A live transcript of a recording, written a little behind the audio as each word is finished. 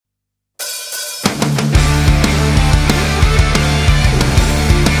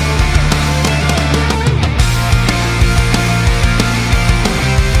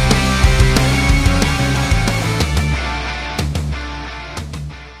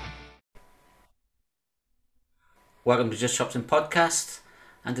Welcome to Just Shops and Podcast.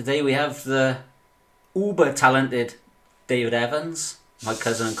 And today we have the uber talented David Evans, my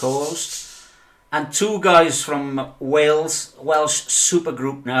cousin and co-host, and two guys from Wales, Welsh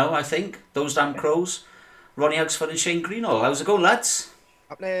supergroup now, I think, Those Damn Crows, Ronnie Huxford and Shane Greenall. How's it going, lads?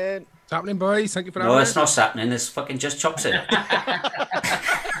 Happening. It's happening, boys. Thank you for No, having it's us. not happening. It's fucking Just Chops in.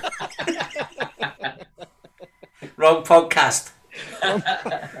 Wrong podcast.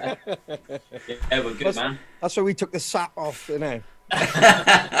 Yeah, we're good, man. That's why we took the sap off, you know. I got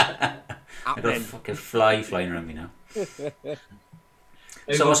a Happening. fucking fly flying around me now. How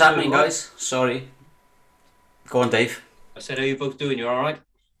you So what's both happening, doing, all right? guys? Sorry. Go on, Dave. I said, how you both doing? You all right?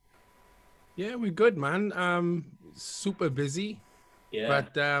 Yeah, we're good, man. Super busy, Yeah.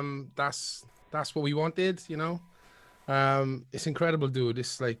 but that's what we wanted, you know. It's incredible, dude.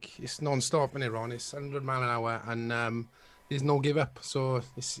 It's non-stop, isn't it, Ron? It's 100 mile an hour, and there's no give up. So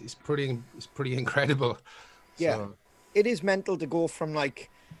it's pretty incredible. Yeah. So, It is mental to go from like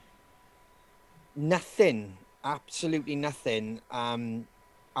nothing, absolutely nothing. And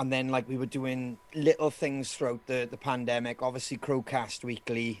then like we were doing little things throughout the pandemic, obviously Crowcast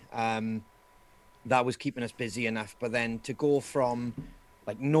weekly. That was keeping us busy enough. But then to go from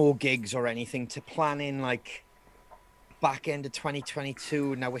like no gigs or anything to planning like back end of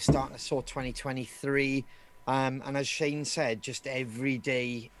 2022, now we're starting to sort 2023. And as Shane said, just every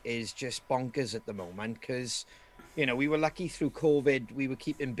day is just bonkers at the moment because, you know, we were lucky through COVID, we were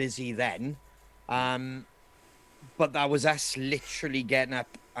keeping busy then. But that was us literally getting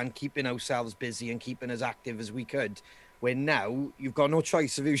up and keeping ourselves busy and keeping as active as we could. Where now you've got no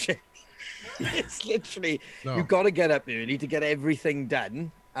choice of who Shane. It's literally, No. you've got to get up early to get everything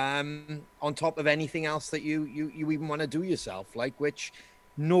done. On top of anything else that you even want to do yourself, like, which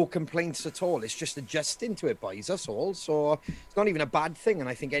no complaints at all. It's just adjusting to it, boys. That's all. So it's not even a bad thing. And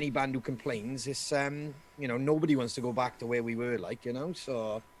I think any band who complains is, you know, nobody wants to go back to where we were, like, you know.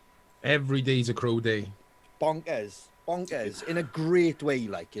 So every day's a crow day. bonkers in a great way,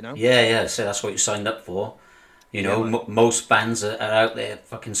 like, you know. Yeah. So that's what you signed up for. You know, Yeah, man. most bands are out there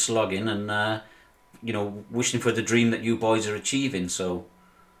fucking slogging and, you know, wishing for the dream that you boys are achieving. So,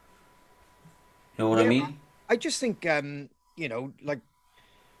 you know what I Yeah, mean? I just think, you know, like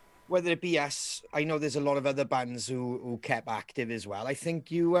whether it be us, I know there's a lot of other bands who kept active as well. I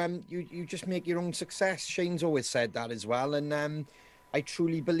think you just make your own success. Shane's always said that as well, and I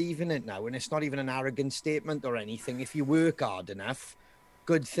truly believe in it now. And it's not even an arrogant statement or anything. If you work hard enough,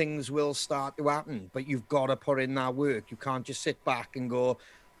 good things will start to happen. But you've got to put in that work. You can't just sit back and go,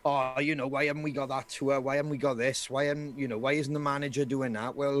 oh, you know, why haven't we got that tour? Why haven't we got this? Why isn't the manager doing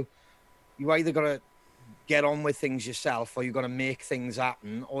that? Well, you either got to get on with things yourself or you've got to make things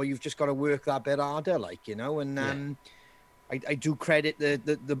happen or you've just got to work that bit harder, like, you know. And I do credit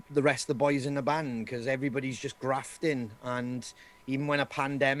the rest of the boys in the band because everybody's just grafting. And even when a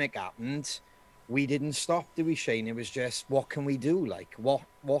pandemic happened, we didn't stop, did we, Shane? It was just, what can we do? Like,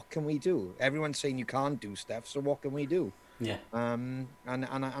 what can we do? Everyone's saying you can't do stuff, so what can we do? Yeah. And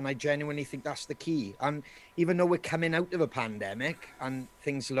I genuinely think that's the key. And even though we're coming out of a pandemic and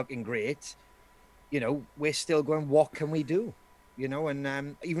things are looking great, you know, we're still going, what can we do? You know,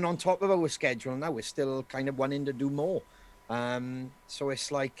 and even on top of our schedule now, we're still kind of wanting to do more. So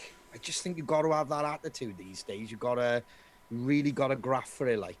it's like, I just think you've got to have that attitude these days. You've got to really got to graft for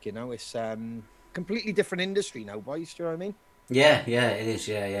it, like, you know. It's completely different industry now, boys. Do you know what I mean? Yeah, it is.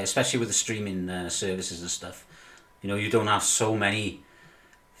 Yeah. Especially with the streaming services and stuff. You know, you don't have so many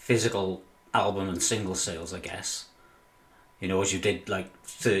physical album and single sales, I guess. You know, as you did like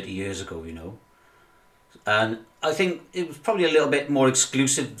 30 years ago, you know. And I think it was probably a little bit more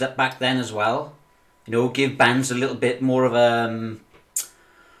exclusive that back then as well. You know, give bands a little bit more of a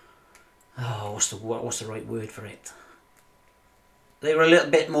what's the right word for it? They were a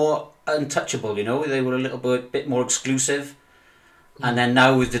little bit more untouchable, you know. They were a little bit more exclusive. And then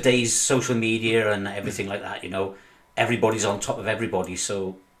now with today's social media and everything like that, you know, everybody's on top of everybody.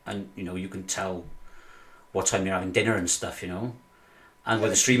 So, and you know, you can tell what time you're having dinner and stuff, you know. And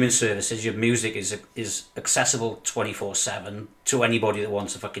with the streaming services, your music is accessible 24/7 to anybody that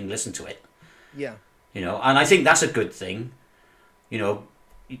wants to fucking listen to it. Yeah. You know, and I think that's a good thing. You know,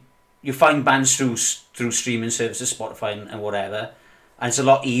 you find bands through streaming services, Spotify and whatever, and it's a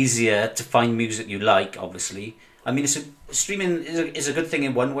lot easier to find music you like. Obviously, I mean, streaming is a good thing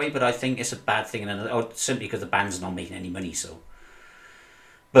in one way, but I think it's a bad thing in another. Simply because the band's not making any money, so.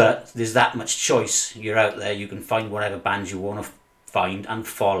 But there's that much choice. You're out there. You can find whatever band you want to find and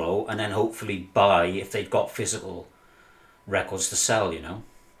follow, and then hopefully buy if they've got physical records to sell. You know.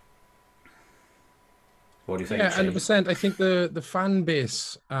 What do you think? Yeah, Shane? 100%. I think the fan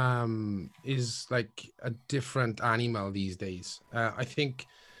base is like a different animal these days. I think,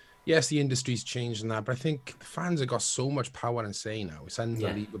 yes, the industry's changed in that, but I think the fans have got so much power and say now. It's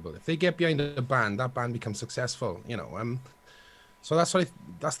unbelievable. If they get behind a band, that band becomes successful. So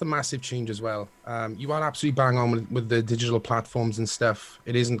that's the massive change as well. You are absolutely bang on with the digital platforms and stuff.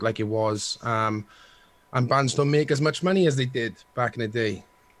 It isn't like it was. And bands don't make as much money as they did back in the day,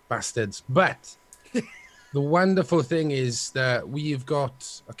 bastards. But the wonderful thing is that we've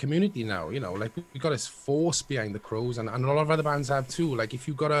got a community now, like we've got this force behind the Crows, and a lot of other bands have too. Like if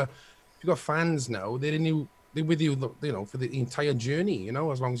you've got fans now, they're with you, for the entire journey,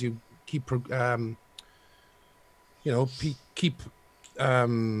 as long as you keep, keep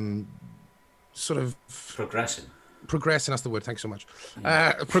sort of progressing. That's the word. Thanks so much.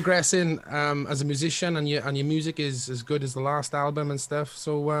 Progressing as a musician, and your music is as good as the last album and stuff.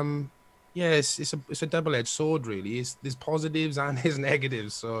 So yeah, it's a double-edged sword, really. There's positives and there's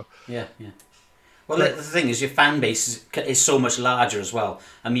negatives. So yeah. Well, the thing is, your fan base is so much larger as well.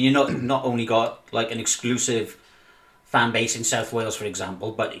 I mean, you're not only got like an exclusive fan base in South Wales, for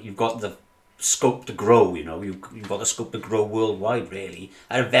example, but you've got the scope to grow. You've got the scope to grow worldwide, really,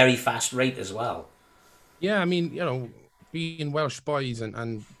 at a very fast rate as well. Yeah, I mean, being Welsh boys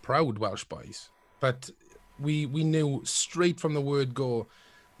and proud Welsh boys, but we knew straight from the word go,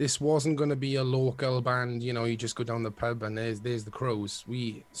 this wasn't going to be a local band, you just go down the pub and there's the Crows.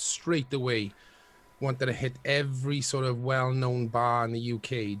 We straight away wanted to hit every sort of well-known bar in the UK.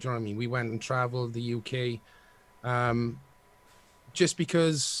 Do you know what I mean? We went and traveled the UK, just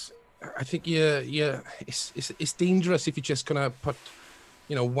because I think it's dangerous if you're just going to put,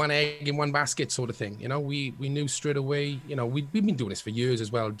 one egg in one basket sort of thing. We knew straight away, we've been doing this for years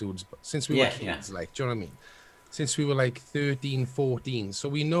as well, dudes, but since we were kids, like, do you know what I mean? Since we were like 13, 14. So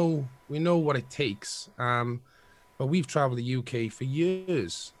we know what it takes. But we've traveled the UK for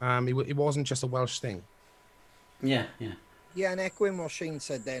years. It wasn't just a Welsh thing. Yeah. Yeah, and echoing what Shane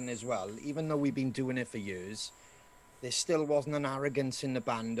said then as well, even though we've been doing it for years, there still wasn't an arrogance in the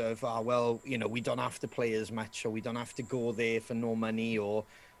band of, we don't have to play as much, or we don't have to go there for no money, or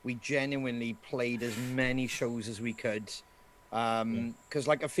we genuinely played as many shows as we could. Because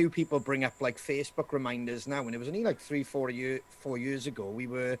like a few people bring up like Facebook reminders now, and it was only like 4 years ago we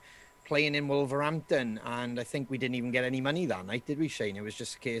were playing in Wolverhampton, and I think we didn't even get any money that night, did we, Shane? It was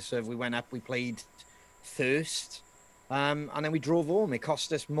just a case of we went up, we played Thirst, and then we drove home. It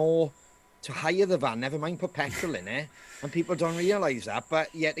cost us more to hire the van, never mind put petrol in it, and people don't realize that.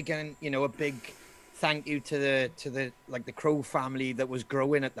 But yet again, a big thank you to the like the Crow family that was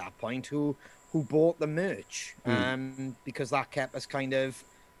growing at that point, who bought the merch, because that kept us kind of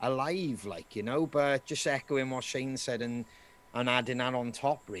alive, like, but just echoing what Shane said and adding that on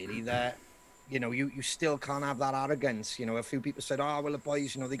top, really, that, you still can't have that arrogance. A few people said, oh, well, the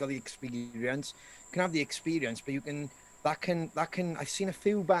boys, they got the experience. You can have the experience, but that can, I've seen a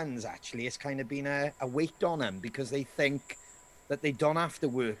few bands, actually, it's kind of been a weight on them because they think that they don't have to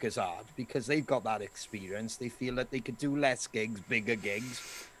work as hard because they've got that experience. They feel that they could do less gigs, bigger gigs.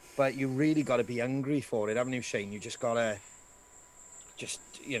 But you really got to be hungry for it, haven't you, Shane? You just got to,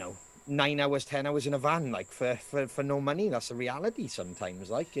 9 hours, 10 hours in a van, like, for no money. That's the reality sometimes,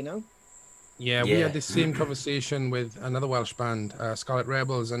 like, Yeah, we had the same conversation with another Welsh band, Scarlet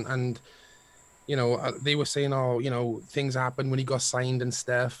Rebels, and they were saying, things happened when he got signed and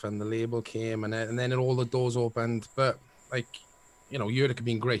stuff, and the label came, and then all the doors opened. But, like, Europe had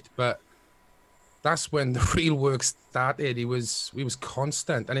been great, but that's when the real work started. It was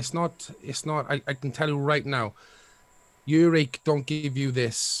constant, and it's not. I can tell you right now, Eureka don't give you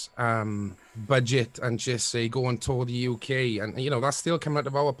this budget and just say go and tour the UK, and that's still coming out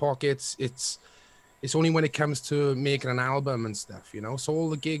of our pockets. It's only when it comes to making an album and stuff, So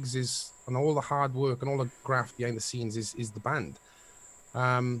all the gigs and all the hard work and all the graft behind the scenes is the band.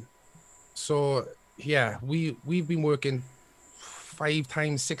 So yeah, we've been working 5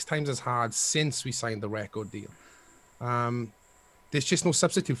 times, 6 times as hard since we signed the record deal. There's just no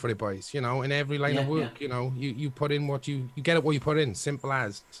substitute for it, boys. In every line of work, you put in what you get it what you put in. Simple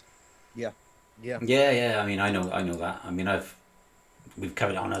as. Yeah. I mean, I know that. I mean, we've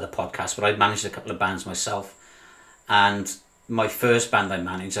covered it on other podcasts, but I've managed a couple of bands myself, and my first band I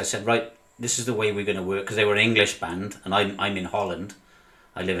managed, I said, right, this is the way we're going to work, because they were an English band, and I'm in Holland.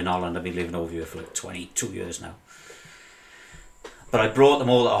 I live in Holland. I've been living over here for like 22 years now. But I brought them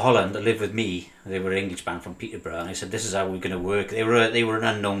all to Holland to live with me. They were an English band from Peterborough, and I said, this is how we're going to work. They were an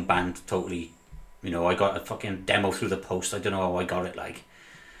unknown band, totally. I got a fucking demo through the post. I don't know how I got it, like.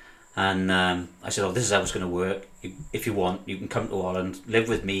 And I said, this is how it's going to work. If you want, you can come to Holland, live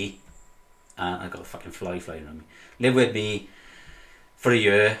with me, I got a fucking fly flying around me. Live with me for a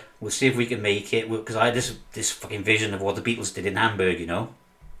year. We'll see if we can make it. Because I had this fucking vision of what the Beatles did in Hamburg, you know.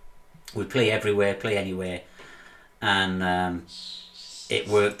 We'd play everywhere, play anywhere. And it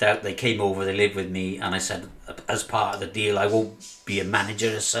worked out. They came over, they lived with me. And I said, as part of the deal, I won't be a manager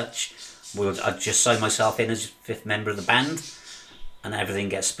as such. I'd just sign myself in as fifth member of the band. And everything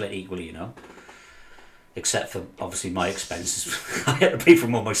gets split equally, you know. Except for, obviously, my expenses. I had to pay for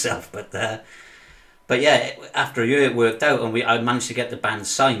them all myself. But yeah, after a year it worked out, and I managed to get the band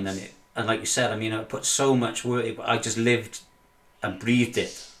signed, and like you said, I mean, I put so much work. I just lived and breathed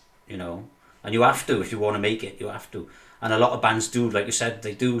it, you know. And you have to if you want to make it. You have to. And a lot of bands do, like you said,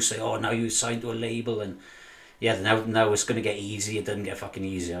 they do say, "Oh, now you signed to a label," and yeah, now it's going to get easy. It doesn't get fucking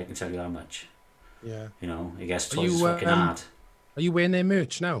easy. I can tell you that much. Yeah. You know, it gets twice as fucking hard. Are you wearing their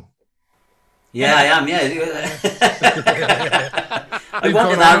merch now? Yeah, I am. Yeah. I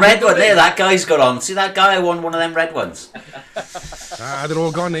wanted that red one there. That guy's got on. See that guy? I won one of them red ones. They're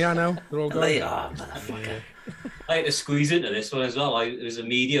all gone. They are now. They're all gone. They are, motherfucker. I had to squeeze into this one as well. It was a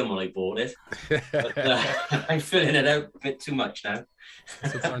medium when I bought it. But, I'm filling it out a bit too much now.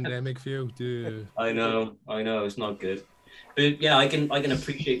 It's a pandemic for you, dude. I know. It's not good. But yeah, I can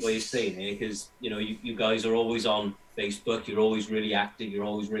appreciate what you're saying here, because you know you guys are always on Facebook. You're always really active. You're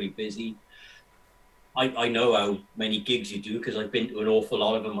always really busy. I know how many gigs you do because I've been to an awful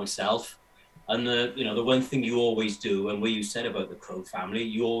lot of them myself. And the one thing you always do, and what you said about the Crow family,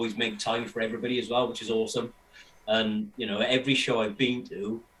 you always make time for everybody as well, which is awesome. And you know, every show I've been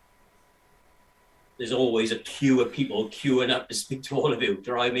to, there's always a queue of people queuing up to speak to all of you. Do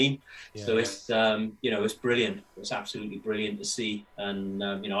you know what I mean? Yeah. So it's it's brilliant. It's absolutely brilliant to see. And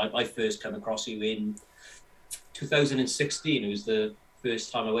I first come across you in 2016. It was the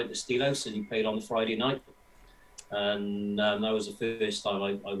first time I went to Steelhouse, and you played on the Friday night, and that was the first time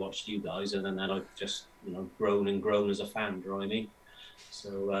I watched you guys, and then I've just grown and grown as a fan. Do you know what I mean?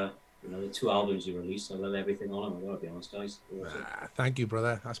 So the 2 albums you released, I love everything on them. I gotta be honest, guys. Thank you,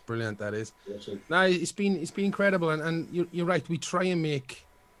 brother. That's brilliant. That is. Awesome. No, it's been incredible, and you're right. We try and make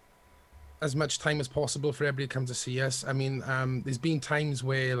as much time as possible for everybody to come to see us. I mean, there's been times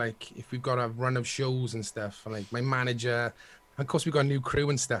where, like, if we've got a run of shows and stuff, and like my manager. Of course, we've got a new crew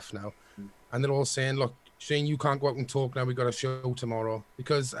and stuff now, and they're all saying, "Look, Shane, you can't go out and talk now. We've got a show tomorrow."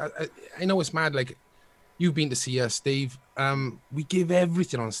 Because I know it's mad. Like, you've been to see us, Dave. We give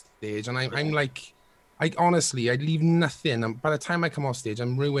everything on stage, and I'm like, I honestly leave nothing. By the time I come off stage,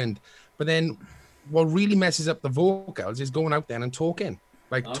 I'm ruined. But then, what really messes up the vocals is going out there and talking,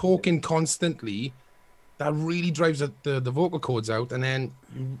 talking constantly. That really drives the vocal cords out, and then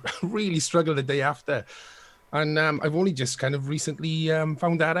you really struggle the day after. And I've only just kind of recently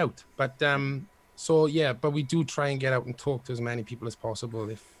found that out. But but we do try and get out and talk to as many people as possible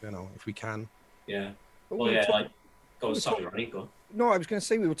if we can. Yeah. Well, yeah. Sorry, Ronnie, go on. No, I was going to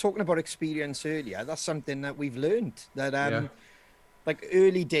say, we were talking about experience earlier. That's something that we've learned. That like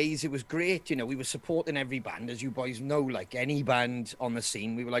early days, it was great. You know, we were supporting every band, as you boys know. Like any band on the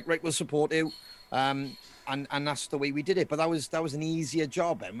scene, we were like, right, we'll support you. And that's the way we did it. But that was an easier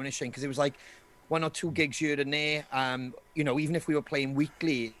job, I'm saying, because it was like 1 or 2 gigs here and there. Even if we were playing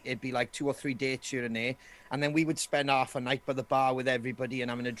weekly, it'd be like 2 or 3 dates here and there. And then we would spend half a night by the bar with everybody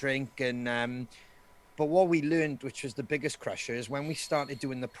and having a drink. And but what we learned, which was the biggest crusher, is when we started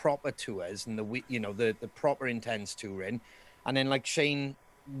doing the proper tours and the proper intense touring, and then like Shane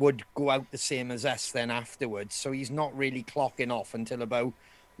would go out the same as us then afterwards. So he's not really clocking off until about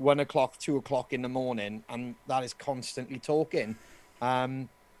 1 o'clock, 2 o'clock in the morning, and that is constantly talking.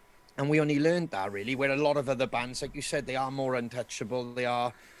 And we only learned that really, where a lot of other bands, like you said, they are more untouchable.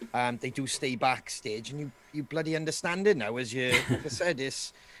 They do stay backstage, and you bloody understand it now, as you like I said,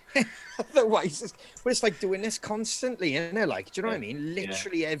 it's otherwise, it's like doing this constantly, isn't it? Like, do you know what I mean?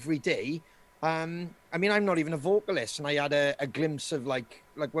 Literally every day. I mean, I'm not even a vocalist, and I had a glimpse of like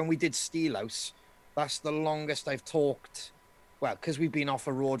when we did Steelhouse, that's the longest I've talked. Well, because we've been off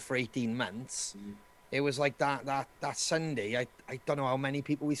a road for 18 months. It was like that Sunday. I don't know how many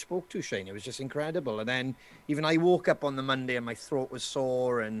people we spoke to, Shane. It was just incredible. And then even I woke up on the Monday and my throat was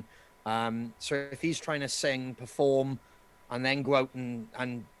sore. And so if he's trying to sing, perform, and then go out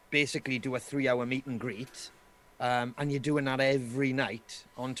and basically do a 3-hour meet and greet, and you're doing that every night,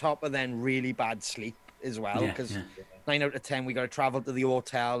 on top of then really bad sleep as well, because 9 out of 10 we got to travel to the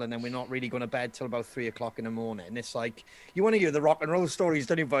hotel, and then we're not really going to bed till about 3 o'clock in the morning. It's like, you want to hear the rock and roll stories,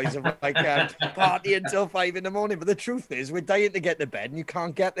 don't you, boys, of like party until 5 in the morning, but the truth is we're dying to get to bed, and you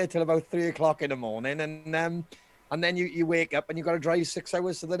can't get there till about 3 o'clock in the morning, and then you wake up and you got to drive 6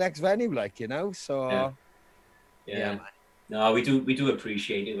 hours to the next venue, so yeah. No, we do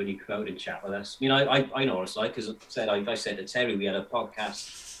appreciate it when you come out and chat with us. I mean, I know what it's like, because I said to Terry, we had a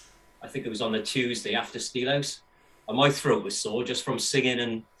podcast, I think it was on the Tuesday after Steelhouse, and my throat was sore just from singing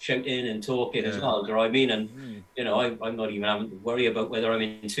and shouting and talking as well. Do you know what I mean? And you know, I'm not even having to worry about whether I'm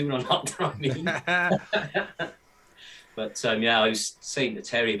in tune or not. Do you know what I mean? But yeah, I was saying to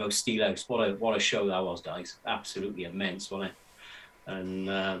Terry about Steelhouse. What a show that was, guys! Absolutely immense, wasn't it? And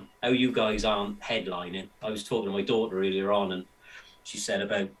how you guys aren't headlining. I was talking to my daughter earlier on, and she said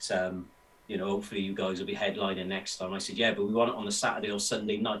about you know, hopefully you guys will be headlining next time. I said, yeah, but we want it on the Saturday or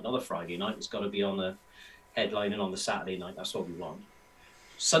Sunday night, not the Friday night. It's got to be on the headlining on the Saturday night. That's what we want.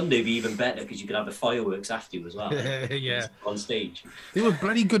 Sunday be even better, because you could have the fireworks after you as well. Yeah, on stage. They were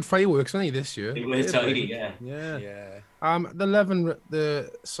bloody good fireworks, weren't they, this year? They were tidy, yeah. The 11,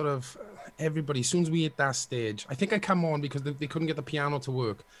 the sort of everybody. As soon as we hit that stage, I think I come on because they couldn't get the piano to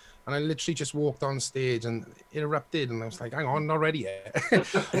work, and I literally just walked on stage and it erupted, and I was like, "Hang on, not ready yet."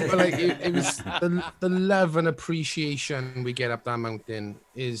 But like it was the love and appreciation we get up that mountain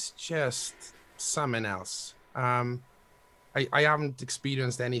is just something else. I haven't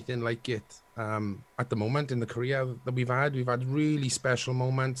experienced anything like it at the moment in the career that we've had. We've had really special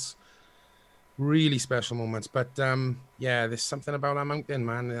moments. But yeah, there's something about that mountain,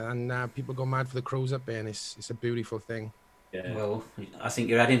 man, and people go mad for the crows up there, and it's a beautiful thing. Yeah. Well, I think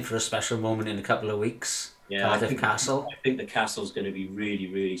you're heading for a special moment in a couple of weeks. Yeah, Cardiff Castle. I think the castle's going to be really,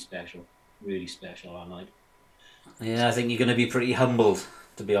 really special that night. Yeah, I think you're going to be pretty humbled,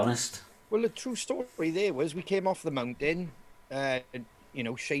 to be honest. Well, the true story there was we came off the mountain, you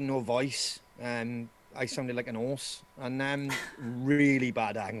know, Shane no voice, I sounded like an horse, and really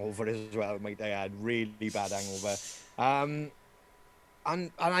bad hangover as well, mate. I had really bad hangover.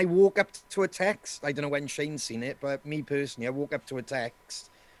 And I woke up to a text. I don't know when Shane's seen it, but me personally, I woke up to a text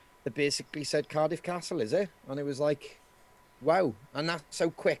that basically said Cardiff Castle, is it? And it was like, wow. And that's how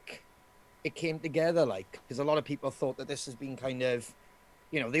quick it came together, like, because a lot of people thought that this has been kind of,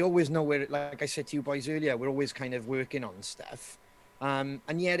 you know, they always know where, like I said to you boys earlier, we're always kind of working on stuff. And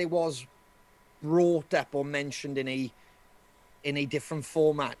yet it was brought up or mentioned in a different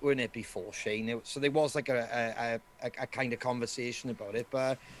format, weren't it, before, Shane? So there was like a kind of conversation about it.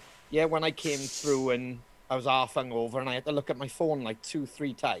 But yeah, when I came through and I was half hungover and I had to look at my phone like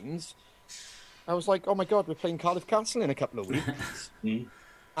 2-3 times, I was like, oh my God, we're playing Cardiff Castle in a couple of weeks.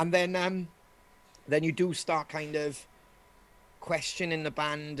 And then you do start kind of questioning the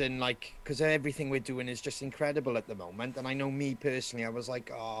band, and like, because everything we're doing is just incredible at the moment. And I know me personally, I was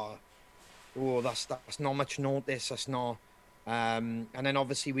like, oh, that's not much notice, that's not. And then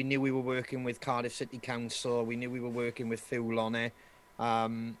obviously we knew we were working with Cardiff City Council, we knew we were working with Fuel on it,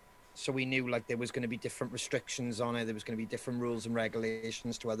 so we knew like there was going to be different restrictions on it, there was going to be different rules and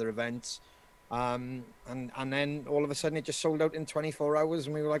regulations to other events, and then all of a sudden it just sold out in 24 hours,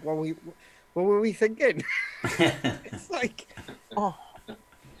 and we were like, what were we thinking? It's like, oh,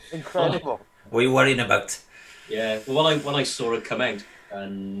 incredible. What are you worrying about? Yeah, well, when I saw it come out,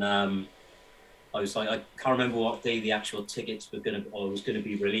 and I was like, I can't remember what day the actual tickets was going to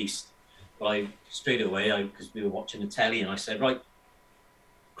be released, but I straight away, because we were watching the telly, and I said, right,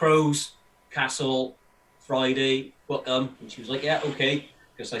 Crows, Castle, Friday, welcome. And she was like, yeah, okay.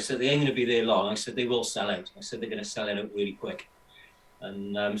 Because I said, they ain't going to be there long. I said, they will sell out. I said, they're going to sell it out really quick.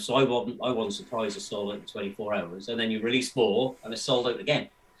 And so I wasn't surprised it sold out in 24 hours. And then you release more, and it sold out again.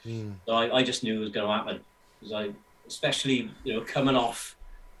 So I just knew it was going to happen. Because especially, you know, coming off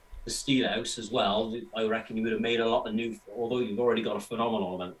the Steelhouse as well, I reckon you would have made a lot of new, although you've already got a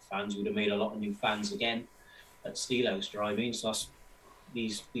phenomenal amount of fans, you would have made a lot of new fans again at Steelhouse, do you know what I mean? So that's,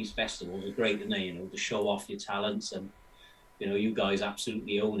 these festivals are great, aren't they, you know, to show off your talents, and, you know, you guys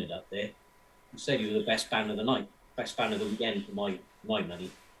absolutely own it up there. You said you were the best band of the night, best band of the weekend for my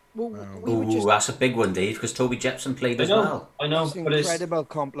money. Well, That's a big one, Dave, because Toby Jepson played as well. I know, but it's incredible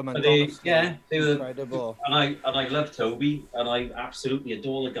compliment. They were incredible. And I love Toby, and I absolutely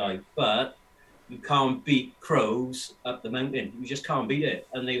adore the guy, but you can't beat Crows up the mountain. You just can't beat it.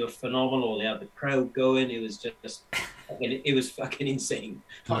 And they were phenomenal. They had the crowd going. It was just, it was fucking insane.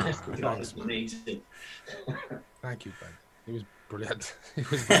 Honestly, it was amazing. Thank you, Ben. It was brilliant. It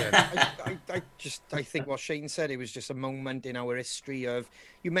was brilliant. I think what Shane said, it was just a moment in our history of,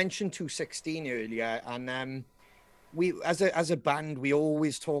 you mentioned 216 earlier, and we as a band, we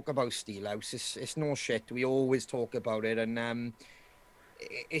always talk about Steelhouse. It's no shit. We always talk about it, and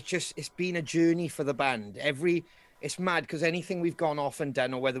it's been a journey for the band. It's mad because anything we've gone off and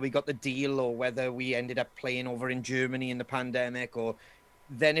done, or whether we got the deal, or whether we ended up playing over in Germany in the pandemic, or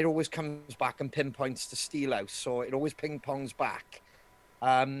then it always comes back and pinpoints to Steelhouse. So it always ping pongs back.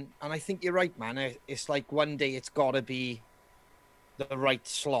 And I think you're right, man. It's like one day it's got to be the right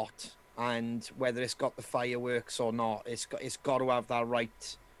slot, and whether it's got the fireworks or not, it's got to have that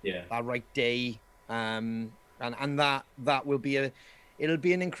right day, and that will be it'll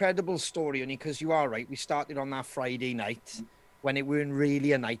be an incredible story, only because you are right. We started on that Friday night when it weren't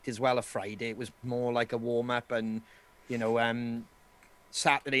really a night as well. A Friday, it was more like a warm up, and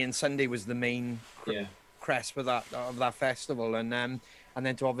Saturday and Sunday was the main crest of that festival, and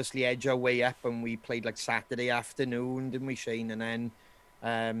then to obviously edge our way up, and we played like Saturday afternoon, didn't we, Shane? And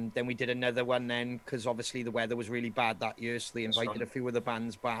then we did another one then, because obviously the weather was really bad that year, so they invited a few of the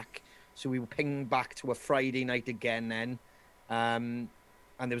bands back. So we were pinged back to a Friday night again then. And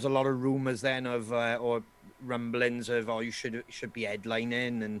there was a lot of rumours then of or rumblings of, oh, you should be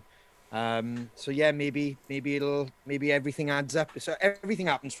headlining, and so yeah, maybe everything adds up. So everything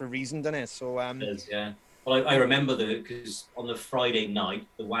happens for a reason, doesn't it? So it does, yeah. Well, I remember because on the Friday night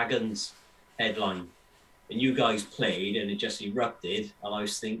the Wagons headline, and you guys played, and it just erupted, and I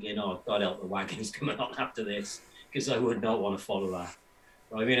was thinking, oh, God help the Wagons coming on after this, because I would not want to follow that.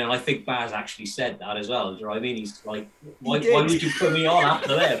 I mean, and I think Baz actually said that as well. Do you know what I mean? He's like, why would you put me on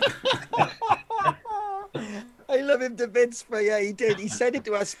after them? I love him to bits, but yeah, he did. He said it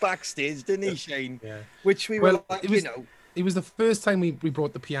to us backstage, didn't he, Shane? Yeah. Which we were like, It was the first time we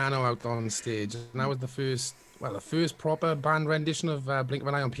brought the piano out on stage, and that was the first proper band rendition of Blink of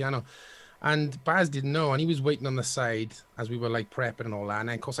an Eye on piano. And Baz didn't know, and he was waiting on the side as we were like prepping and all that. And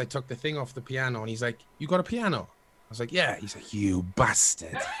then, of course, I took the thing off the piano, and he's like, "You got a piano?" I was like, "Yeah." He's like, "You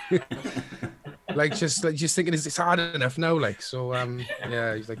bastard!" just thinking, it's hard enough now, like. So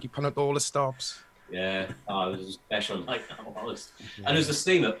yeah, he's like, "You put out all the stops." Yeah, it was a special night. And there was the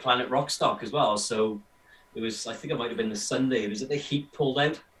same at Planet Rockstock as well. So it was, I think it might have been the Sunday. It was at the Heat pulled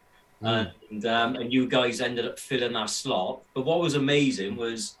out, and you guys ended up filling that slot. But what was amazing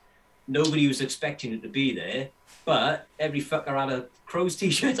was nobody was expecting it to be there, but every fucker had a Crows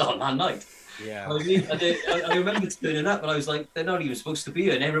t-shirt on that night. Yeah. I mean, I remember turning up, and I was like, they're not even supposed to be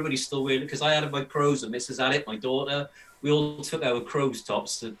here, and everybody's still wearing it, because I had my Crows, and Mrs. had it, my daughter. We all took our Crows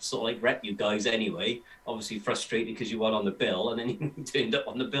tops to sort of like rep you guys anyway. Obviously frustrated because you weren't on the bill, and then you turned up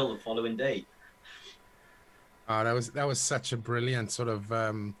on the bill the following day. Oh, that was such a brilliant sort of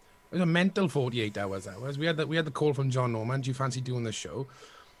it was a mental 48 hours. That was. We had the call from John Norman. Do you fancy doing the show?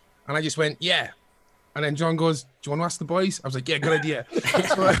 And I just went, yeah. And then John goes, "Do you want to ask the boys?" I was like, "Yeah, good idea."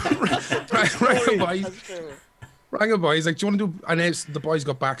 So rang the boys, like, "Do you want to do?" And the boys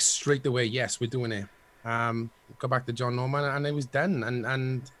got back straight away. "Yes, we're doing it." Go back to John Norman, and it was done.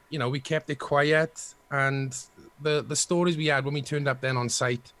 And we kept it quiet. And the stories we had when we turned up then on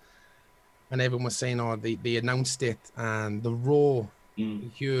site, and everyone was saying, "Oh, they announced it," and the raw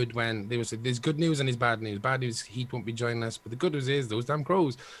we heard when there's good news and there's bad news. Bad news, Heat won't be joining us, but the good news is those damn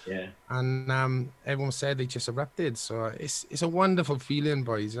Crows. Yeah. And everyone said they just erupted. So it's a wonderful feeling,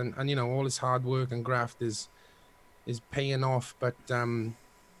 boys, and all this hard work and graft is paying off. But the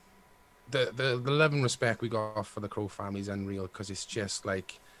love and respect we got for the Crow family is unreal, because it's just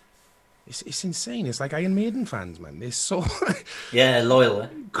like it's insane. It's like Iron Maiden fans, man. They're so loyal,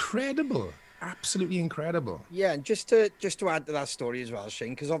 incredible. Absolutely incredible. Yeah, and just to add to that story as well,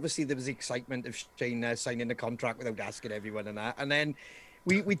 Shane, because obviously there was the excitement of Shane signing the contract without asking everyone and that, and then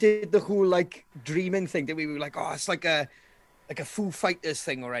we did the whole like dreaming thing that we were like, oh, it's like a Foo Fighters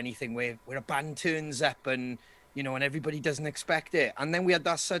thing or anything where a band turns up and and everybody doesn't expect it, and then we had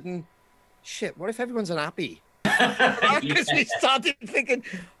that sudden shit. What if everyone's unhappy? Because we started thinking,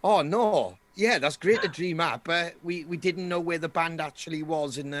 oh no, yeah, that's great to dream up, but we didn't know where the band actually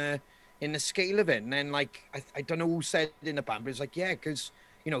was in the scale of it. And then like I don't know who said in the band, but it's like, yeah, because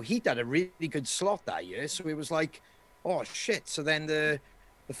Heat had a really good slot that year, so it was like, oh shit. So then the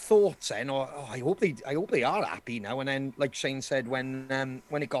thoughts then, I hope they are happy now. And then like Shane said, when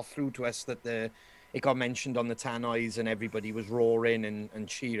it got through to us that it got mentioned on the Tannoys and everybody was roaring and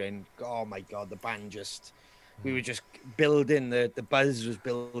cheering, oh my god, the band just we were just building, the buzz was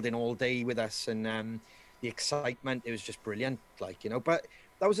building all day with us, and the excitement, it was just brilliant, but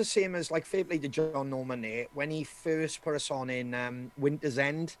that was the same as like fair play to John Norman there when he first put us on in Winter's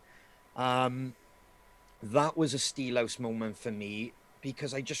End. That was a Steelhouse moment for me,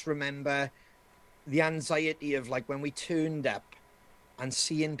 because I just remember the anxiety of like when we turned up and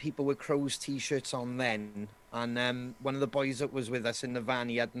seeing people with Crows t-shirts on then, and one of the boys that was with us in the van,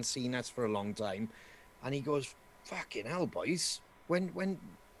 he hadn't seen us for a long time, and he goes, "Fucking hell, boys, when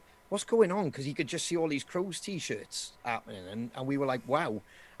what's going on?" Because he could just see all these Crows t-shirts happening, and we were like, wow.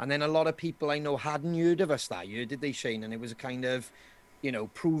 And then a lot of people I know hadn't heard of us that year, did they, Shane? And it was a kind of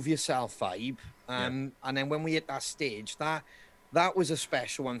prove yourself vibe. And then when we hit that stage, that was a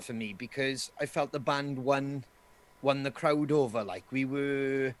special one for me, because I felt the band won won the crowd over. Like we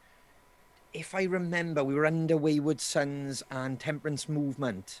were, if I remember, we were under Wayward Sons and Temperance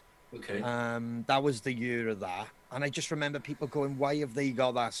Movement. Okay. That was the year of that, and I just remember people going, "Why have they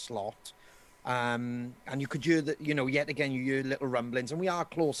got that slot?" And you could hear that, you know, yet again you hear little rumblings, and we are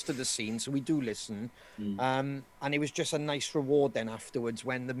close to the scene, so we do listen. And it was just a nice reward then afterwards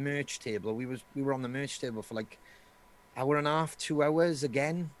when the merch table, we were on the merch table for like hour and a half, 2 hours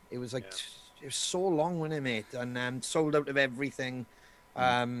again. It was like it was so long, wasn't it, mate? And sold out of everything.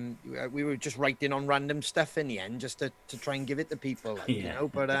 We were just writing on random stuff in the end just to try and give it to people, like, you know.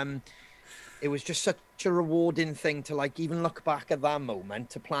 But it was just such a rewarding thing to like even look back at that moment,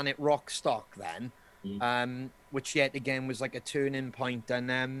 to Planet Rockstock then, which yet again was like a turning point.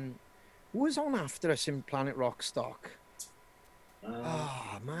 And who was on after us in Planet Rockstock?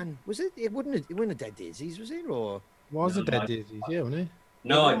 Oh man, was it? It wasn't a Dead Daisies, was it? Or was it Dead Daisies? Yeah, wasn't it?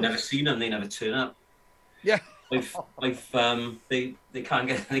 No, I've never seen them. They never turn up. Yeah. They can't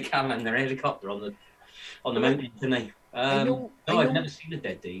land their helicopter on the mountain, can they? No, I've never seen the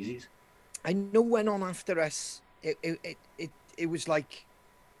Dead Daisies. I know when on after us, it was like,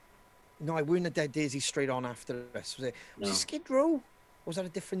 no, I weren't a Dead Daisies straight on after us. Was it Skid Row? Or was that a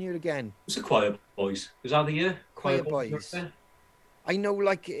different year again? It was the Quiet Boys. Was that the year? Quiet Boys. I know,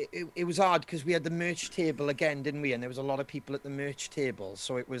 like, it was hard because we had the merch table again, didn't we? And there was a lot of people at the merch table.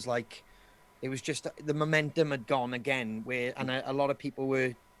 So it was like, it was just the momentum had gone again, and a lot of people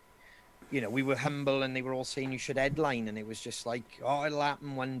were, you know, we were humble and they were all saying you should headline. And it was just like, oh, it'll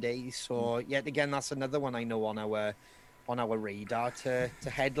happen one day. So yet again, that's another one I know on our radar to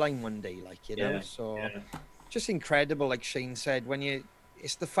headline one day, like, you know. So just incredible, like Shane said,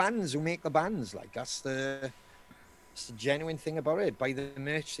 it's the fans who make the bands, like it's the genuine thing about it. Buy the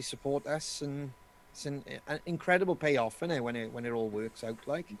merch, they support us, and it's an incredible payoff, isn't it, when it all works out,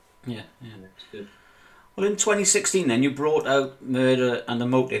 like. Yeah, it's good. Well, in 2016 then, you brought out Murder and the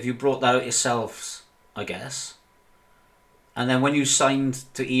Motive. You brought that out yourselves, I guess. And then when you signed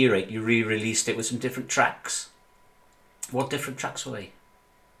to Earache, you re-released it with some different tracks. What different tracks were they?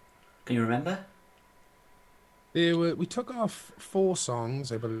 Can you remember? We took off 4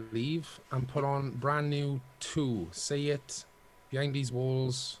 songs, I believe, and put on brand new 2. Say It, Behind These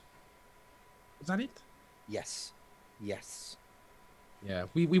Walls. Is that it? Yes. Yeah,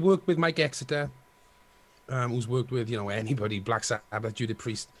 we worked with Mike Exeter, who's worked with, you know, anybody, Black Sabbath, Judas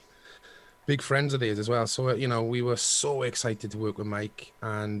Priest, big friends of theirs as well. So, you know, we were so excited to work with Mike,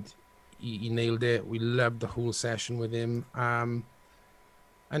 and he nailed it. We loved the whole session with him. And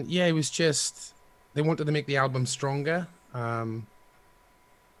yeah, it was just, they wanted to make the album stronger. And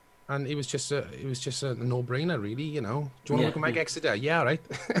it was just a no-brainer, really, you know. Do you want to work with Mike Exeter? Yeah, right.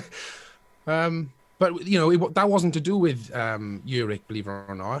 But, you know, that wasn't to do with Earache, believe it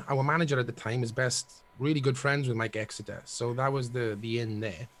or not. Our manager at the time was really good friends with Mike Exeter. So that was the in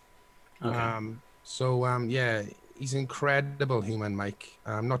there. Okay. Yeah, he's an incredible human, Mike.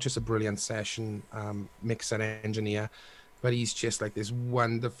 Not just a brilliant session mixer engineer, but he's just like this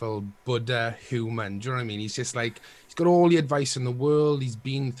wonderful Buddha human. Do you know what I mean? He's just like, he's got all the advice in the world. He's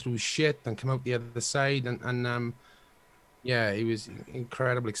been through shit and come out the other side. And yeah, it was an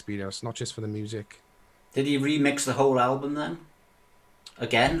incredible experience, not just for the music. Did he remix the whole album then?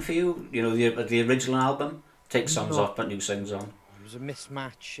 Again for you? You know, the original album? Take songs off, put new songs on. It was a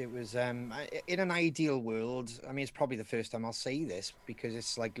mismatch. It was, in an ideal world, I mean, it's probably the first time I'll say this because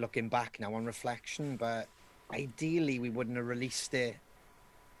it's like looking back now on reflection, but ideally we wouldn't have released it.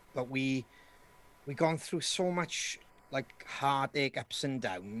 But we gone through so much like heartache, ups and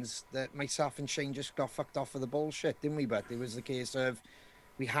downs, that myself and Shane just got fucked off with the bullshit, didn't we? But it was the case of,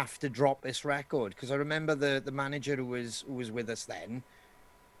 we have to drop this record, because I remember the manager who was with us then.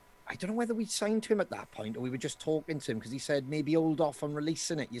 I don't know whether we signed to him at that point or we were just talking to him, because he said maybe hold off on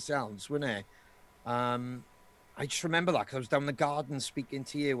releasing it yourselves, wouldn't it? I just remember that because I was down the garden speaking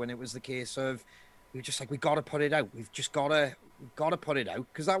to you when it was the case of, we were just like, we got to put it out. We've got to put it out,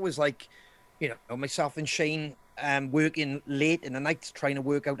 because that was like, you know, myself and Shane working late in the night trying to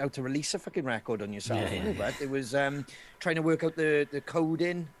work out how to release a fucking record on yourself. But it was trying to work out the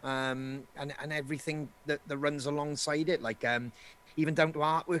coding and everything that runs alongside it, like even down to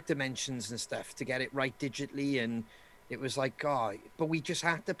artwork dimensions and stuff to get it right digitally. And it was like, oh, but we just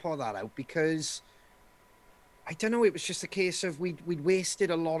had to pull that out because I don't know, it was just a case of we'd wasted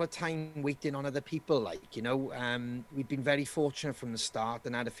a lot of time waiting on other people, like, you know. We'd been very fortunate from the start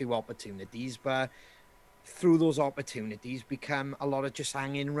and had a few opportunities, but through those opportunities become a lot of just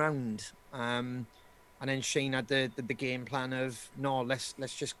hanging around. And then Shane had the game plan of, no, let's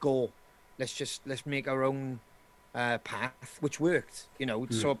just go, let's make our own path, which worked, you know.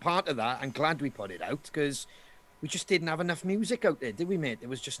 So a part of that, I'm glad we put it out, because we just didn't have enough music out there, did we, mate? There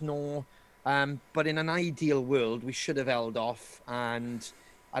was just no. But in an ideal world, we should have held off. And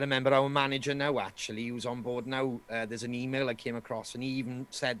I remember our manager now, actually, who's on board now. There's an email I came across, and he even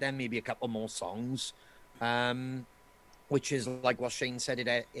said then maybe a couple more songs, which is like what Shane said.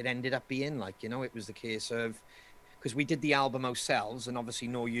 It ended up being like, you know, it was the case of, because we did the album ourselves, and obviously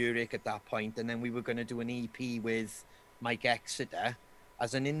no Uric at that point, and then we were going to do an EP with Mike Exeter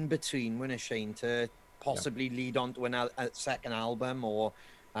as an in between, weren't it, Shane, to possibly lead on to a second album, or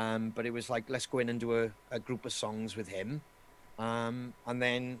but it was like, let's go in and do a group of songs with him. And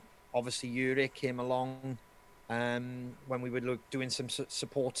then obviously Uric came along when we were doing some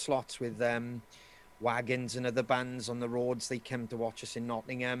support slots with Wagons and other bands on the roads. They came to watch us in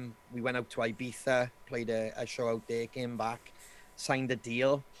Nottingham. We went out to Ibiza, played a show out there, came back, signed a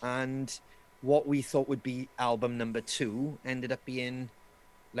deal, and what we thought would be album number 2 ended up being,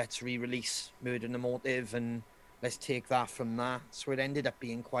 let's re-release Murder and the Motive and let's take that from that. So it ended up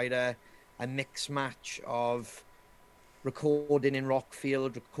being quite a mix match of recording in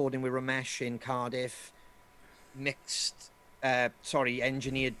Rockfield, recording with Ramesh in Cardiff,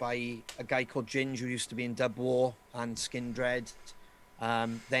 engineered by a guy called Ginge, who used to be in Dub War and Skin Dread,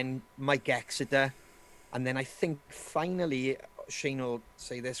 then Mike Exeter, and then I think finally, Shane will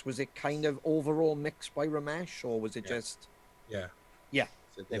say this, was it kind of overall mixed by Ramesh, or was it just... Yeah.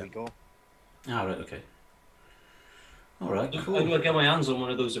 There we go. All right, okay. All right, cool. I'm gonna get my hands on one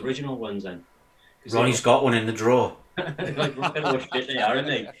of those original ones then. Ronnie's got one in the drawer. Like rocking what shit they are, aren't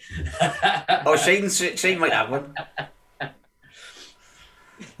they? Oh, Shane might have one.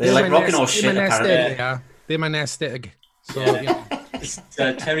 They're like rocking all shit, apparently. Yeah, they're my nest egg. So, you know.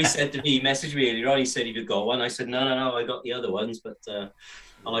 Terry said to me, he messaged me earlier on, he said if you got one. I said, no, I got the other ones, but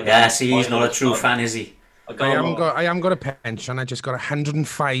see, he's not a true fan, is he? I haven't got a pension. I just got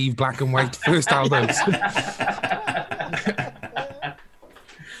 105 black and white first albums.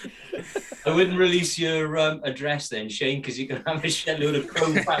 I wouldn't release your address then, Shane, because you're going to have a shitload of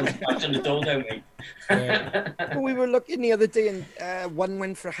Crow fans bashing the door down, mate. Well, we were looking the other day, and one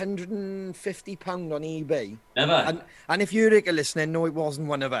went for £150 on eBay. Never. And if you're listening, no, it wasn't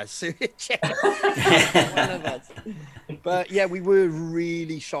one of us. One of us. But yeah, we were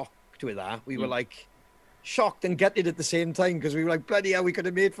really shocked with that. We were like shocked and gutted at the same time, because we were like, bloody hell, we could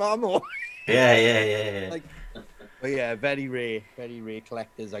have made far more. Yeah. Like, but yeah, very rare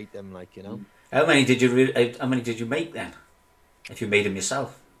collector's item, like, you know. How many did you make then? If you made them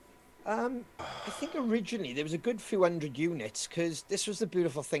yourself? I think originally there was a good few hundred units, because this was the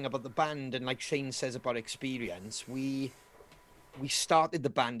beautiful thing about the band, and like Shane says about experience, we started the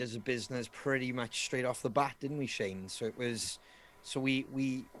band as a business pretty much straight off the bat, didn't we, Shane? So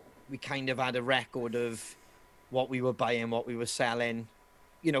we kind of had a record of what we were buying, what we were selling.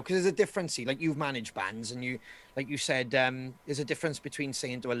 You know, because there's a difference. Like, you've managed bands, and you, like you said, there's a difference between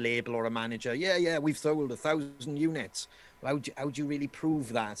saying to a label or a manager, yeah, we've sold 1,000 units. Well, how do you really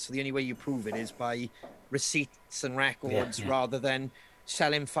prove that? So the only way you prove it is by receipts and records, rather than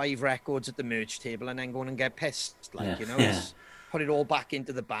selling 5 records at the merch table and then going and get pissed. Like, you know, it's put it all back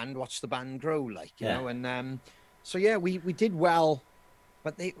into the band, watch the band grow, like, you know. And so, yeah, we did well,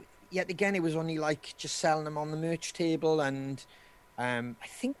 but yet again, it was only like just selling them on the merch table. And I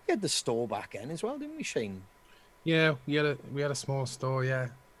think we had the store back then as well, didn't we, Shane? Yeah, we had a small store. Yeah,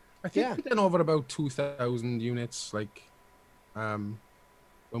 I think we did over about 2,000 units, like, when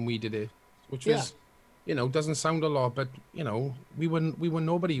we did it, which was, you know, doesn't sound a lot, but you know, we were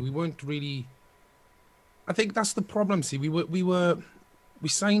nobody. We weren't really. I think that's the problem. See, we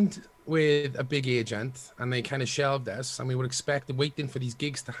signed with a big agent, and they kind of shelved us, and we were waiting for these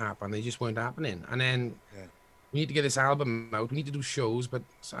gigs to happen. They just weren't happening, and then. We need to get this album out. We need to do shows,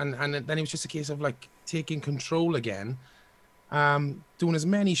 and then it was just a case of like taking control again, doing as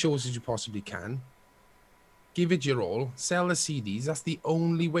many shows as you possibly can. Give it your all. Sell the CDs. That's the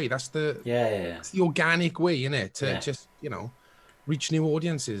only way. That's the That's the organic way, innit? To just, you know, reach new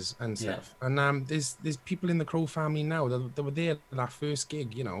audiences and stuff. And there's people in the Crow family now that were there at that first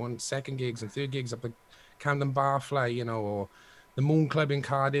gig, you know, and second gigs and third gigs up at Camden Barfly, you know, or the Moon Club in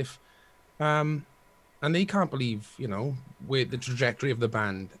Cardiff. And they can't believe, you know, with the trajectory of the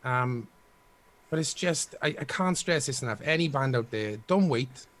band. But it's just, I can't stress this enough. Any band out there, don't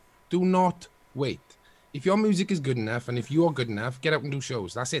wait. Do not wait. If your music is good enough, and if you're good enough, get out and do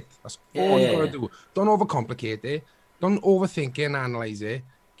shows. That's it. That's all you got to do. Don't overcomplicate it. Don't overthink it and analyze it.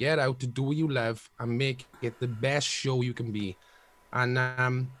 Get out to do what you love and make it the best show you can be. And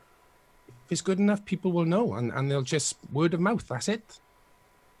if it's good enough, people will know. And they'll just word of mouth. That's it.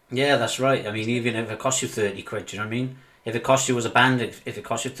 Yeah, that's right. I mean, even if it costs you 30 quid, do you know what I mean? If it costs you as a band, if it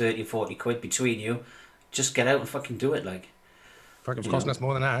costs you 30, 40 quid between you, just get out and fucking do it. Like, Fuck, it was costing us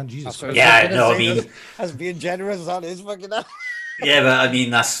more than that. Jesus That's Christ. what I was Yeah, gonna no, I say, mean, that's being generous. That is fucking hell. yeah, but I mean,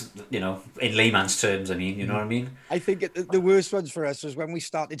 that's, you know, in layman's terms. I mean, you know what I mean? I think the worst ones for us was when we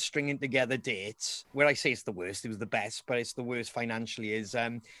started stringing together dates. Where I say it's the worst, it was the best, but it's the worst financially. Is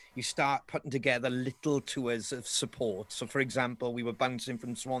you start putting together little tours of support. So, for example, we were bouncing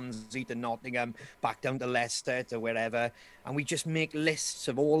from Swansea to Nottingham, back down to Leicester to wherever, and we just make lists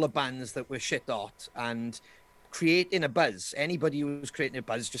of all the bands that were shit hot and creating a buzz. Anybody who was creating a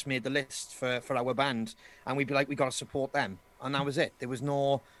buzz just made the list for our band, and we'd be like, we got to support them, and that was it. There was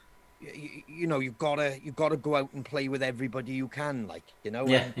no. You know, you've got to go out and play with everybody you can, like, you know.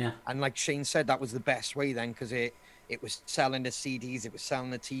 Yeah, yeah. And like Shane said, that was the best way then, because it was selling the CDs, it was selling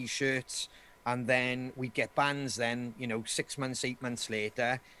the T-shirts, and then we'd get bands. Then, you know, 6 months, 8 months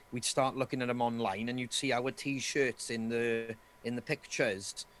later, we'd start looking at them online, and you'd see our T-shirts in the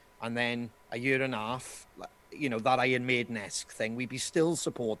pictures, and then a year and a half, you know, that Iron Maiden-esque thing, we'd be still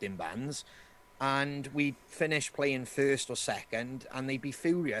supporting bands. And we'd finish playing first or second, and they'd be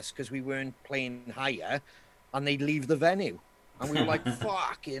furious because we weren't playing higher, and they'd leave the venue. And we were like,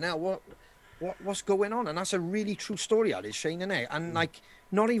 fuck, you know, what's going on? And that's a really true story, that is, Shane, isn't it? And like,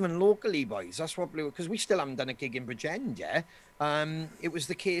 not even locally, boys. That's what blew, because we still haven't done a gig in Bridgend, yeah? It was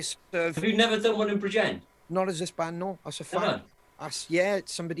the case of... Have you never done one in Bridgend? Not as this band, no. That's a fact. Never? Yeah,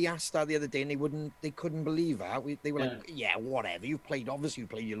 somebody asked that the other day, and they couldn't believe that. They were like, yeah, whatever. Obviously you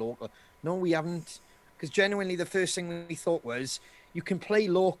played your local. No, we haven't. Because genuinely, the first thing we thought was, you can play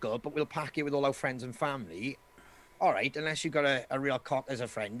local, but we'll pack it with all our friends and family. All right, unless you've got a real cock as a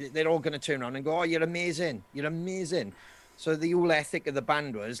friend, they're all going to turn around and go, oh, you're amazing. You're amazing. So the whole ethic of the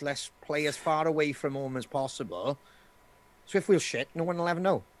band was, let's play as far away from home as possible. So if we're shit, no one will ever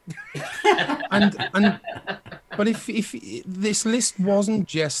know. But if this list wasn't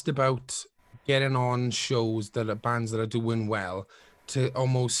just about getting on shows that are bands that are doing well to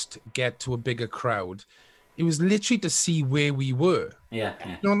almost get to a bigger crowd, it was literally to see where we were. Yeah,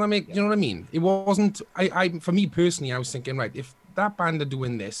 yeah. You know what I mean? You know what I mean? It wasn't. For me personally, I was thinking, right, if that band are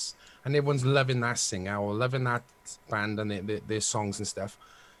doing this and everyone's loving that singer or loving that band and their songs and stuff,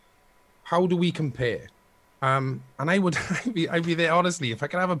 how do we compare? And I'd be there honestly. If I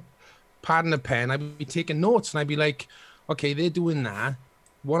could have a pad and a pen, I'd be taking notes, and I'd be like, okay, they're doing that.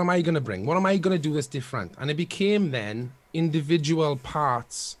 What am I going to bring? What am I going to do that's different? And it became then individual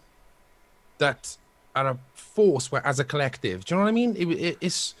parts that are a force where, as a collective. Do you know what I mean?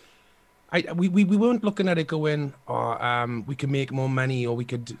 We weren't looking at it going, we could make more money, or we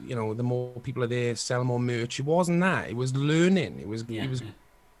could, you know, the more people are there, sell more merch. It wasn't that. It was learning. It was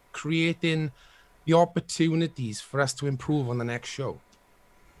creating the opportunities for us to improve on the next show.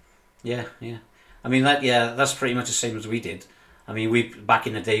 Yeah, yeah. I mean, that's pretty much the same as we did. I mean, back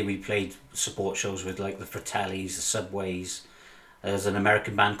in the day, we played support shows with like the Fratellis, the Subways. There's an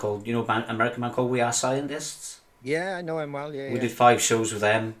American band called, American band called We Are Scientists. Yeah, I know him well. Yeah, we did 5 shows with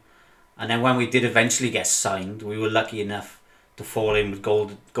them, and then when we did eventually get signed, we were lucky enough to fall in with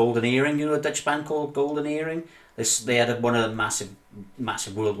Golden Earring. You know, a Dutch band called Golden Earring. They had one of the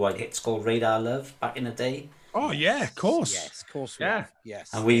massive worldwide hits called Radar Love back in the day. Oh yeah, of course. Yes, of course. Yeah.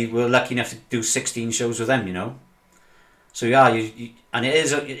 Yes. And we were lucky enough to do 16 shows with them, you know. So yeah, and it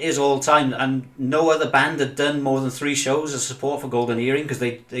is all time, and no other band had done more than 3 shows as support for Golden Earring, because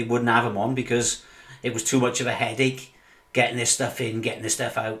they wouldn't have them on because it was too much of a headache getting this stuff in, getting this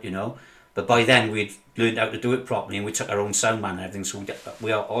stuff out, you know. But by then we'd learned how to do it properly, and we took our own sound man and everything. So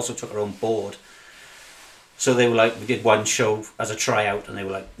we also took our own board. So they were like, we did 1 show as a tryout, and they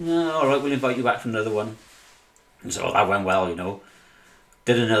were like, no, all right, we'll invite you back for another one. And so that went well, you know.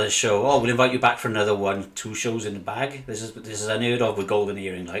 Did another show. Oh, we'll invite you back for another one. 2 shows in the bag. This is unheard of with Golden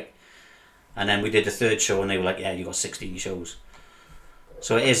Earring, like. And then we did the 3rd show, and they were like, yeah, you got 16 shows.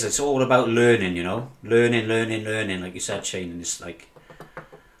 So it's all about learning, you know. Learning, like you said, Shane. And it's like,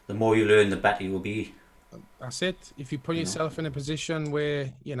 the more you learn, the better you will be. That's it. If you put yourself in a position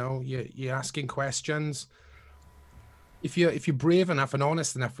where, you know, you're asking questions, if you're brave enough and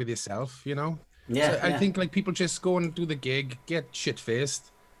honest enough with yourself, you know. Yeah, so I think like people just go and do the gig, get shit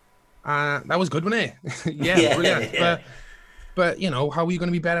faced. That was good, wasn't it? yeah, brilliant. Yeah. But you know, how are you going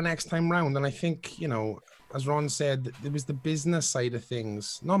to be better next time round? And I think, you know, as Ron said, there was the business side of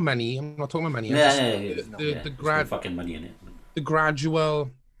things, not money. I'm not talking about money. The fucking money in it. The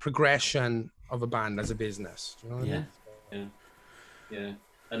gradual progression of a band as a business. Do you know what I mean? Yeah.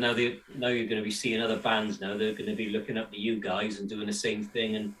 And now you're going to be seeing other bands. Now they're going to be looking up to you guys and doing the same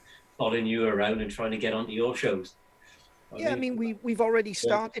thing and following you around and trying to get onto your shows. I mean, we've already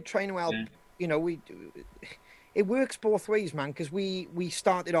started trying to help. You know, it works both ways, man, because we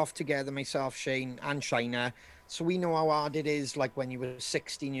started off together, myself, Shane, and Shiner. So we know how hard it is, like when you were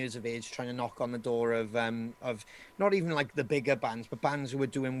 16 years of age, trying to knock on the door of not even like the bigger bands, but bands who were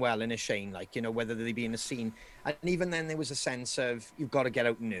doing well in a Shane, like, you know, whether they be in a scene. And even then, there was a sense of you've got to get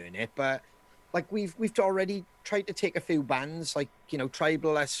out and earn it. But like we've already tried to take a few bands, like, you know,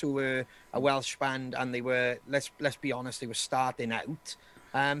 Tribalist, who were a Welsh band, and they were, let's be honest, they were starting out.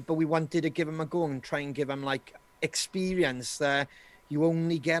 But we wanted to give them a go and try and give them like experience that you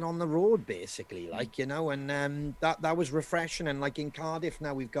only get on the road, basically, like, you know. And that was refreshing. And like in Cardiff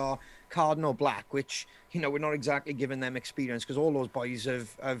now, we've got Cardinal Black, which, you know, we're not exactly giving them experience because all those boys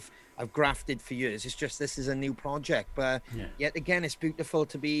have grafted for years. It's just this is a new project, but yet again, it's beautiful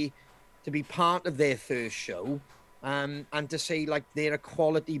to be part of their first show, and to say like they're a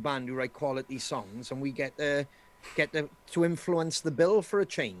quality band who write quality songs, and we get to influence the bill for a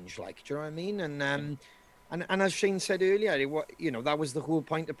change. Like, do you know what I mean? And as Shane said earlier, you know, that was the whole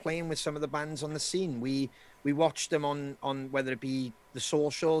point of playing with some of the bands on the scene. We watched them on whether it be the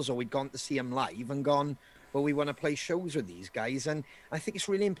socials or we'd gone to see them live and gone, well, we want to play shows with these guys. And I think it's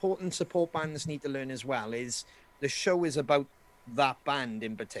really important. Support bands need to learn as well is the show is about that band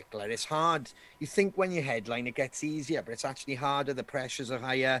in particular. It's hard. You think when you headline it gets easier, but it's actually harder. The pressures are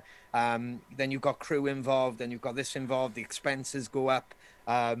higher. Then you've got crew involved, then you've got this involved. The expenses go up.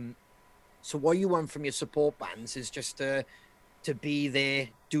 So what you want from your support bands is just to be there,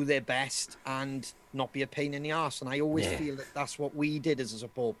 do their best, and not be a pain in the arse. And I always feel that that's what we did as a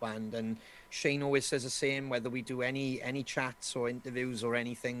support band. And Shane always says the same, whether we do any chats or interviews or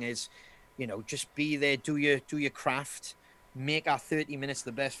anything, is, you know, just be there, do your craft, make our 30 minutes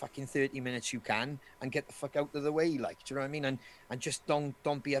the best fucking 30 minutes you can, and get the fuck out of the way. Like, do you know what I mean? And just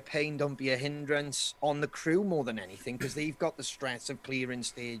don't be a pain, don't be a hindrance on the crew more than anything, because they've got the stress of clearing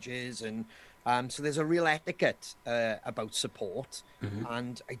stages. And so there's a real etiquette about support.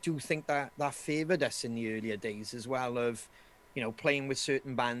 And I do think that favoured us in the earlier days as well, of, you know, playing with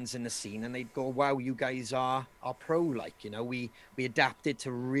certain bands in the scene, and they'd go, wow, you guys are pro. Like, you know, we adapted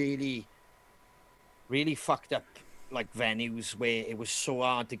to really fucked up like venues where it was so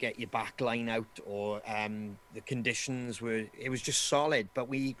hard to get your back line out, or the conditions were, it was just solid, but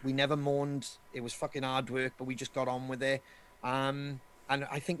we never mourned. It was fucking hard work, but we just got on with it. And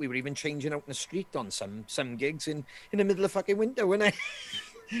I think we were even changing out in the street on some gigs in the middle of fucking winter when I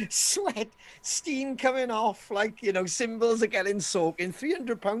sweat, steam coming off, like, you know, cymbals are getting soaking,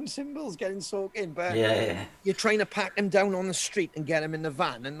 300-pound cymbals getting soaking, but you're trying to pack them down on the street and get them in the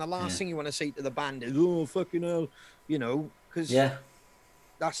van, and the last thing you want to say to the band is, oh fucking hell, you know, because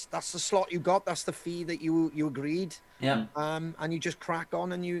that's the slot you got, that's the fee that you agreed, and you just crack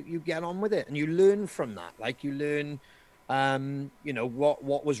on and you get on with it, and you learn from that. Like, you learn you know,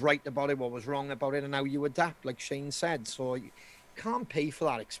 what was right about it, what was wrong about it, and how you adapt, like Shane said. So you can't pay for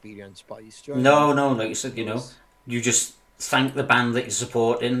that experience, boys. No, like you said, you know, you just thank the band that you're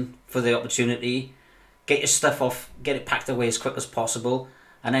supporting for the opportunity, get your stuff off, get it packed away as quick as possible,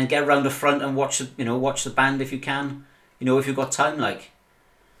 and then get around the front and watch the band if you can, you know, if you've got time, like,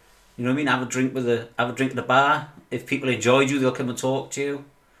 you know what I mean, have a drink at the bar. If people enjoyed you, they'll come and talk to you,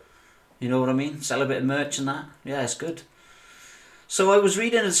 you know what I mean, sell a bit of merch and that. Yeah, it's good. So I was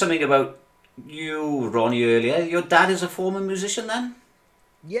reading something about you, Ronnie, earlier. Your dad is a former musician then?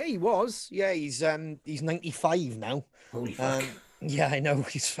 Yeah, he was. Yeah, he's 95 now. Holy fuck. Yeah, I know,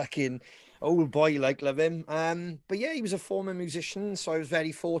 he's fucking old boy, like, love him. But yeah, he was a former musician, so I was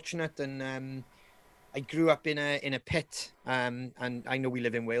very fortunate. And I grew up in a pit. And I know we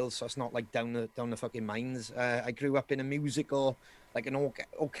live in Wales, so it's not like down the fucking mines. I grew up in a musical, like an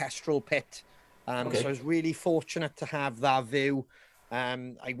orchestral pit. So I was really fortunate to have that view.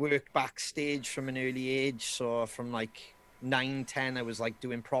 I worked backstage from an early age, so from like 9-10 I was like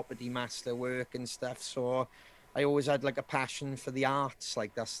doing property master work and stuff. So I always had like a passion for the arts.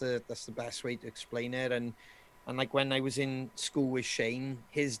 Like, that's the best way to explain it. And like when I was in school with Shane,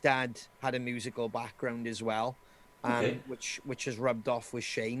 his dad had a musical background as well, which has rubbed off with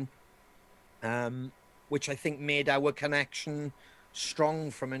Shane, which I think made our connection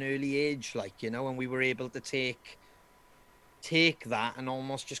strong from an early age, like, you know, and we were able to take that and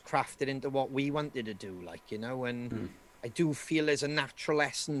almost just craft it into what we wanted to do, like, you know. And I do feel there's a natural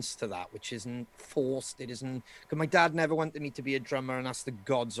essence to that, which isn't forced. It isn't, because my dad never wanted me to be a drummer, and that's the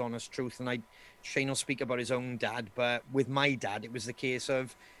God's honest truth. And Shane will speak about his own dad, but with my dad, it was the case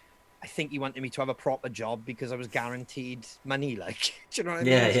of, I think he wanted me to have a proper job because I was guaranteed money, like, do you know what I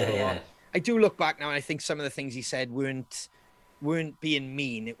mean? Yeah. I do look back now and I think some of the things he said weren't being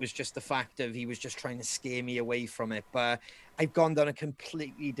mean. It was just the fact of he was just trying to scare me away from it. But I've gone down a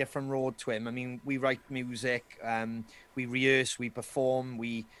completely different road to him. I mean, we write music, we rehearse, we perform,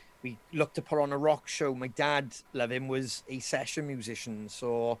 we look to put on a rock show. My dad, love him, was a session musician,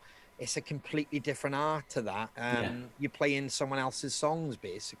 so it's a completely different art to that. You're playing someone else's songs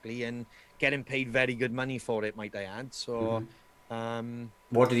basically and getting paid very good money for it, might I add. So,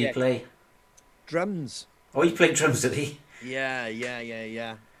 what did he play? Drums. Oh, he played drums, did he?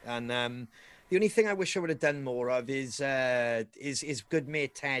 Yeah. And the only thing I wish I would have done more of is good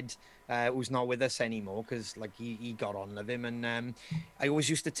mate Ted, who's not with us anymore, because like he got on with him, and I always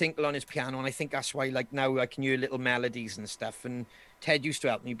used to tinkle on his piano, and I think that's why like now I can hear little melodies and stuff. And Ted used to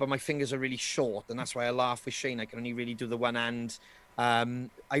help me, but my fingers are really short, and that's why I laugh with Shane. I can only really do the one hand.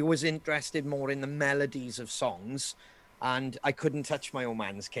 I was interested more in the melodies of songs. And I couldn't touch my old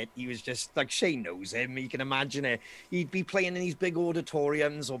man's kit. He was just like, Shane knows him. You can imagine it. He'd be playing in these big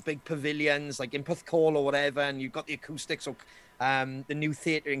auditoriums or big pavilions, like in Porthcawl or whatever. And you've got the acoustics or the new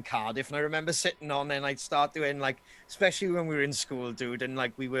theatre in Cardiff. And I remember sitting on there and I'd start doing like, especially when we were in school, dude, and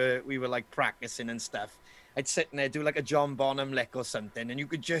like we were like practicing and stuff. I'd sit in there, do like a John Bonham lick or something. And you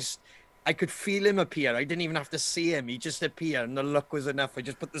could just, I could feel him appear. I didn't even have to see him. He just appeared and the look was enough. I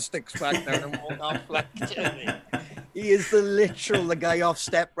just put the sticks back down and walked off like, he is the guy off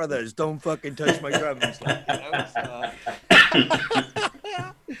Step Brothers. Don't fucking touch my drums. Like, you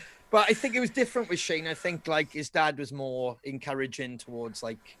know? But I think it was different with Shane. I think like his dad was more encouraging towards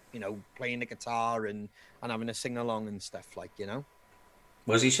like, you know, playing the guitar and having a sing along and stuff, like, you know.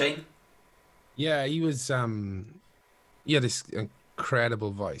 Was he, Shane? Yeah, he was he had this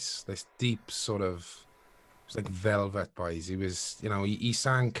incredible voice, this deep sort of, it was like velvet voice. He was, you know, he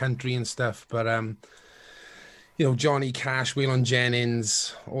sang country and stuff, but you know, Johnny Cash, Waylon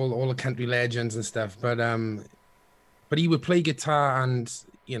Jennings, all the country legends and stuff. But he would play guitar, and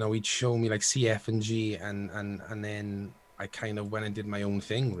you know, he'd show me like C, F, and G, and then I kind of went and did my own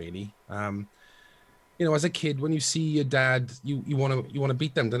thing, really. You know, as a kid, when you see your dad, you want to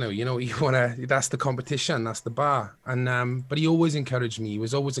beat them, don't you? You know, that's the competition, that's the bar. And but he always encouraged me. It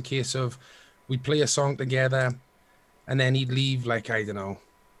was always a case of we'd play a song together, and then he'd leave like, I don't know,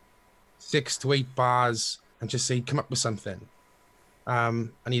 6 to 8 bars. And just say, come up with something.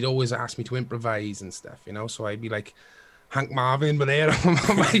 And he'd always ask me to improvise and stuff, you know. So I'd be like Hank Marvin, but there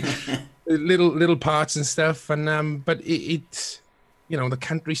on my little parts and stuff. And but it, you know, the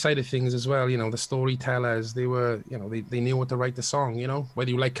country side of things as well. You know, the storytellers, they were, you know, they knew what to write the song. You know,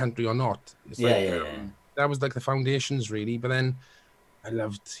 whether you like country or not. It's that was like the foundations, really. But then I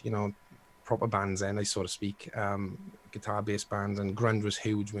loved, you know, proper bands then, so to speak. Guitar-based bands, and grunge was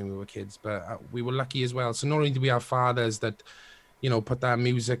huge when we were kids, but we were lucky as well. So not only did we have fathers that, you know, put that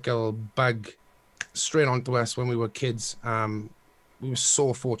musical bug straight onto us when we were kids, we were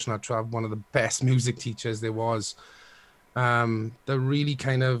so fortunate to have one of the best music teachers there was, that really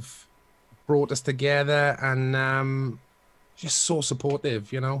kind of brought us together, and just so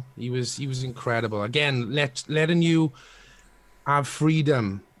supportive, you know. He was incredible. Again, letting you have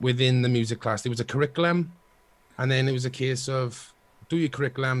freedom within the music class. There was a curriculum, and then it was a case of do your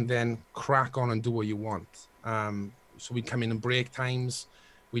curriculum, then crack on and do what you want. So we'd come in break times,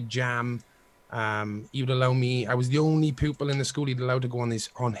 we'd jam. He would allow me, I was the only pupil in the school he'd allowed to go on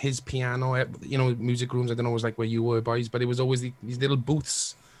his piano. You know, music rooms, I don't know, it was like where you were, boys, but it was always these little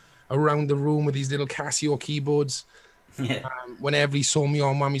booths around the room with these little Casio keyboards. Yeah. Whenever he saw me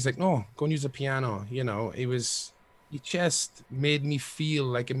on one, he's like, no, go and use the piano. You know, it just made me feel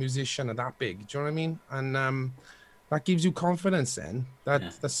like a musician at that big. Do you know what I mean? And that gives you confidence then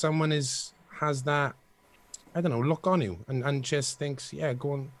that someone has that, I don't know, look on you and just thinks, yeah,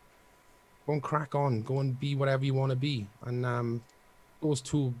 go and crack on, go and be whatever you want to be. And those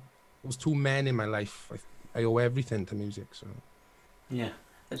two men in my life, I owe everything to music. So yeah.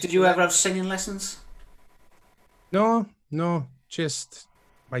 Did you ever have singing lessons? No, just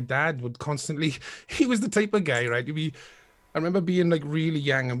my dad would constantly, he was the type of guy, right? I remember being like really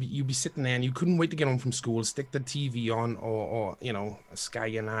young, and you'd be sitting there and you couldn't wait to get home from school, stick the TV on or you know, a Sky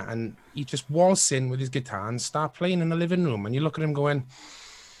and that, and he'd just waltz in with his guitar and start playing in the living room, and you look at him going,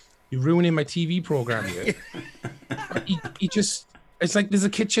 you're ruining my TV program here. he just, it's like there's a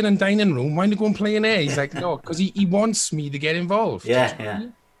kitchen and dining room, why don't you go and play in there? He's like, no, because he wants me to get involved. Yeah.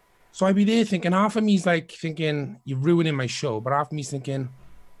 So I'd be there thinking, half of me's like thinking, you're ruining my show, but half of me's thinking,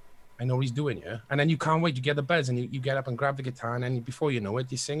 I know what he's doing, yeah. And then you can't wait. You get the buzz, and you get up and grab the guitar, and then before you know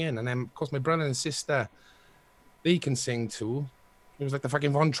it, you sing in. And then, of course, my brother and sister, they can sing too. It was like the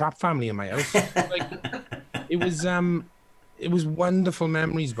fucking Von Trapp family in my house. Like, it was wonderful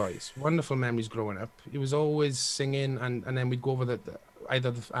memories, boys. Wonderful memories growing up. It was always singing, and then we'd go over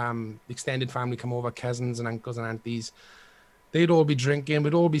either the extended family come over, cousins and uncles and aunties, they'd all be drinking,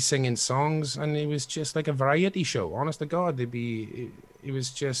 we'd all be singing songs, and it was just like a variety show. Honest to God, it was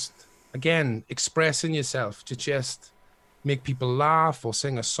just, again, expressing yourself to just make people laugh or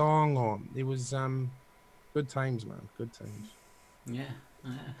sing a song, or it was good times, man, good times. Yeah,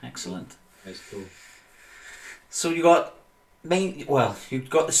 excellent. That's cool. So you got you've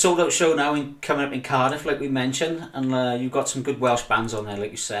got the sold out show now coming up in Cardiff, like we mentioned, and you've got some good Welsh bands on there,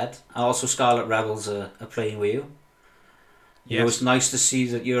 like you said. And also Scarlet Rebels are playing with you. You know, it's nice to see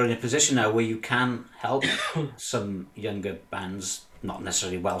that you're in a position now where you can help some younger bands, not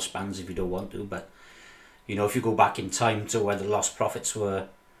necessarily Welsh bands if you don't want to, but you know, if you go back in time to where the Lost Prophets were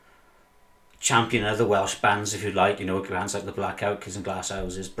championing other Welsh bands, if you like, you know, bands like the Black Outkids and Glass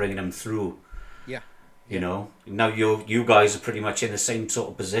Houses, bringing them through. Yeah. You know, now you guys are pretty much in the same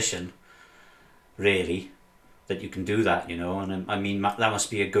sort of position, really, that you can do that. You know, and I mean that must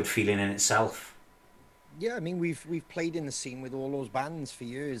be a good feeling in itself. Yeah, I mean we've played in the scene with all those bands for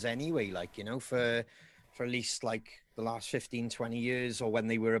years anyway, like, you know, for at least like the last 15, 20 years, or when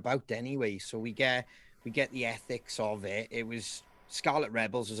they were about anyway. So we get the ethics of it. It was Scarlet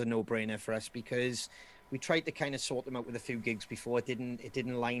Rebels was a no-brainer for us because we tried to kind of sort them out with a few gigs before. It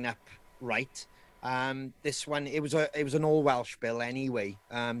didn't line up right. This one, it was an all Welsh bill anyway.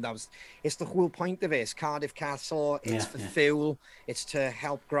 It's the whole point of it. It's Cardiff Castle. It's for fuel. It's to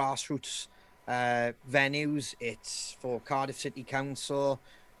help grassroots venues. It's for Cardiff City Council.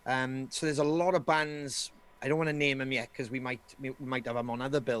 So there's a lot of bands. I don't want to name them yet because we might have them on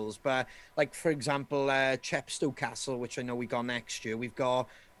other bills. But like, for example, Chepstow Castle, which I know we got next year. We've got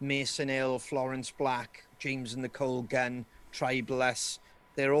Mason Hill, Florence Black, James and the Cold Gun, Tribulus.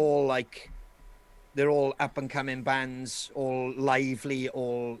 They're all up and coming bands, all lively,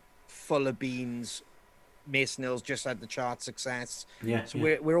 all full of beans. Mason Hill's just had the chart success. So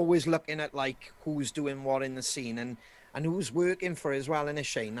we're always looking at like who's doing what in the scene and who's working for it as well. And a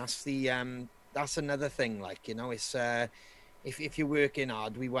Shane, that's another thing. Like, you know, it's if you're working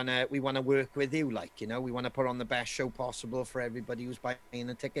hard, we wanna work with you. Like, you know, we want to put on the best show possible for everybody who's buying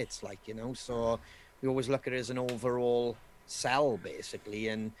the tickets. Like, you know, so we always look at it as an overall sell basically.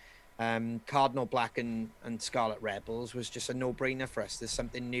 And Cardinal Black and Scarlet Rebels was just a no-brainer for us. There's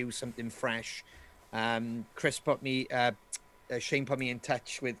something new, something fresh. Shane put me in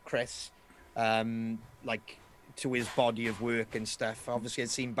touch with Chris, like to his body of work and stuff. Obviously I'd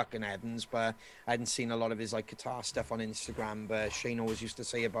seen Buck and Evans, but I hadn't seen a lot of his like guitar stuff on Instagram, but Shane always used to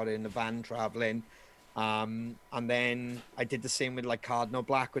say about it in the van traveling. And then I did the same with like Cardinal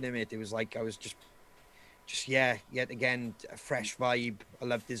Black with him. It was like I was just yet again a fresh vibe. I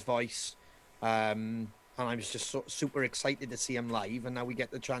loved his voice, and I was just super excited to see him live. And now we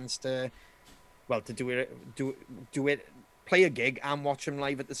get the chance to do it, play a gig and watch him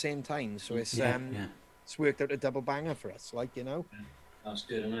live at the same time. So it's worked out a double banger for us. Like, you know, that's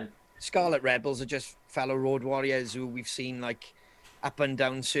good, isn't it? Scarlet Rebels are just fellow road warriors who we've seen like up and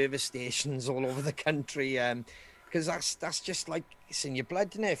down service stations all over the country. Because that's just like, it's in your blood,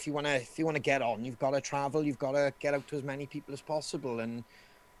 isn't it? If you wanna get on, you've got to travel, you've got to get out to as many people as possible. And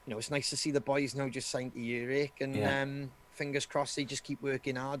you know, it's nice to see the boys now just signed to Earache, and fingers crossed they just keep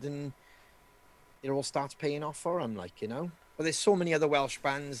working hard and it all starts paying off for them. Like, you know, but there's so many other Welsh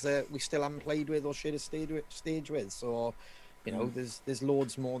bands that we still haven't played with or shared a stage with. So you know, there's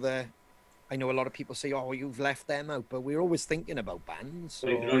loads more there. I know a lot of people say, "Oh, you've left them out," but we're always thinking about bands. So...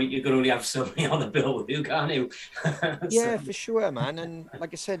 You can only have so many on the bill with you, can't you? Yeah, for sure, man. And like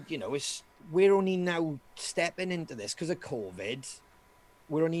I said, you know, we're only now stepping into this because of COVID.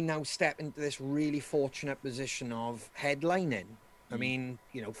 We're only now stepping into this really fortunate position of headlining. I mean,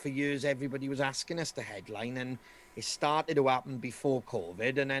 you know, for years everybody was asking us to headline, and it started to happen before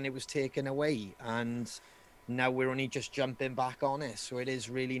COVID, and then it was taken away, and now we're only just jumping back on it. So it is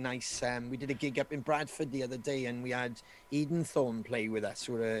really nice. We did a gig up in Bradford the other day, and we had Edenthorne play with us,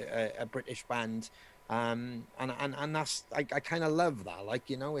 who are a British band. And that's, I kind of love that. Like,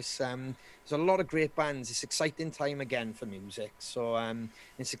 you know, it's there's a lot of great bands. It's exciting time again for music. So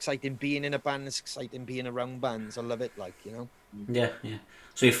it's exciting being in a band. It's exciting being around bands. I love it. Like, you know. Yeah.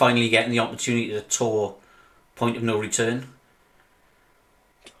 So you're finally getting the opportunity to tour Point of No Return.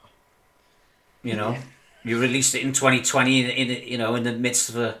 You know. Yeah. You released it in 2020 in the midst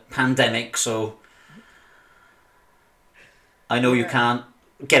of a pandemic, so I know you can't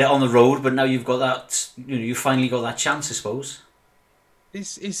get it on the road, but now you've got that, you know, you finally got that chance, I suppose.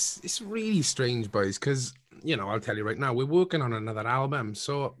 It's really strange, boys, because, you know, I'll tell you right now, we're working on another album,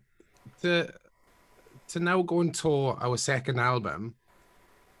 so to now go and tour our second album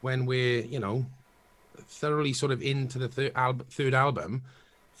when we're, you know, thoroughly sort of into the third album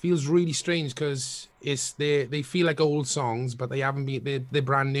feels really strange because they feel like old songs, but they haven't been. They're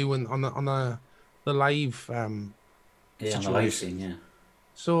brand new and on the live Yeah, on the live situation. scene, yeah.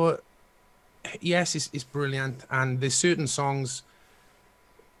 So yes, it's brilliant, and there's certain songs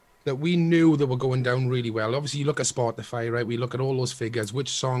that we knew that were going down really well. Obviously, you look at Spotify, right? We look at all those figures, which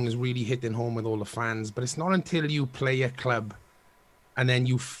song is really hitting home with all the fans. But it's not until you play a club and then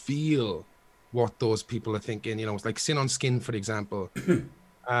you feel what those people are thinking. You know, it's like Sin on Skin, for example.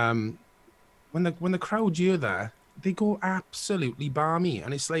 When the crowd hear that, they go absolutely balmy,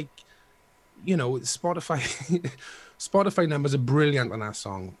 and it's like, you know, Spotify numbers are brilliant on that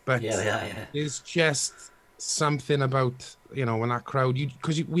song, but Yeah, they are, yeah. there's just something about, you know, when that crowd,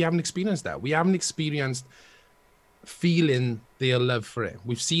 because we haven't experienced that. We haven't experienced feeling their love for it.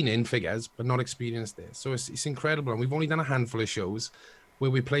 We've seen it in figures, but not experienced it. So it's incredible, and we've only done a handful of shows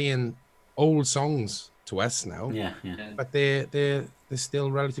where we're playing old songs to us now, Yeah, yeah. but they're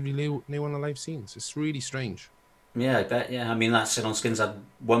still relatively new on the live scenes. It's really strange. Yeah, I bet, yeah. I mean, that Sit on Skins had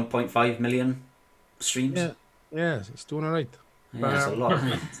 1.5 million streams. Yeah, it's doing all right. Yeah, that's a lot,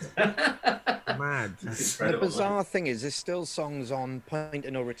 isn't it? Mad. The bizarre thing is, there's still songs on Point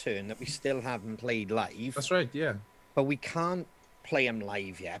of No Return that we still haven't played live, That's right. Yeah. but we can't play them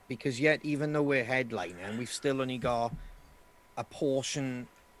live yet because yet, even though we're headlining, we've still only got a portion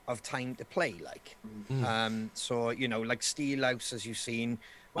of time to play. Like, so you know, like Steelhouse, as you've seen.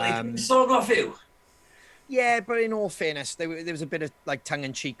 Song off you. Yeah, but in all fairness, there was a bit of like tongue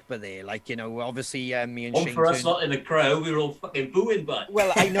in cheek, but there, like, you know, obviously me and Shane. For us turned- not in the crowd, we were all fucking booing, but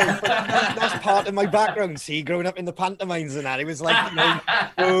Well, I know, but that's part of my background. See, growing up in the pantomimes and that, it was like, you know,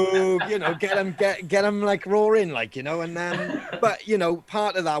 oh, you know, get them like roaring, like, you know, and but you know,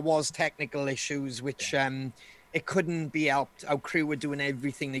 part of that was technical issues, which it couldn't be helped. Our crew were doing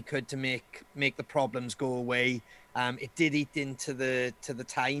everything they could to make the problems go away. It did eat into the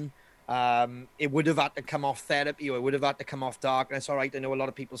time. It would have had to come off therapy, or it would have had to come off darkness. All right, I know a lot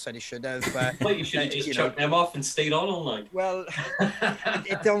of people said it should have, but well, you should have just you know, chucked them off and stayed on all night. well,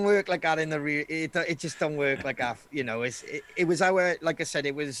 it don't work like that in the real. It just don't work like that. You know, it was our, like I said,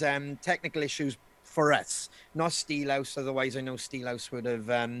 it was technical issues for us, not Steelhouse. Otherwise, I know Steelhouse would have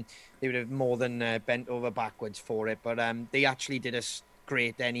they would have more than bent over backwards for it. But they actually did us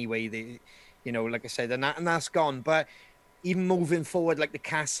great anyway. They, you know, like I said, and that's gone. But even moving forward, like the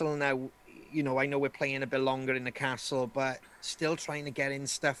castle now, you know, I know we're playing a bit longer in the castle, but still trying to get in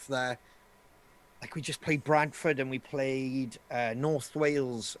stuff there. Like we just played Bradford and we played North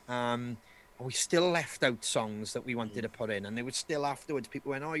Wales. And we still left out songs that we wanted to put in. And they were still afterwards.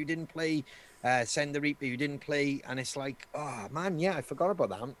 People went, oh, you didn't play Send the Reaper, you didn't play. And it's like, oh, man, yeah, I forgot about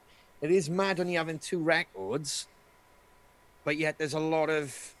that. It is mad only having 2 records. But yet there's a lot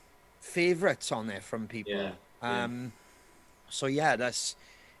of favourites on there from people. Yeah. So yeah,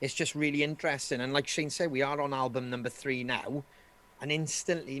 it's just really interesting. And like Shane said, we are on album number 3 now, and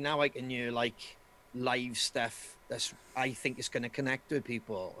instantly now I can hear like live stuff that's, I think, is going to connect with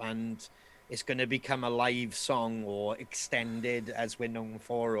people, and it's going to become a live song or extended as we're known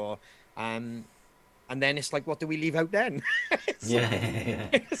for, or and then it's like, what do we leave out then? Yeah.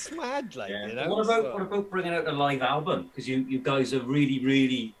 It's mad, like, Yeah. you know. What about bringing out a live album? Because you guys are really,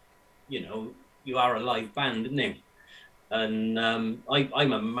 really, you know, you are a live band, isn't you? And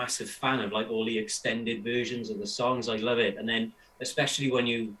I'm a massive fan of like all the extended versions of the songs. I love it. And then especially when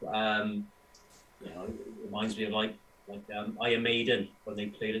you know, it reminds me of like Iron Maiden when they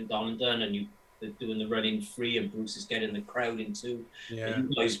played at Donington, and they're doing the Running Free, and Bruce is getting the crowd into. Yeah.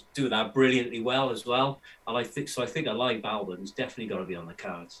 You guys do that brilliantly well as well. And I think a live album's definitely got to be on the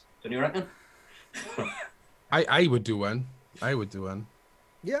cards. Don't you reckon? I would do one.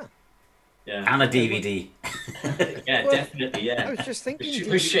 Yeah. Yeah. And a DVD. Yeah, Well, definitely. Yeah. I was just thinking,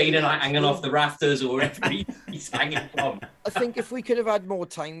 With Shane and I hanging off the rafters or wherever he's hanging from. I think if we could have had more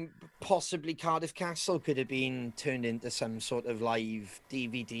time, possibly Cardiff Castle could have been turned into some sort of live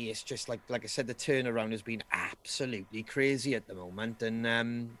DVD. It's just like I said, the turnaround has been absolutely crazy at the moment,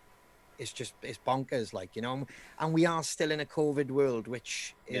 and it's bonkers, like, you know. And we are still in a COVID world,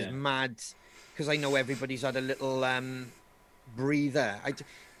 which is mad, because I know everybody's had a little breather.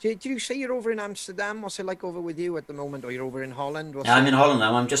 Did you say you're over in Amsterdam? What's it like over with you at the moment? Or you're over in Holland? I'm in Holland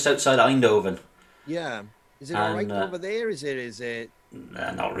now. I'm just outside Eindhoven. Yeah. Is it all right And, over there? Is it?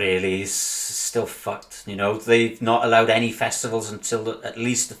 Not really. It's still fucked. You know, they've not allowed any festivals until at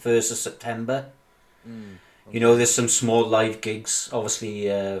least the 1st of September. You know, there's some small live gigs, obviously,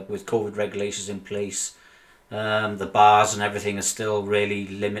 with COVID regulations in place. The bars and everything are still really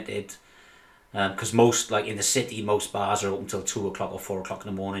limited. Because most, like in the city, most bars are open till 2 o'clock or 4 o'clock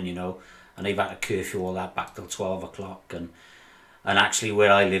in the morning, you know, and they've had to curfew all that back till 12 o'clock. And And actually,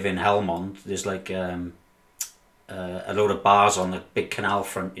 where I live in Helmond, there's like a load of bars on the big canal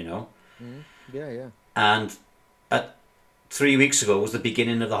front, you know. Yeah, yeah. And 3 weeks ago was the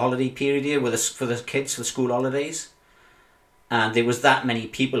beginning of the holiday period here for the kids for the school holidays, and there was that many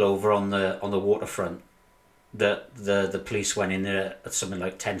people over on the waterfront that the police went in there at something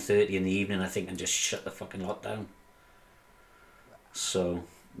like 10:30 in the evening, I think, and just shut the fucking lot down. So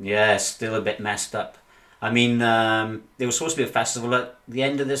yeah, still a bit messed up. I mean, there was supposed to be a festival at the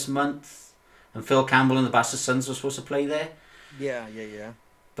end of this month, and Phil Campbell and the Bastard Sons were supposed to play there. Yeah, yeah, yeah.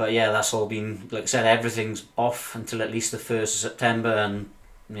 But yeah, that's all been, like I said, everything's off until at least the 1st of September, and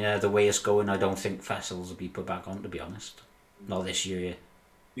yeah, the way it's going, I don't think festivals will be put back on, to be honest. Not this year.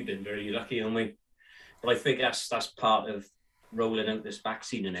 We've been very lucky, haven't we? But I think that's part of rolling out this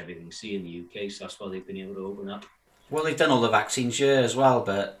vaccine and everything, see, in the UK, so that's why they've been able to open up. Well, they've done all the vaccines here as well,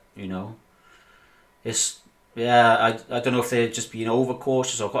 but, you know, it's, yeah, I don't know if they're just being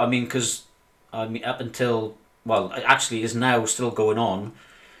overcautious or, I mean, because, I mean, up until, well, it actually is now still going on.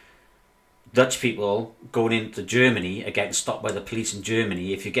 Dutch people going into Germany are getting stopped by the police in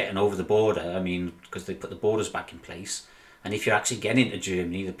Germany if you're getting over the border. I mean, because they put the borders back in place. And if you're actually getting into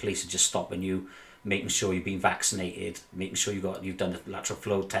Germany, the police are just stopping you, making sure you've been vaccinated, making sure you've done the lateral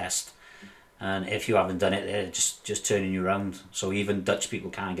flow test. And if you haven't done it, they're just turning you around. So even Dutch people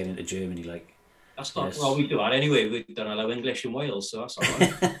can't get into Germany. Like, that's not, well, we do that anyway. We don't allow English in Wales, so that's all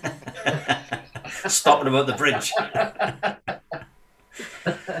right. Stopping them at the bridge.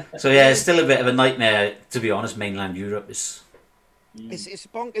 So yeah, it's still a bit of a nightmare, to be honest. Mainland Europe is. It's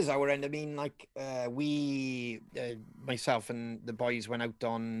bonkers our end. I mean, like myself and the boys went out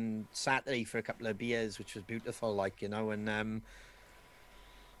on Saturday for a couple of beers, which was beautiful, like, you know, and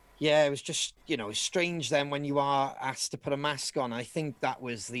yeah, it was just, you know, it's strange then when you are asked to put a mask on. I think that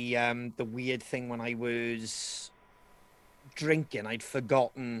was the weird thing when I was drinking. I'd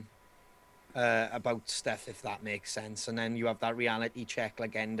forgotten about stuff, if that makes sense, and then you have that reality check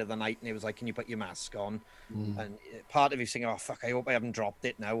like end of the night, and it was like, can you put your mask on? And part of you saying, oh fuck, I hope I haven't dropped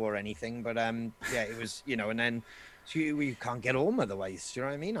it now or anything, but yeah, it was, you know, and then so you can't get home otherwise, do you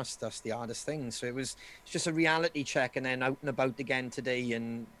know what I mean? That's the hardest thing. So it's just a reality check, and then out and about again today,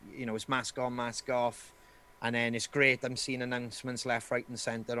 and you know, it's mask on, mask off, and then it's great. I'm seeing announcements left, right and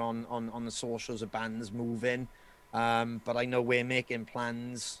centre on the socials of bands moving, but I know we're making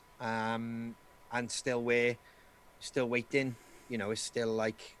plans, and we're still waiting, you know. It's still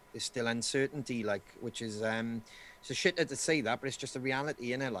like, there's still uncertainty, like, which is it's a shitter to say that, but it's just a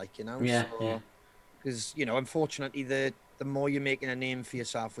reality, innit, like, you know. Yeah, so, yeah. Because, you know, unfortunately, the more you're making a name for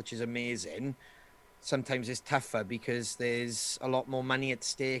yourself, which is amazing, sometimes it's tougher because there's a lot more money at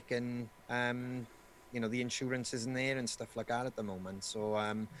stake, and you know, the insurance isn't there and stuff like that at the moment. So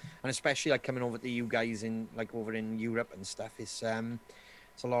and especially like coming over to you guys in, like, over in Europe and stuff, it's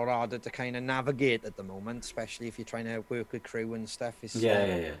a lot harder to kind of navigate at the moment, especially if you're trying to work with crew and stuff. It's Yeah.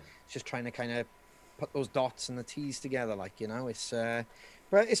 it's just trying to kind of put those dots and the T's together, like, you know. It's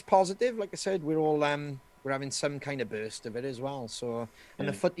but it's positive, like I said. We're all we're having some kind of burst of it as well. So, and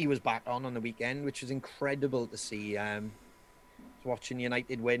the footy was back on the weekend, which was incredible to see. Watching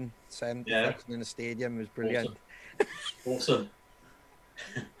United win 70,000 in the stadium was brilliant. Awesome.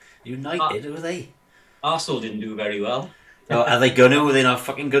 United, who are they? Arsenal didn't do very well. Oh, are they gonna? Are they not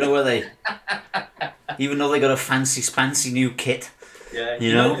fucking gonna? Are they? Even though they got a fancy new kit. Yeah,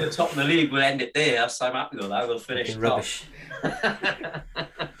 you know, the top of the league, we'll end it there. I'm happy with that. We'll finish rubbish.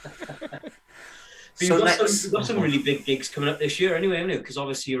 So you've got some really big gigs coming up this year, anyway, haven't you? Because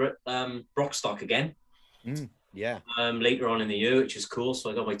obviously you're at Brockstock again. Yeah. Later on in the year, which is cool. So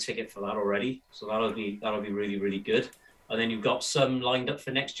I got my ticket for that already. So that'll be really, really good. And then you've got some lined up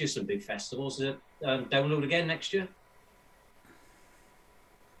for next year, some big festivals that download again next year.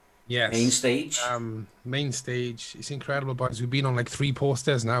 Yes. Main stage. Main stage. It's incredible, boys. We've been on like 3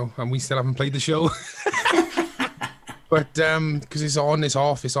 posters now, and we still haven't played the show. But because it's on, it's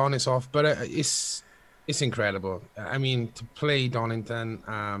off, it's on, it's off. But it's incredible. I mean, to play Donington,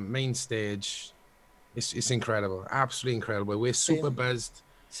 main stage, it's incredible, absolutely incredible. We're super buzzed.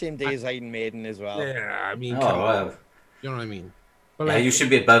 Same day as Iron Maiden as well. Yeah, I mean, wow. You know what I mean? But yeah, you should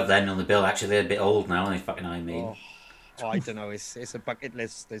be above then on the bill. Actually, they're a bit old now, aren't they? Fucking Iron Maiden. Oh, I don't know. It's a bucket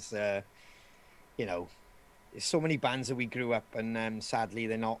list. There's you know, there's so many bands that we grew up, and sadly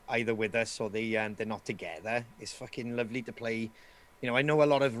they're not either with us or they're not together. It's fucking lovely to play. You know, I know a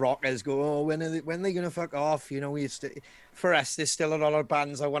lot of rockers go, oh, when are they gonna fuck off? You know, for us, there's still a lot of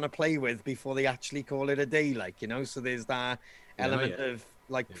bands I want to play with before they actually call it a day. Like, you know, so there's that element of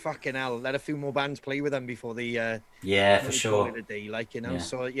like, fucking hell, let a few more bands play with them before they for sure call it a day. Like, you know,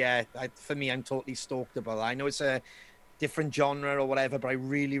 so yeah, for me, I'm totally stoked about that. I know it's a different genre or whatever, but I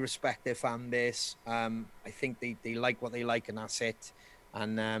really respect their fan base. I think they like what they like, and that's it.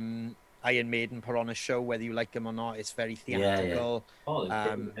 And Iron Maiden put on a show, whether you like them or not. It's very Yeah, theatrical. Oh, they're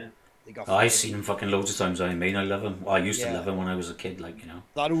brilliant, yeah. They got Oh, I've seen him fucking loads of times. I mean, I love him. Well, I used to Yeah. love him when I was a kid, like, you know.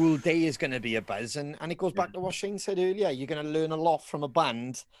 that all day is going to be a buzz, and it goes back to what Shane said earlier. You're going to learn a lot from a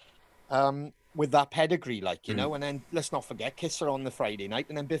band with that pedigree, like, you know. And then let's not forget, Kiss are on the Friday night,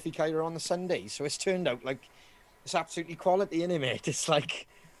 and then Biffy Clyro on the Sunday. So it's turned out like it's absolutely quality, innit, mate? It's like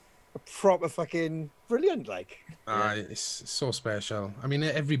a proper fucking brilliant, like. It's so special. I mean,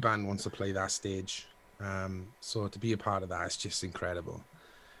 every band wants to play that stage. So to be a part of that is just incredible.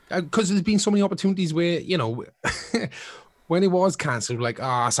 Because there's been so many opportunities where, you know, when it was cancelled, like,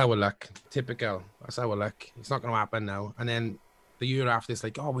 that's our luck. Typical. That's our luck. It's not going to happen now. And then the year after, it's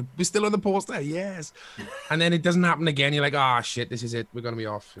like, we're still on the poster. Yes. And then it doesn't happen again. You're like, shit, this is it. We're going to be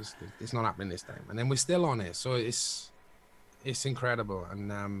off. It's not happening this time. And then we're still on it. So it's incredible.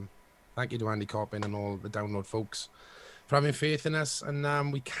 And thank you to Andy Coppin and all the Download folks for having faith in us.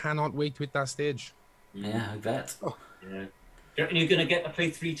 And we cannot wait to hit that stage. Yeah, I bet. Yeah. Do you reckon you're going to get to play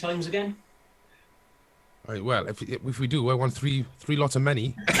 3 times again? Right, well, if we do, I want three lots of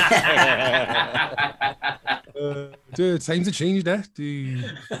money. Times have changed, eh?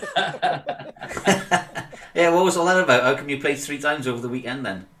 Yeah, what was all that about? How come you played 3 times over the weekend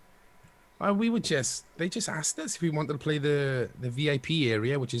then? They just asked us if we wanted to play the VIP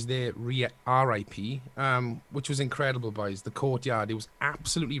area, which is their RIP, which was incredible, boys. The courtyard, it was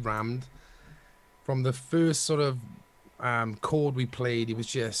absolutely rammed. From the first sort of chord we played, it was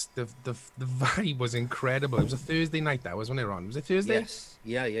just the vibe was incredible. It was a Thursday night, that was when it was on. Was it Thursday? Yes.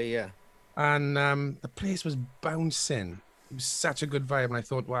 Yeah. And the place was bouncing. It was such a good vibe, and I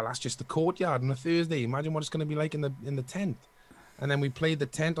thought, well, that's just the courtyard on a Thursday. Imagine what it's going to be like in the tent. And then we played the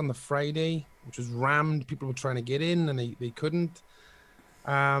tent on the Friday, which was rammed. People were trying to get in, and they couldn't.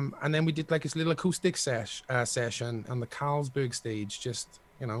 And then we did like this little acoustic session on the Carlsberg stage, just,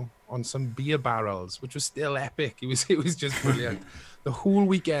 you know, on some beer barrels, which was still epic. It was just brilliant. The whole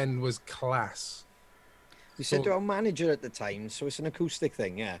weekend was class. You said to our manager at the time, so it's an acoustic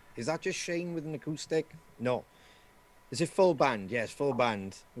thing, yeah. Is that just Shane with an acoustic? No. Is it full band? Yes, full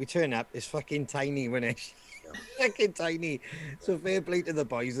band. We turn up, it's fucking tiny, wasn't it? Fucking tiny. So fair play to the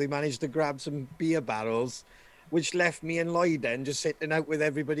boys. They managed to grab some beer barrels, which left me and Lloyd then just sitting out with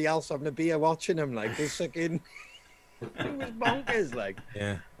everybody else having a beer, watching them. Like, it was fucking... It was bonkers, like.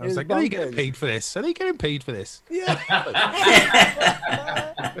 Yeah. I was like, are they getting paid for this? Are they getting paid for this? Yeah.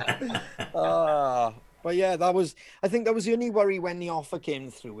 But yeah, I think that was the only worry when the offer came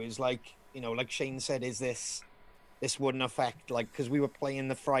through, is like, you know, like Shane said, is this wouldn't affect, like, because we were playing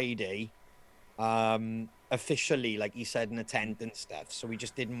the Friday officially, like he said, in a tent and stuff, so we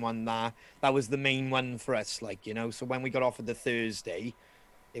just didn't want that was the main one for us, like, you know. So when we got offered the Thursday,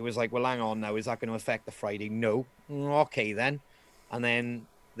 it was like, well, hang on now, is that going to affect the Friday? No. Okay then. And then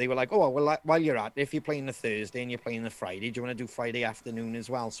they were like, oh, well, while you're at it, if you're playing the Thursday and you're playing the Friday, do you want to do Friday afternoon as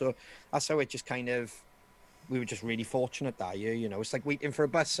well? So that's how it just kind of, we were just really fortunate that year, you know. It's like waiting for a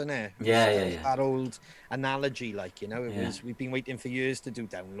bus, isn't it? Yeah. That old analogy, like, you know, we've been waiting for years to do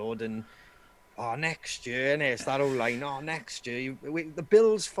Download, and next year, and it's that old line, next year, the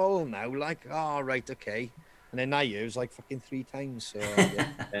bill's full now, like, right, okay. And then that year it was like fucking 3 times, so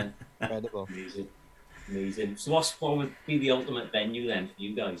yeah. Incredible. Amazing. So what would be the ultimate venue then for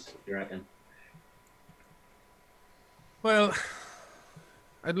you guys, you reckon? Well,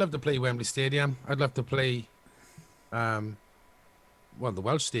 I'd love to play Wembley Stadium. I'd love to play, the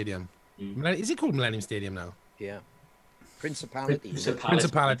Welsh Stadium. Is it called Millennium Stadium now? Yeah. Principality.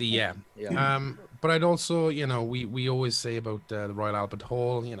 Principality, yeah. But I'd also, you know, we always say about the Royal Albert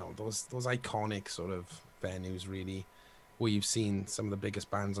Hall, you know, those iconic sort of venues, really, where you've seen some of the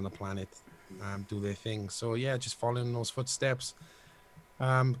biggest bands on the planet do their thing. So yeah, just following those footsteps,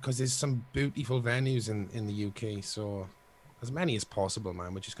 because there's some beautiful venues in the UK. So as many as possible,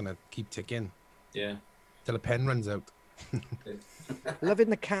 man. We're just gonna keep ticking. Yeah. Till the pen runs out. Loving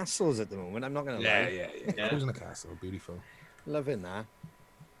the castles at the moment. I'm not gonna lie. Yeah. Cruising the castle, beautiful. Loving that.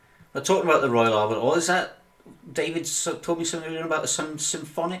 But talking about the Royal Albert Hall, is that David told me something earlier about some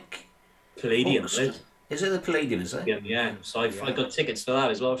symphonic Palladium? Is it the Palladium? Is it? Yeah. So I got tickets for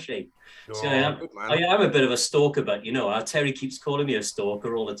that as well, Shane. Oh, So I'm a bit of a stalker, but you know, Terry keeps calling me a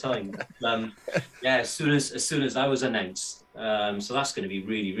stalker all the time. As soon as that was announced, so that's going to be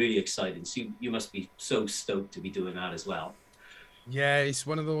really, really exciting. So you must be so stoked to be doing that as well. Yeah, it's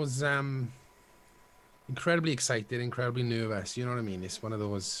one of those incredibly excited, incredibly nervous. You know what I mean? It's one of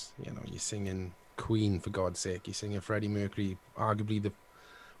those, you know, you're singing Queen, for God's sake. You're singing Freddie Mercury, arguably one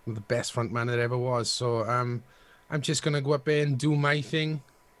of the best frontman there ever was. So I'm just gonna go up there and do my thing,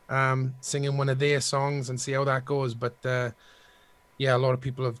 singing one of their songs and see how that goes. But yeah, a lot of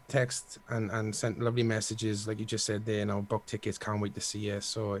people have texted and sent lovely messages, like you just said there. Book tickets, can't wait to see you.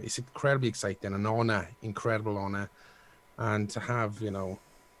 So it's incredibly exciting, an honor, incredible honor, and to have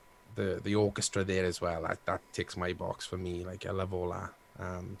the orchestra there as well. That ticks my box for me. Like, I love all that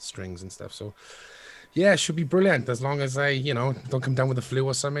strings and stuff. So yeah, it should be brilliant as long as I don't come down with the flu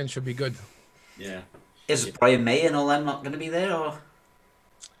or something. It should be good. Yeah. Is Brian May and all them not going to be there, or?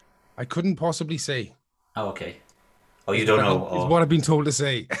 I couldn't possibly say. Oh, okay. Oh, you don't know? It's what I've been told to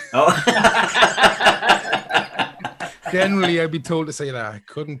say. Oh. Generally, I've been told to say that. I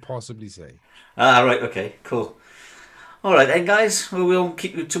couldn't possibly say. Ah, right. Okay. Cool. All right, then, guys. Well, we won't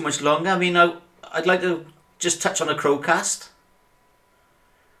keep you too much longer. I mean, I'd like to just touch on a Crowcast,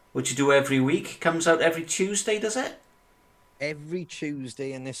 which you do every week. Comes out every Tuesday, does it? Every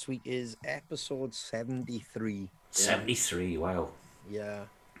Tuesday, and this week is episode 73. 73. Wow. Yeah,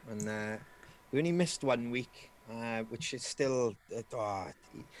 and we only missed 1 week, which is still.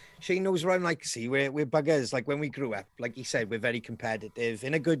 Shane knows what I'm like. See, we're buggers. Like, when we grew up, like he said, we're very competitive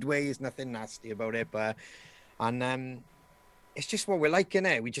in a good way. There's nothing nasty about it, and it's just what we're like,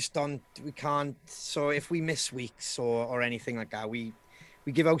 innit? We can't. So if we miss weeks or anything like that, we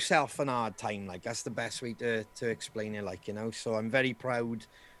give ourselves an hard time. Like, that's the best way to explain it. Like, so I'm very proud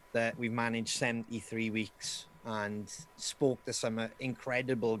that we've managed 73 weeks and spoke to some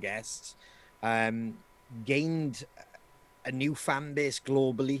incredible guests, gained a new fan base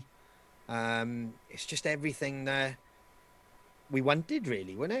globally. It's just everything that we wanted,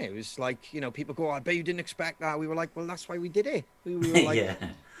 really, wasn't it? It was like, people go, I bet you didn't expect that. We were like, well, that's why we did it. We were like, yeah.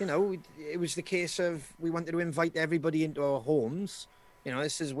 It was the case of, we wanted to invite everybody into our homes.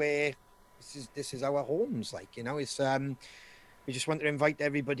 This is our homes. Like, it's, we just wanted to invite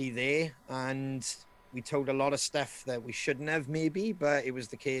everybody there, and we told a lot of stuff that we shouldn't have, maybe, but it was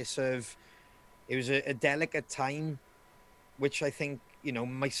the case of, it was a delicate time, which I think,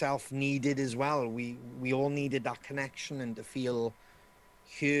 myself needed as well. We all needed that connection and to feel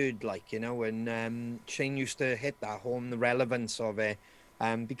heard, like, and Shane used to hit that home, the relevance of it,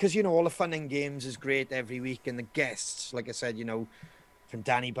 because, all the fun and games is great every week, and the guests, like I said, from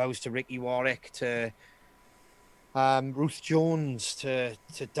Danny Bowes to Ricky Warwick to Ruth Jones to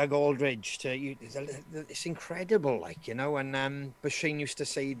Doug Aldridge it's incredible, like, and but Shane used to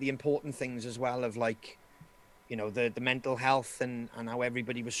say the important things as well, of like, the mental health and how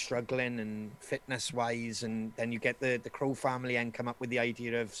everybody was struggling and fitness wise, and then you get the Crow family and come up with the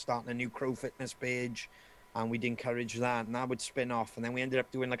idea of starting a new Crow fitness page, and we'd encourage that, and that would spin off, and then we ended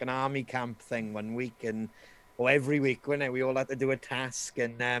up doing like an army camp thing 1 week, or every week, when we all had to do a task,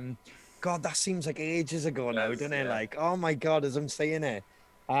 and God, that seems like ages ago now, doesn't it? Like, oh my God, as I'm saying it,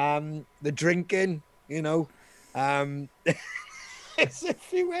 the drinking, it's a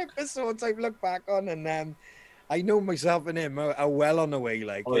few episodes I've looked back on, and I know myself and him are well on the way.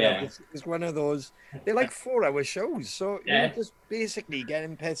 Like, it's one of those. They're like 4-hour shows, so you're just basically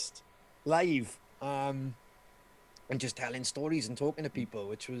getting pissed live, and just telling stories and talking to people,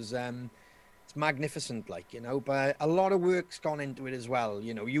 which was it's magnificent, like, but a lot of work's gone into it as well.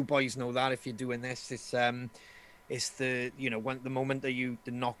 You boys know that if you're doing this, it's the the moment that you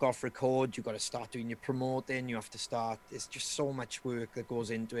knock off record, you've got to start doing your promoting. You have to start. It's just so much work that goes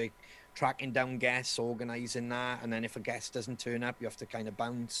into it, tracking down guests, organizing that, and then if a guest doesn't turn up, you have to kind of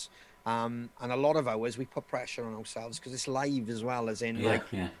bounce. And a lot of hours we put pressure on ourselves because it's live as well, as in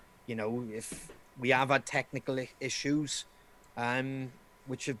if we have had technical issues,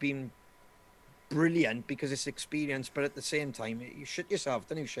 which have been brilliant because it's experience, but at the same time you shit yourself,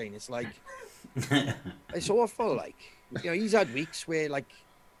 don't you, Shane? It's like it's awful. Like, he's had weeks where like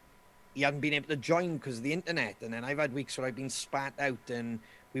he hadn't been able to join because of the internet, and then I've had weeks where I've been spat out, and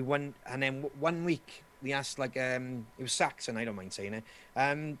we won. And then 1 week we asked, like, it was Saxon, I don't mind saying it,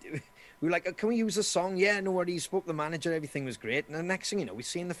 we were like, can we use a song? Yeah, no worries. Spoke to the manager, everything was great, and the next thing we're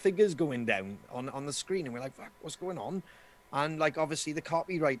seeing the figures going down on the screen, and we're like, fuck, what's going on? And like, obviously the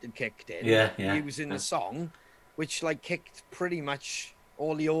copyright had kicked in. Using the song, which like kicked pretty much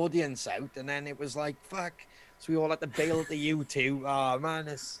all the audience out, and then it was like, fuck. So we all had to bail to YouTube. Oh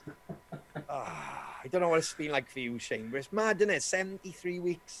man, I don't know what it's been like for you, Shane, but it's mad, isn't it? 73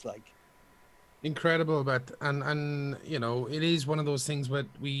 weeks, like. Incredible, but and it is one of those things where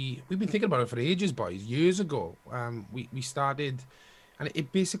we've been thinking about it for ages, boys. Years ago, we started, and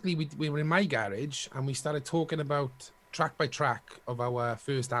it basically we were in my garage and we started talking about track by track of our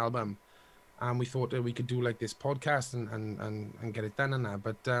first album, and we thought that we could do like this podcast and get it done and that,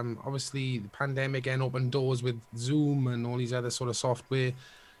 but obviously the pandemic and opened doors with Zoom and all these other sort of software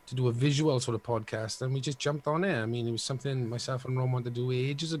to do a visual sort of podcast, and we just jumped on it. I mean, it was something myself and Ron wanted to do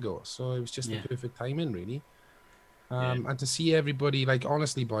ages ago, so it was just the perfect timing, really. And to see everybody, like,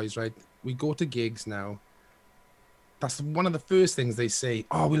 honestly, boys, right? We go to gigs now. That's one of the first things they say.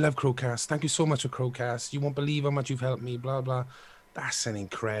 Oh, we love Crowcast. Thank you so much for Crowcast. You won't believe how much you've helped me, blah, blah. That's an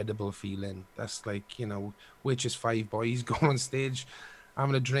incredible feeling. That's like, you know, we're just 5 boys going on stage,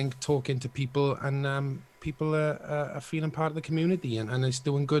 having a drink, talking to people, and people are feeling part of the community, and it's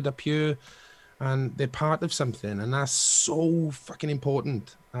doing good up here, and they're part of something, and that's so fucking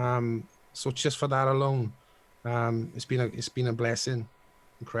important. So just for that alone, it's been a blessing.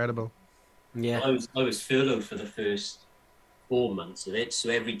 Incredible. Yeah. I was furloughed for the first 4 months of it. So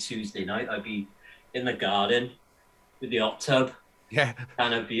every Tuesday night I'd be in the garden with the hot tub,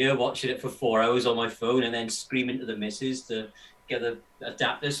 and a beer, watching it for 4 hours on my phone, and then screaming to the missus to get the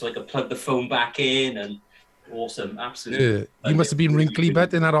adapter so I could plug the phone back in. And awesome, absolutely. You must have been wrinkly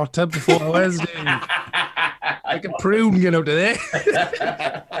butt in that hot tub for 4 hours, dude. Like a prune getting out of there.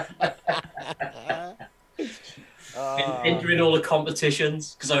 Entering all the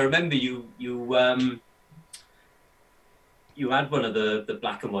competitions, because I remember you had one of the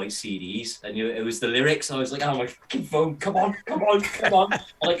black and white CDs, and it was the lyrics. I was like, oh, my fucking phone, come on. And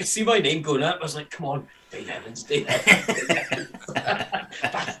I could see my name going up. I was like, come on, Dave Evans.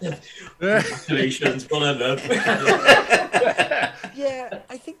 Congratulations, what I love. Yeah,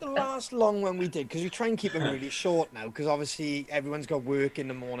 I think the last long one we did, because we try and keep them really short now, because obviously everyone's got work in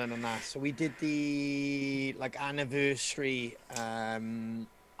the morning and that. So we did the anniversary, and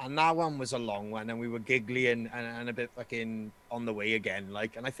that one was a long one, and we were giggly and a bit fucking on the way again.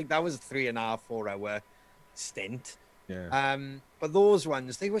 And I think that was a 3.5, 4 hour stint. Yeah. But those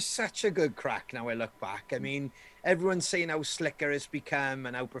ones, they were such a good crack. Now I look back, I mean, everyone's saying how slicker it's become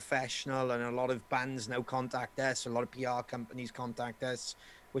and how professional, and a lot of bands now contact us, a lot of PR companies contact us,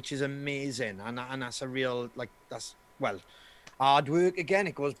 which is amazing. And that's a real, that's hard work. Again,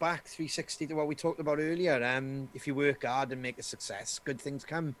 it goes back 360 to what we talked about earlier. If you work hard and make a success, good things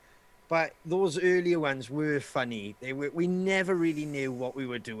come. But those earlier ones were funny. We never really knew what we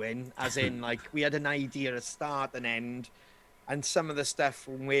were doing, as in, we had an idea, a start and end, and some of the stuff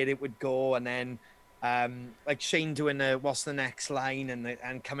from where it would go, and then Shane doing what's the next line,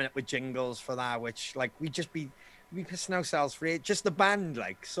 and coming up with jingles for that, which we'd be pissing ourselves for it, just the band,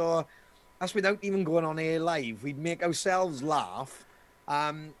 so that's without even going on air live. We'd make ourselves laugh,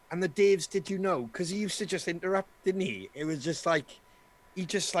 and the Daves, did you know, because he used to just interrupt, didn't he? It was just he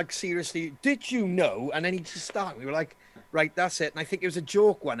just seriously, did you know? And then he'd just start. We were like, right, that's it. And I think it was a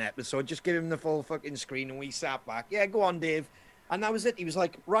joke one episode, just give him the full fucking screen, and we sat back. Yeah, go on, Dave. And that was it. He was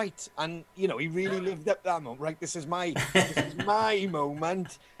like, right. And, he really lived up that moment. Right, this is my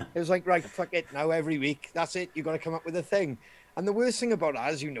moment. It was like, right, fuck it. Now every week, that's it. You got to come up with a thing. And the worst thing about that,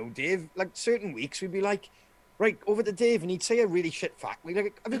 as you know, Dave, certain weeks we'd be like, right, over to Dave. And he'd say a really shit fact. We'd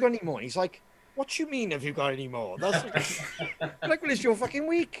like, have you got any more? And he's like, what you mean, have you got any more? That's well, it's your fucking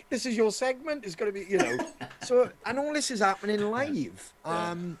week. This is your segment. It's got to be, So, and all this is happening live.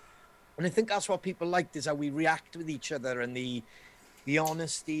 And I think that's what people liked, is how we react with each other, and the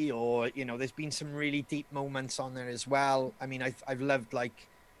honesty, or, there's been some really deep moments on there as well. I mean, I've loved,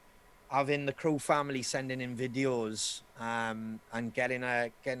 having the Crow family sending in videos, and getting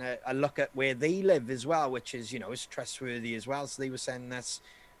a look at where they live as well, which is, is trustworthy as well. So they were sending us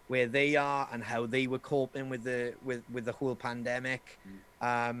where they are and how they were coping with the whole pandemic,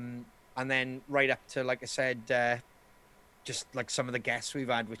 and then right up to, like I said, just some of the guests we've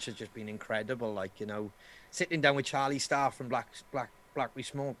had, which has just been incredible. Sitting down with Charlie Starr from Black We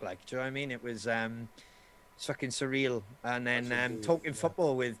Smoke, do you know what I mean? It was fucking surreal. And then talking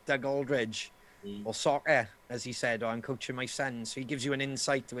football with Doug Aldridge, or soccer, as he said, or I'm coaching my son. So he gives you an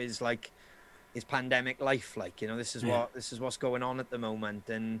insight to his pandemic life, this is what's going on at the moment.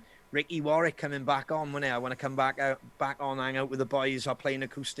 And Ricky Warwick coming back on, when I want to come back on, hang out with the boys, or play an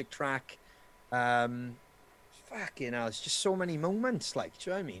acoustic track. It's just so many moments, do you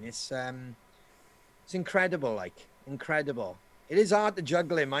know what I mean? It's incredible, incredible. It is hard to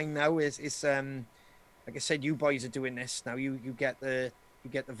juggle in mine now. It's like I said, you boys are doing this now. You get the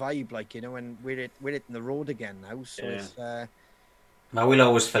vibe, and we're hitting the road again now. So it's I will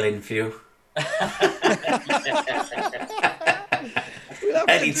always fill in for you.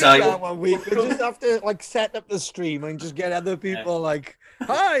 Anytime. We'll just have to set up the stream and just get other people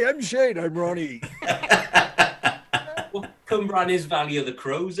hi, I'm Shane, I'm Ronnie. Well, Cumbra's Valley of the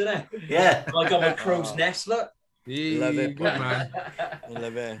Crows, isn't it? Yeah. I got my crow's nest, look. Love it, good man. I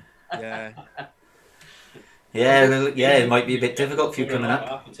love it. Yeah. Yeah, it might be a bit difficult for you coming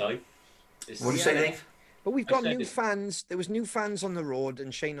up. What do you say, Dave? But we've I got said new it. fans. There was new fans on the road,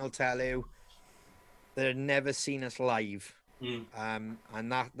 and Shane will tell you that had never seen us live. And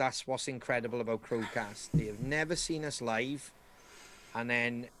that's what's incredible about Crowcast. They have never seen us live, and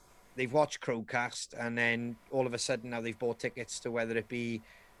then they've watched Crowcast, and then all of a sudden now they've bought tickets to whether it be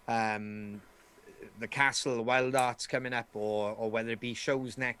the Castle Wild Arts coming up, or whether it be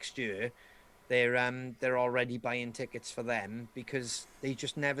shows next year. They're already buying tickets for them because they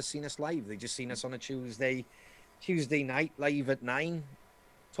just never seen us live. They just seen us on a Tuesday night live at 9,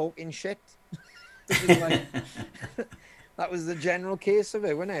 talking shit. It was like, that was the general case of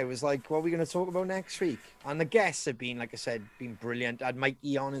it, wasn't it? It was like, what are we going to talk about next week? And the guests have been, like I said, been brilliant. I had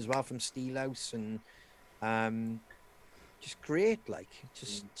Mikey on as well from Steelhouse, and just great. Like,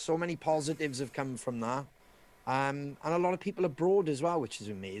 just so many positives have come from that. And a lot of people abroad as well, which is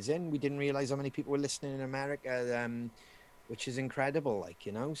amazing. We didn't realize how many people were listening in America, which is incredible. Like,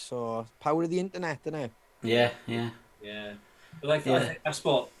 you know, so power of the internet, isn't it? Yeah. But I think that's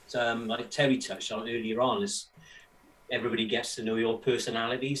what like Terry touched on earlier on, is everybody gets to know your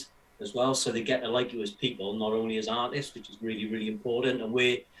personalities as well, so they get to like you as people, not only as artists, which is really, really important. And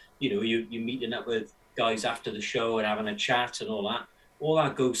where, you know, you're meeting up with guys after the show and having a chat and all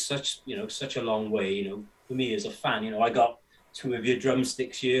that goes such a long way. You know, for me as a fan, you know, I got 2 of your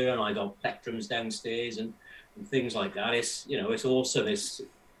drumsticks here, and I got plectrums downstairs, and things like that. It's, you know, it's awesome. It's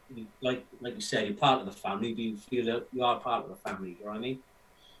like you said, you're part of the family. Do you feel that you are part of the family? You know what I mean?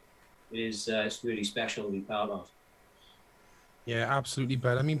 It is. It's really special to be part of. Yeah, absolutely.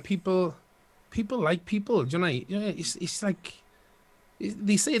 But I mean, people like people. Do you know, it's like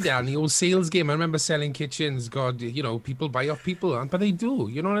they say that in the old sales game. I remember selling kitchens. God, you know, people buy off people, but they do.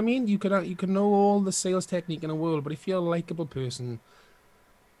 You know what I mean? You could know all the sales technique in the world, but if you're a likable person,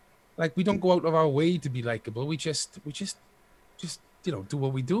 like, we don't go out of our way to be likable. We just you know, do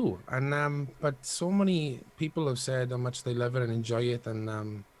what we do. And but so many people have said how much they love it and enjoy it.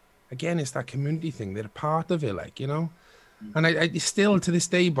 And again, it's that community thing. They're a part of it, like, you know. And I still, to this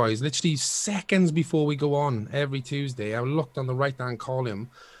day, boys, literally seconds before we go on every Tuesday, I looked on the right-hand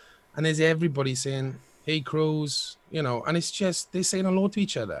column, and there's everybody saying, "Hey, Crows," you know, and it's just, they're saying hello to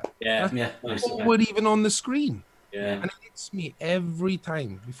each other. Yeah. We're even on the screen. Yeah. And it hits me every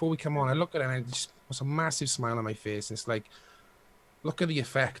time before we come on. I look at it, and it just was a massive smile on my face. And it's like, look at the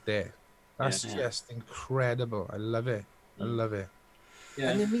effect there. That's just incredible. I love it. I love it.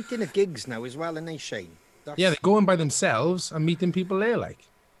 Yeah. And they're meeting at gigs now as well, aren't they, Shane? Yeah, they're going by themselves and meeting people there, like.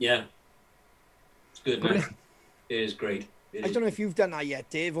 Yeah. It's good, man. It is great. I don't know if you've done that yet,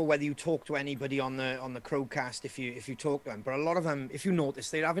 Dave, or whether you talk to anybody on the Crowcast if you talk to them. But a lot of them, if you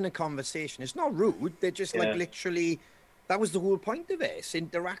notice, they're having a conversation. It's not rude. They're just like literally, that was the whole point of it. It's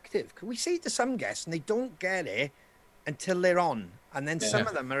interactive. Can we say it to some guests and they don't get it until they're on, and then some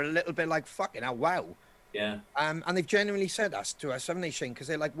of them are a little bit like, fucking hell, wow. Yeah. And they've genuinely said that to us, haven't they, Shane? Because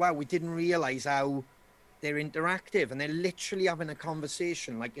they're like, wow, we didn't realize how they're interactive, and they're literally having a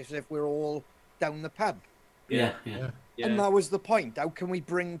conversation like as if we're all down the pub. Yeah. And that was the point. How can we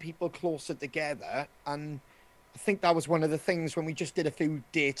bring people closer together? And I think that was one of the things when we just did a few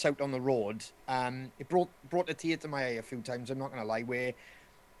dates out on the road. It brought a tear to my eye a few times, I'm not going to lie, where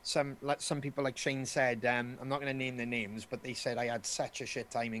some people, like Shane said, I'm not going to name their names, but they said, I had such a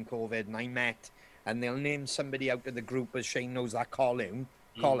shit time in COVID, and I met, and they'll name somebody out of the group, as Shane knows, that column.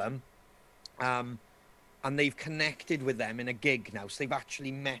 And they've connected with them in a gig now. So they've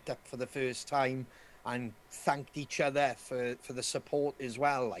actually met up for the first time and thanked each other for the support as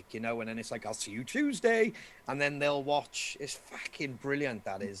well. Like, you know, and then it's like, I'll see you Tuesday. And then they'll watch. It's fucking brilliant,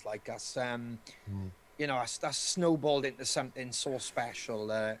 that is. Like, us, you know, that's snowballed into something so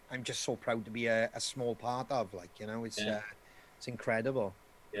special. I'm just so proud to be a small part of. Like, you know, it's incredible.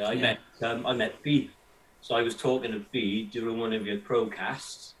 Yeah, I met Bee. So I was talking to Bee during one of your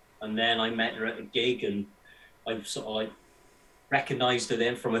Crowcasts. And then I met her at a gig, and I sort of like recognised her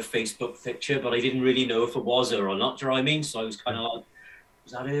then from a Facebook picture, but I didn't really know if it was her or not. Do you know what I mean? So I was kind of like,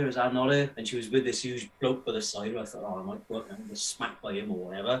 is that her? Is that not her? And she was with this huge bloke by the side. I thought, I might work and get smacked by him or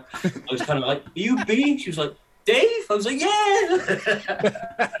whatever. I was kind of like, are you Bee? She was like, Dave? I was like, yeah.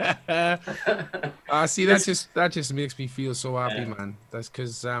 See, that just makes me feel so happy, man. That's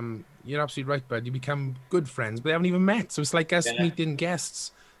because you're absolutely right, bud. You become good friends, but they haven't even met. So it's like us meeting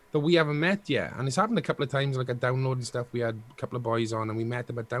guests that we haven't met yet. And it's happened a couple of times, like at Download and stuff. We had a couple of boys on and we met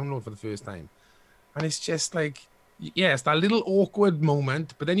them at Download for the first time. And it's just like, yeah, it's that little awkward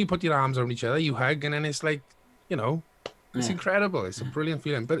moment, but then you put your arms around each other, you hug, and then it's like, you know, it's incredible. It's a brilliant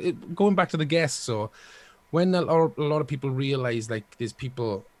feeling. But going back to the guests, so when a lot of people realize, like, there's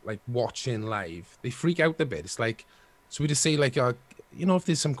people like watching live, they freak out a bit. It's like, so we just say like, you know, if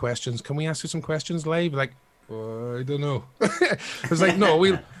there's some questions, can we ask you some questions live? Like, I don't know. It's like, no,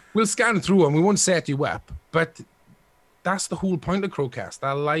 we'll scan through them. We won't set you up. But that's the whole point of Crowcast,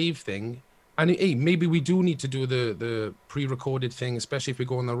 that live thing. And hey, maybe we do need to do the pre-recorded thing, especially if we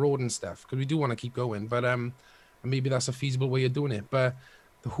go on the road and stuff, because we do want to keep going. But maybe that's a feasible way of doing it. But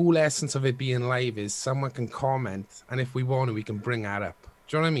the whole essence of it being live is someone can comment, and if we want to, we can bring that up.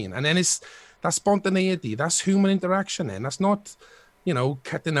 Do you know what I mean? And then it's that spontaneity, that's human interaction, and that's not, you know,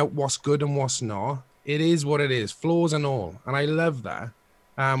 cutting out what's good and what's not. It is what it is, flaws and all, and I love that.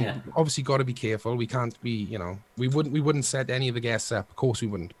 Obviously, got to be careful. We can't be, you know, we wouldn't set any of the guests up. Of course, we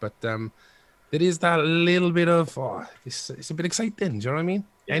wouldn't. But there is that little bit of, it's a bit exciting. Do you know what I mean?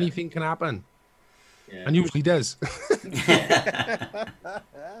 Yeah. Anything can happen, and usually does.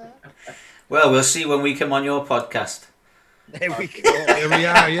 Well, we'll see when we come on your podcast. There we go. Here we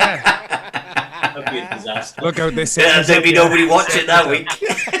are. Yeah. That'd be a disaster. Look out! There'll be nobody watching that week.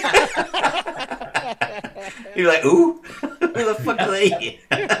 You're like, ooh, who the fuck are they?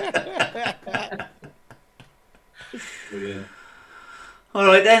 Yeah. All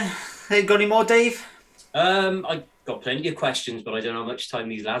right then. Hey, got any more, Dave? I got plenty of questions, but I don't know how much time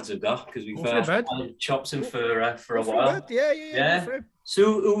these lads have got because we've had chops them for a while. Yeah.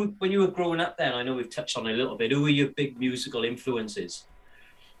 So, when you were growing up, then I know we've touched on it a little bit. Who were your big musical influences?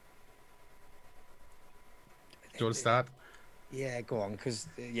 Do you want to start? Yeah, go on, because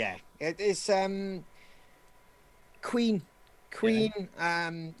it's Queen,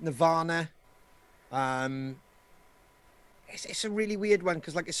 Nirvana. It's a really weird one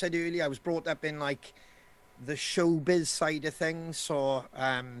because, like I said earlier, I was brought up in like the showbiz side of things, so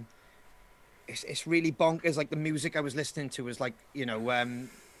it's really bonkers. Like the music I was listening to was like, you know,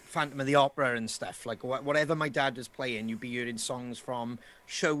 Phantom of the Opera and stuff. Like whatever my dad was playing, you'd be hearing songs from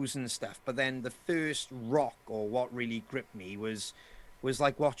shows and stuff. But then the first rock, or what really gripped me, was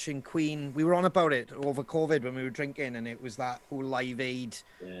like watching Queen. We were on about it over COVID when we were drinking, and it was that whole Live Aid.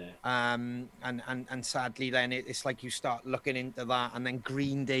 And sadly, then it's like you start looking into that, and then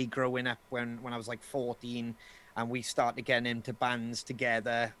Green Day growing up when I was like 14. And we started getting into bands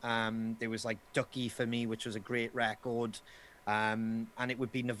together. There was like Ducky for me, which was a great record. And it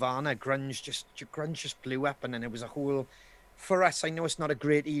would be Nirvana. Grunge just blew up. And then it was a whole, for us, I know it's not a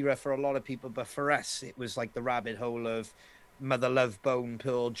great era for a lot of people, but for us, it was like the rabbit hole of Mother Love Bone,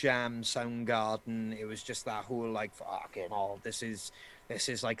 Pearl Jam, Soundgarden. It was just that whole like, fucking hell, this is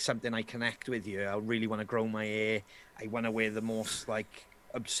like something I connect with you. I really want to grow my hair. I want to wear the most like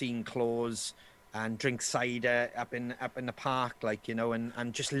obscene clothes and drink cider up in the park, like, you know,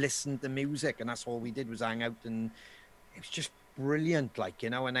 and just listen to music. And that's all we did was hang out, and it was just brilliant, like, you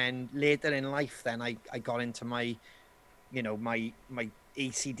know. And then later in life, then I got into my, you know, my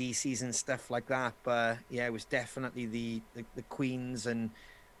AC/DCs and stuff like that. But yeah, it was definitely the Queens and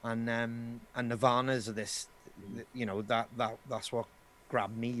Nirvanas of this, you know, that's what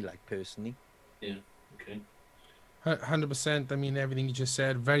grabbed me, like, personally. Yeah. Okay. 100%. I mean, everything you just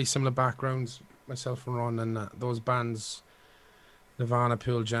said, very similar backgrounds, myself and Ron, and those bands, Nirvana,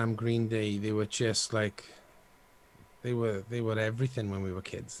 Pearl Jam, Green Day, they were just like, they were everything when we were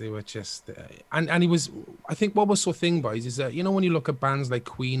kids. They were just, and he was, I think what was so thing, boys, is that, you know, when you look at bands like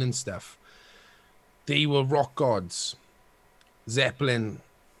Queen and stuff, they were rock gods. Zeppelin,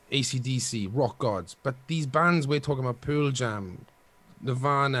 AC/DC, rock gods. But these bands we're talking about, Pearl Jam,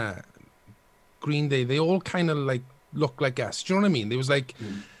 Nirvana, Green Day, they all kind of like look like us. Do you know what I mean? They was like,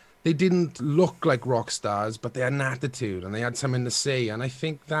 they didn't look like rock stars, but they had an attitude and they had something to say. And I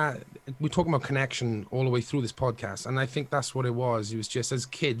think that we're talking about connection all the way through this podcast. And I think that's what it was. It was just, as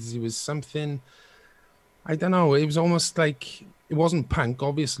kids, it was something, I don't know. It was almost like, it wasn't punk,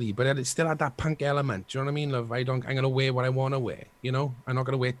 obviously, but it still had that punk element. Do you know what I mean? Love, I'm going to wear what I want to wear. You know, I'm not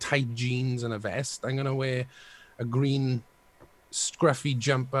going to wear tight jeans and a vest. I'm going to wear a green scruffy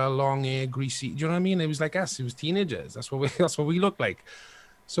jumper, long hair, greasy. Do you know what I mean? It was like us. It was teenagers. That's what we looked like.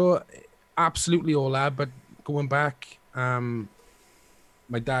 So absolutely all that. But going back,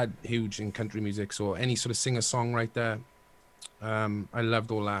 my dad huge in country music, so any sort of singer songwriter, I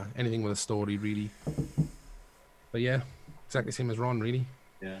loved all that. Anything with a story, really. But yeah, exactly same as Ron, really.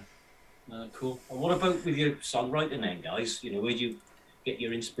 Yeah. Cool. And what about with your songwriting then, guys? You know, where do you get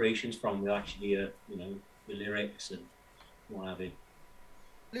your inspirations from? With actually, you know, the lyrics and what have you?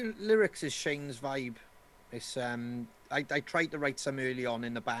 Lyrics is Shane's vibe. It's I tried to write some early on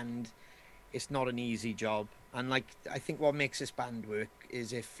in the band. It's not an easy job, and like I think what makes this band work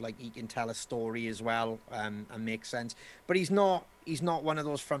is if like he can tell a story as well, and make sense. But he's not one of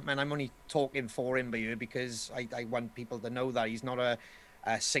those frontmen. I'm only talking for him here because I want people to know that he's not a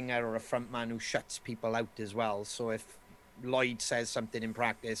singer or a frontman who shuts people out as well. So if Lloyd says something in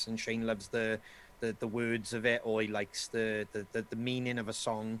practice and Shane loves the words of it, or he likes the meaning of a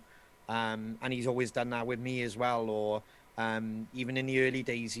song, and he's always done that with me as well. Or even in the early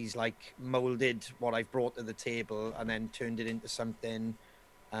days, he's like molded what I've brought to the table and then turned it into something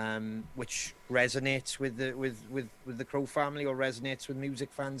which resonates with the Crow family, or resonates with music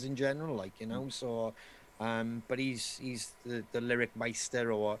fans in general, like, you know. So but he's the lyric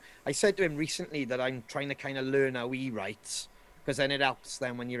meister. Or I said to him recently that I'm trying to kind of learn how he writes, because then it helps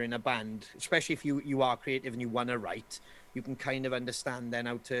then when you're in a band, especially if you are creative and you want to write, you can kind of understand then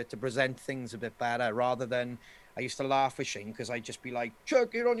how to present things a bit better, rather than I used to laugh at Shane because I'd just be like,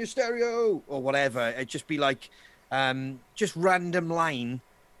 chuck it on your stereo or whatever. It'd just be like just random line,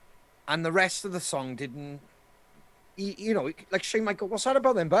 and the rest of the song didn't, you know, like Shane might go, what's that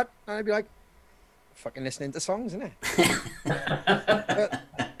about then, bud? And I'd be like, fucking listening to songs, isn't it?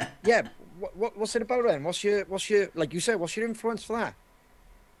 Yeah, what's it about then? What's your like you said, what's your influence for that?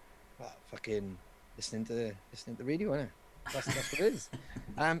 Well, fucking listening to the radio, isn't it? That's what it is.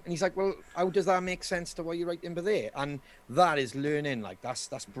 And he's like, well, how does that make sense to what you're writing for there? And that is learning. Like that's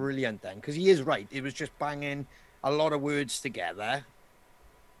brilliant then, because he is right. It was just banging a lot of words together.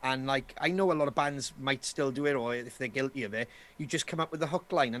 And like, I know a lot of bands might still do it, or if they're guilty of it, you just come up with a hook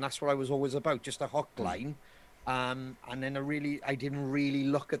line, and that's what I was always about, just a hook line. And then I didn't really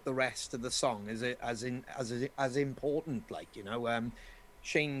look at the rest of the song as important, like, you know.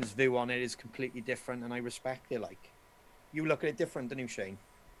 Shane's view on it is completely different, and I respect it. Like, you look at it different, don't you, Shane?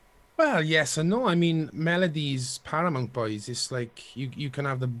 Well, yes and no. I mean, melodies, Paramount Boys. It's like you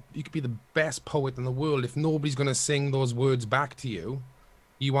could be the best poet in the world. If nobody's gonna sing those words back to you,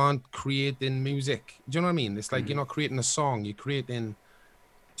 you aren't creating music. Do you know what I mean? It's like you're not creating a song. You're creating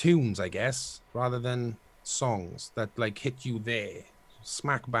tunes, I guess, rather than songs that like hit you there,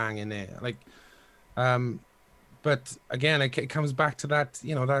 smack bang in there. Like, but again, it comes back to that,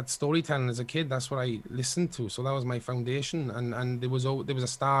 you know, that storytelling as a kid. That's what I listened to. So that was my foundation. And there was a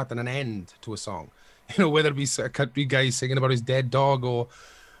start and an end to a song. You know, whether it be a country guy singing about his dead dog, or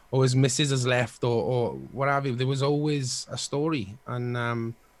his missus has left, or what have you. There was always a story. And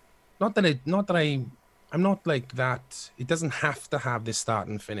I'm not like that. It doesn't have to have this start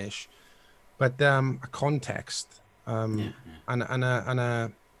and finish, but a context, and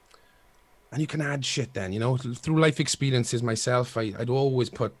you can add shit then, you know, through life experiences myself. I'd always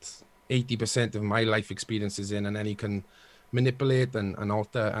put 80% of my life experiences in, and then you can manipulate and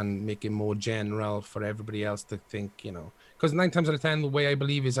alter and make it more general for everybody else to think, you know. Because 9 times out of 10, the way I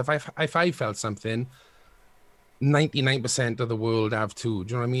believe is if I felt something, 99% of the world have too.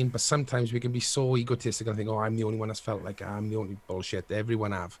 Do you know what I mean? But sometimes we can be so egotistic and think, oh, I'm the only one that's felt like I'm the only bullshit.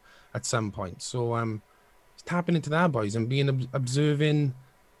 Everyone have at some point. So tapping into that, boys, and being observing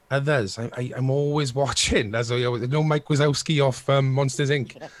others. I'm always watching. That's what I always, no Mike Wazowski off Monsters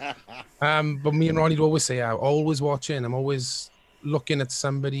Inc. But me and Ronnie would always say, I'm always watching. I'm always looking at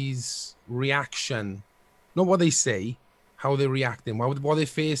somebody's reaction, not what they say, how they're reacting, what their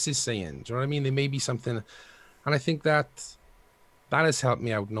face is saying. Do you know what I mean? There may be something, and I think that has helped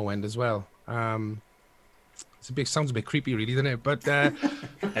me out no end as well. Sounds a bit creepy, really, doesn't it? But I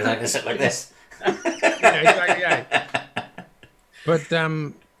like to sit like this. Yeah, exactly. Yeah. But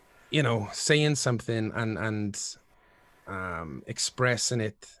you know, saying something and expressing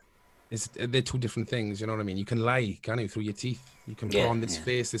it they're two different things. You know what I mean? You can lie, can't you, through your teeth? You can put on this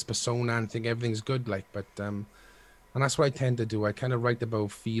face, this persona, and think everything's good. Like, but and that's what I tend to do. I kind of write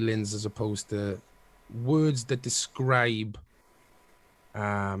about feelings as opposed to words that describe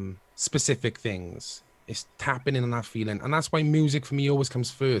specific things. It's tapping in on that feeling, and that's why music for me always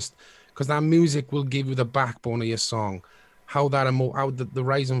comes first, because that music will give you the backbone of your song. How the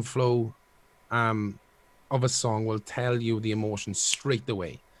rise and flow of a song will tell you the emotion straight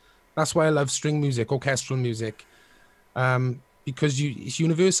away. That's why I love string music, orchestral music, because it's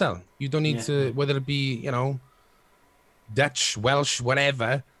universal. You don't need to, whether it be, you know, Dutch, Welsh,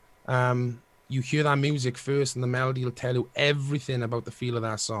 whatever. You hear that music first, and the melody will tell you everything about the feel of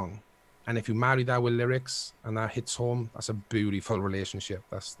that song. And if you marry that with lyrics and that hits home, that's a beautiful relationship.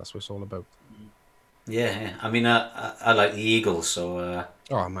 That's what it's all about. Yeah. I mean, I like the Eagles, so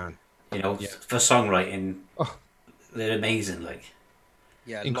oh man, you know, for songwriting, they're amazing. Like,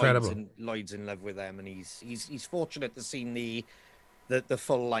 yeah, incredible. Lloyd's in love with them, and he's fortunate to see the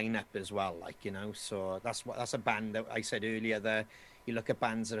full lineup as well. Like, you know, so that's a band that I said earlier. You look at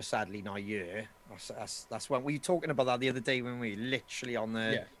bands that are sadly not here. That's when we were talking about that the other day, when we were literally on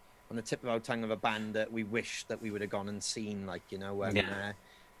the tip of our tongue of a band that we wish that we would have gone and seen. Like, you know,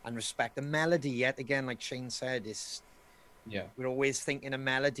 and respect the melody. Yet again, like Shane said, we're always thinking a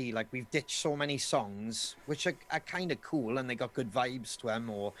melody. Like we've ditched so many songs which are kind of cool and they got good vibes to them,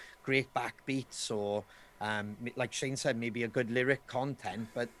 or great backbeats, or like Shane said, maybe a good lyric content,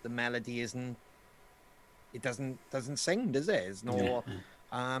 but the melody isn't. It doesn't sing, does it? There's no.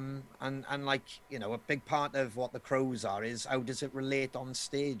 And like, you know, a big part of what the Crows are is how does it relate on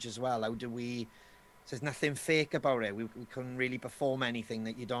stage as well? How do we? There's nothing fake about it. We couldn't really perform anything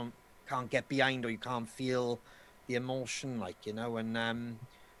that you can't get behind, or you can't feel the emotion, like, you know. And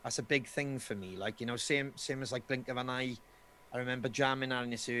that's a big thing for me. Like, you know, same as like Blink of an Eye. I remember jamming out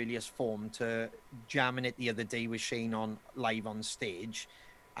in its earliest form to jamming it the other day with Shane on live on stage,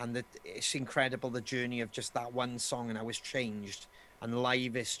 and it's incredible the journey of just that one song and how it's changed. And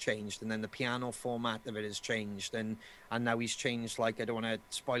live is changed, and then the piano format of it has changed, and now he's changed. Like, I don't want to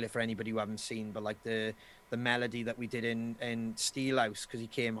spoil it for anybody who haven't seen, but like the melody that we did in Steelhouse, because he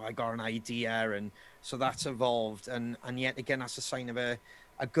came, I got an idea, and so that's evolved, and yet again that's a sign of a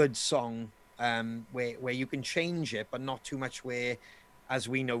good song, where you can change it, but not too much. Where, as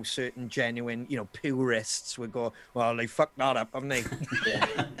we know, certain genuine, you know, purists would go, well, they fucked that up, haven't they?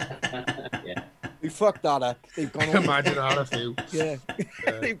 Yeah. We fucked that up. They've gone all, Imagine that a few. yeah.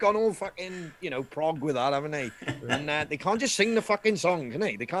 They've gone all fucking, you know, prog with that, haven't they? And they can't just sing the fucking song, can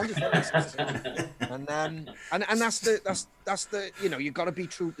they? They can't just fucking sing. And that's the you know, you've got to be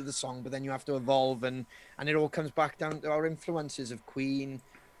true to the song, but then you have to evolve, and it all comes back down to our influences of Queen,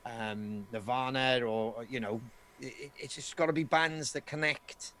 Nirvana, or you know, it's just got to be bands that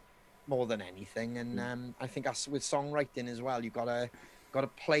connect more than anything. And I think that's with songwriting as well. You've got to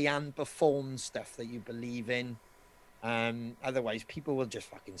play and perform stuff that you believe in. Otherwise people will just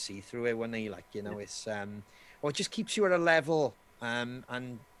fucking see through it when they, like, you know, it's or it just keeps you at a level. And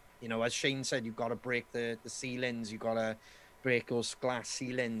you know, as Shane said, you've got to break the ceilings, you've got to break those glass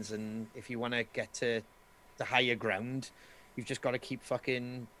ceilings, and if you want to get to the higher ground, you've just got to keep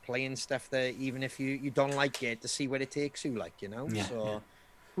fucking playing stuff that even if you don't like it, to see where it takes you, like, you know.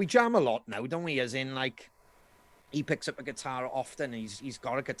 We jam a lot now, don't we? As in, like, he picks up a guitar often. He's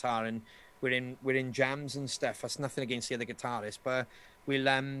got a guitar, and we're in jams and stuff. That's nothing against the other guitarists, but we'll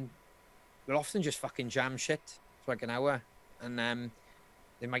often just fucking jam shit for like an hour, and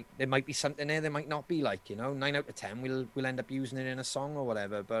there might be something there, there might not be, like, you know. 9 out of 10 we'll end up using it in a song or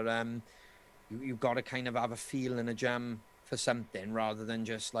whatever. But you've got to kind of have a feel in a jam for something, rather than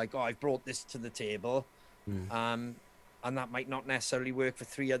just like, oh, I've brought this to the table, and that might not necessarily work for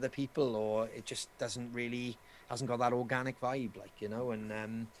 3 other people, or it just hasn't got that organic vibe, like, you know. And I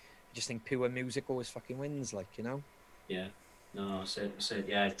just think pure music always fucking wins, like, you know. Yeah, no, so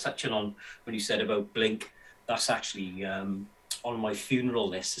yeah, touching on when you said about Blink, that's actually on my funeral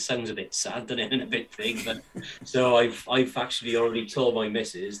list. It sounds a bit sad, doesn't it, and a bit big, but so I've actually already told my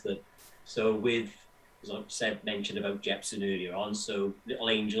missus that, so with, as I mentioned about Jepsen earlier on, so Little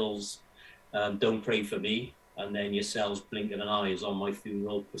Angels, Don't Pray For Me, and then yourselves, Blink of an Eye, is on my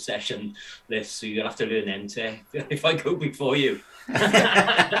funeral procession list, so you'll have to learn them to, if I go before you.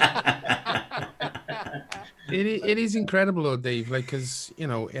 It is incredible though, Dave, like, because, you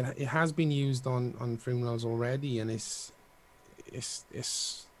know, it has been used on funerals already, and it's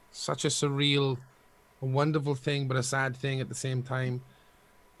such a surreal, a wonderful thing, but a sad thing at the same time.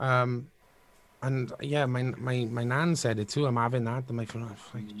 And yeah, my nan said it too. I'm having that. I'm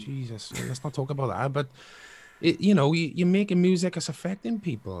like, Jesus, let's not talk about that. But you know, you're making music that's affecting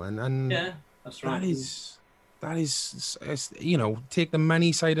people, and yeah, that's right. That is, you know, take the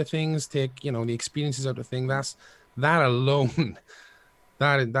money side of things, take, you know, the experiences out of things. That alone,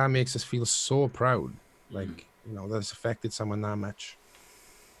 that makes us feel so proud. Like, you know, that's affected someone that much.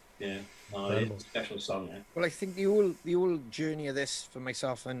 Yeah, it's a special song. Yeah. Well, I think the whole journey of this for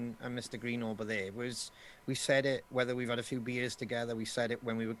myself and Mr. Green over there was, we said it, whether we've had a few beers together, we said it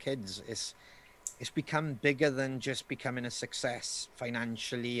when we were kids. It's become bigger than just becoming a success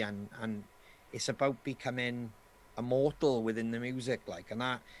financially, and it's about becoming immortal within the music, like, and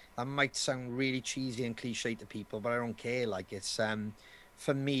that might sound really cheesy and cliche to people, but I don't care. Like, it's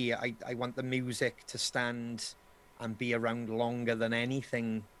for me, I want the music to stand and be around longer than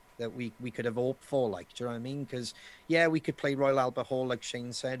anything that we could have hoped for, like, do you know what I mean? Because yeah, we could play Royal Albert Hall like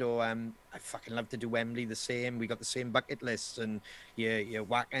Shane said, or I fucking love to do Wembley the same. We got the same bucket lists, and your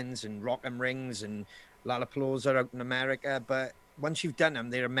Watkins and Rock and Rings and Lollapalooza out in America, but once you've done them,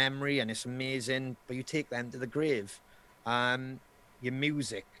 they're a memory and it's amazing, but you take them to the grave. Your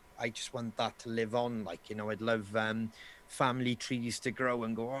music, I just want that to live on, like, you know. I'd love family trees to grow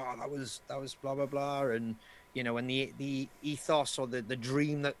and go, oh, that was blah blah blah, and you know, and the ethos or the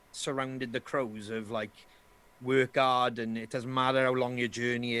dream that surrounded the Crows of, like, work hard, and it doesn't matter how long your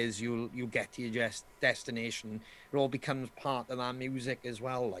journey is, you'll get to your destination. It all becomes part of that music as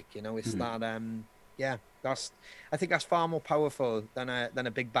well. Like, you know, it's that yeah, I think that's far more powerful than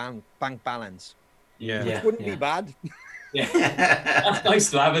a big bank balance. Yeah. Which wouldn't be bad. Yeah, that's nice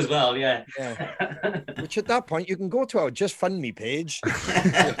to have as well. Yeah. Which at that point you can go to our Just Fund Me page.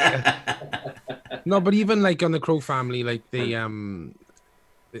 No, but even like on the Crow family, like the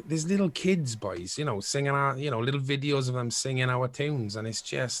there's little kids, boys, you know, singing our, you know, little videos of them singing our tunes, and it's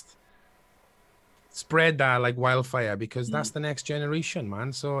just spread that like wildfire, because that's the next generation,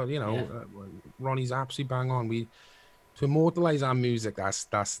 man. So, you know, Ronnie's absolutely bang on. To immortalize our music, that's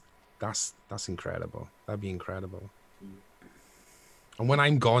incredible. That'd be incredible. And when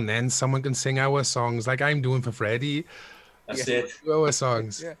I'm gone, then someone can sing our songs like I'm doing for Freddie. That's it. Our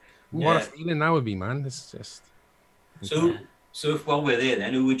songs. What a feeling that would be, man. It's just so if while we're there,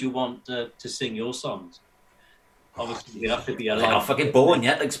 then who would you want to sing your songs? Obviously, you'd have to be alive. They're not fucking born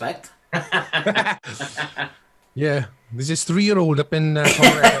yet, I expect. Yeah, there's this 3-year-old up in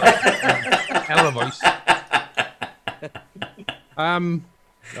hell of a voice.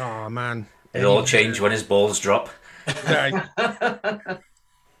 Oh man, It all change when his balls drop.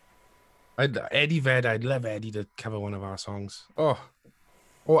 Eddie Vedder, I'd love Eddie to cover one of our songs. Or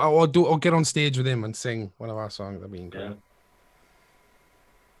get on stage with him and sing one of our songs. That'd be incredible.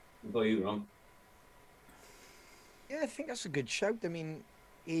 What about you, Ron? Yeah, I think that's a good shout. I mean,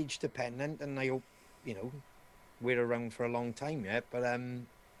 age dependent, and I hope, you know, we're around for a long time yet. But I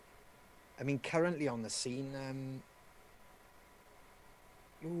mean, currently on the scene,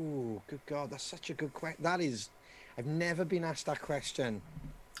 oh, good God, that's such a good question. That is, I've never been asked that question.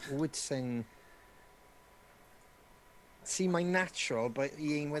 Who would sing? See, my natural, but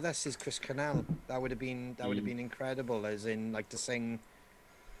he ain't with us, is Chris Cornell. That would have been incredible, as in like to sing.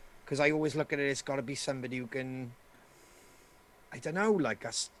 Because I always look at it, it's got to be somebody who can. I don't know, like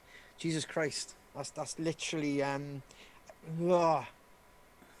us. Jesus Christ, that's literally I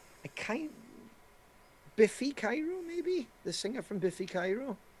can't. Biffy Clyro, maybe the singer from Biffy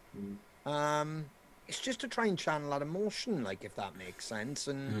Clyro. It's just to try and channel that emotion, like, if that makes sense.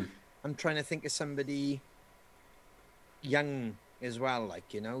 And I'm trying to think of somebody young as well,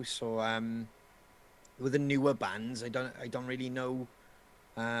 like, you know. So with the newer bands, I don't really know,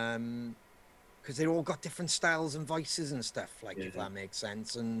 because they've all got different styles and voices and stuff, like, if that makes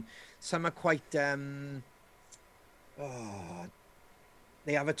sense. And some are quite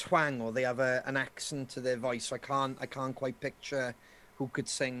they have a twang, or they have an accent to their voice. So I can't quite picture who could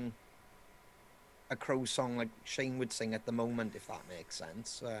sing a Crow song like Shane would sing at the moment, if that makes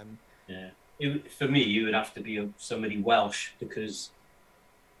sense. For me, it would have to be somebody Welsh, because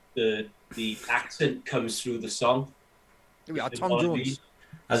the accent comes through the song. Here we are, Tom Jones.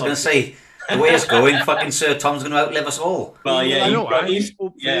 I was going to say, the way it's going, fucking Sir Tom's going to outlive us all. Well, yeah,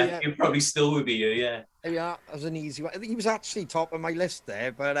 he probably still would be you, yeah. There we are. That was an easy one. I think he was actually top of my list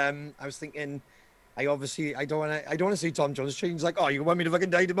there, but I was thinking, I don't want to see Tom Jones. Shane's like, oh, you want me to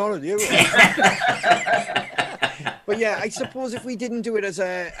fucking die tomorrow, do you? But yeah, I suppose if we didn't do it as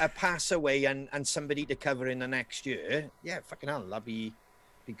a pass away and somebody to cover in the next year, yeah, fucking hell, that'd be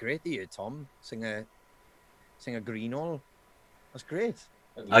great to hear Tom sing a Greenall. That's great.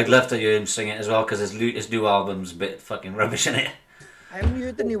 I'd love to hear him sing it as well, because his new album's a bit fucking rubbish, isn't it? I haven't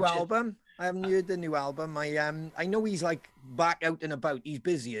heard the new album. I know he's like back out and about. He's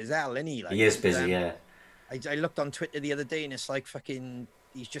busy as hell, isn't he? Like, he is busy, yeah. I looked on Twitter the other day, and it's like fucking,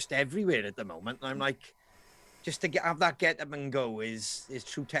 he's just everywhere at the moment. And I'm like, just to have that get up and go is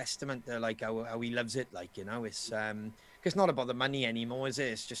true testament to like how he loves it. Like, you know, it's it's not about the money anymore, is it?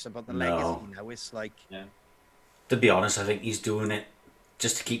 It's just about the legacy now. It's like, to be honest, I think he's doing it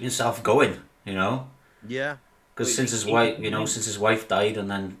just to keep himself going, you know. Yeah. Because since his wife died, and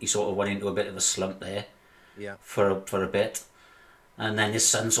then he sort of went into a bit of a slump there. Yeah. For a bit, and then his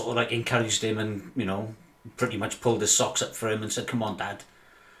son sort of like encouraged him, and, you know, pretty much pulled his socks up for him and said, "Come on, Dad,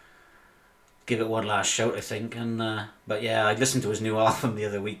 give it one last shout," I think. And but yeah, I listened to his new album the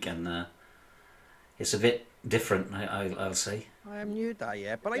other week, and it's a bit different, I'll say. I haven't heard that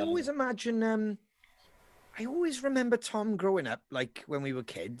yet, but I always imagine. I always remember Tom growing up, like when we were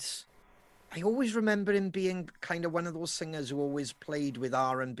kids. I always remember him being kind of one of those singers who always played with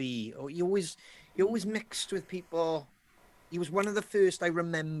R&B, or he always mixed with people. He was one of the first I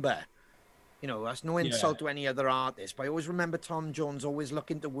remember. You know, that's no insult to any other artist, but I always remember Tom Jones always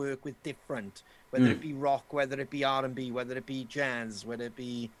looking to work with different, whether it be rock, whether it be R&B, whether it be jazz, whether it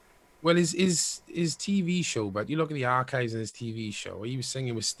be. Well, his TV show, but you look at the archives of his TV show, he was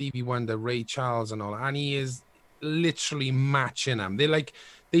singing with Stevie Wonder, Ray Charles and all, and he is literally matching them.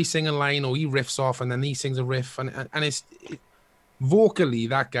 they sing a line or he riffs off and then he sings a riff and vocally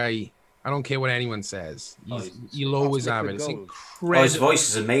that guy. I don't care what anyone says. You'll always have it. It's incredible. Oh, his voice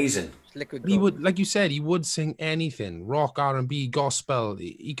is amazing. Liquid He gold. would, like you said, he would sing anything: rock, R&B, gospel.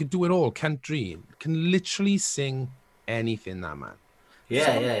 He could do it all. Country, can literally sing anything. That man.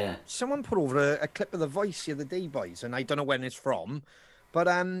 Yeah. Someone put over a clip of The Voice the other day, boys, and I don't know when it's from, but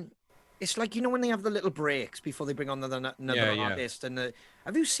it's like, you know, when they have the little breaks before they bring on another artist, and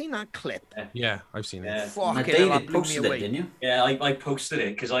have you seen that clip? Yeah, I've seen Yeah. it. Fucking hell, that David blew me posted it, away. didn't you? Yeah, I posted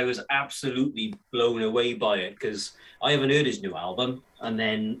it because I was absolutely blown away by it because I haven't heard his new album. And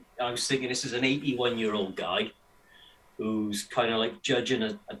then I was thinking this is an 81-year-old guy who's kind of like judging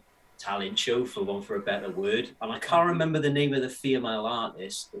a talent show, for want for a better word. And I can't remember the name of the female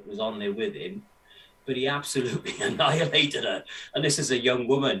artist that was on there with him, but he absolutely annihilated her. And this is a young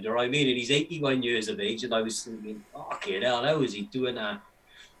woman, do you know what I mean? And he's 81 years of age. And I was thinking, fucking hell, how is he doing that?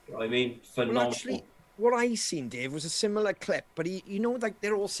 You know what I mean? Phenomenal. Well, actually, what I seen, Dave, was a similar clip, but you know, like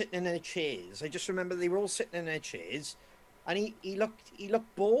they're all sitting in their chairs. I just remember they were all sitting in their chairs, and he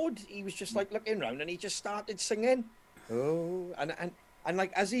looked bored. He was just like looking around, and he just started singing. Oh, and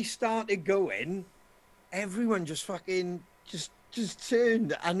like as he started going, everyone just fucking just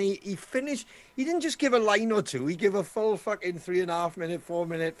turned, and he finished. He didn't just give a line or two. He gave a full fucking 3.5 minute, 4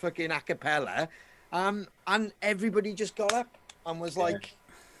 minute fucking a cappella, and everybody just got up and was like.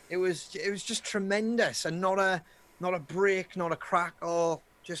 It was just tremendous, and not a break, not a crackle,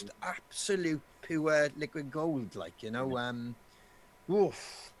 just absolute pure liquid gold, like, you know.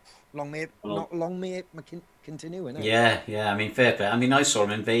 Long may it continue, innit? Yeah. I mean, fair play. I mean, I saw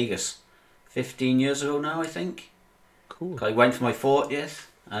him in Vegas 15 years ago now, I think. Cool. I went for my 40th,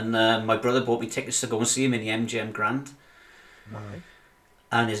 and my brother bought me tickets to go and see him in the MGM Grand. Right.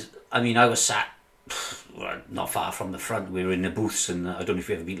 And I was sat not far from the front. We were in the booths, and I don't know if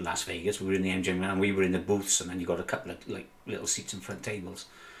you ever been to Las Vegas. We were in the MGM, and we were in the booths, and then you got a couple of like little seats in front tables.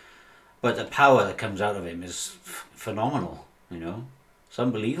 But the power that comes out of him is phenomenal. You know, it's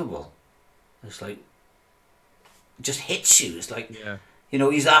unbelievable. It's like it just hits you. It's like you know,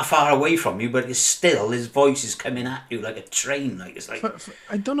 he's that far away from you, but it's still his voice is coming at you like a train. Like it's like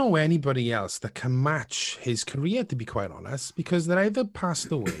I don't know anybody else that can match his career, to be quite honest, because they're either passed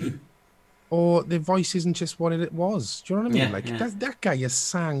away. Or their voice isn't just what it was. Do you know what I mean? Yeah, That guy has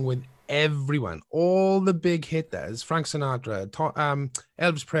sang with everyone, all the big hitters, Frank Sinatra,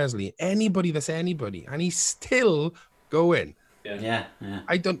 Elvis Presley, anybody that's anybody, and he's still going. Yeah.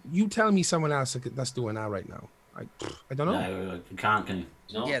 You tell me someone else that's doing that right now. I don't know. No, you can't, can you?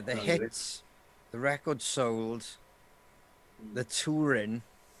 No, Yeah, the no, hits, the record sold, the touring.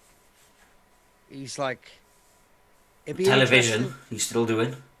 He's like, it'd be Television, interesting- he's still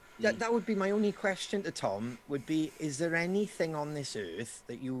doing. That would be my only question to Tom. Would be: is there anything on this earth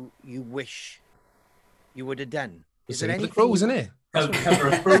that you wish you would have done? Is there The anything? Crows, isn't it? Cover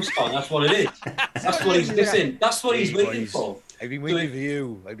a pro song, that's what it is. That's what he's missing. That's what he's waiting for. I've been waiting for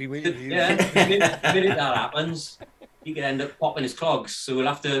you. I've been waiting for you. Yeah, the minute that happens, he could end up popping his clogs. So we'll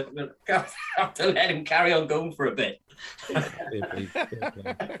have to let him carry on going for a bit.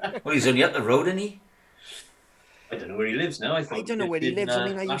 Well, he's only up the road, isn't he? I don't know where he lives now. I don't know where he lives. I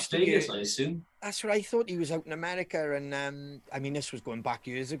mean, I Las used to Vegas, be- I assume. That's what I thought. He was out in America, and I mean, this was going back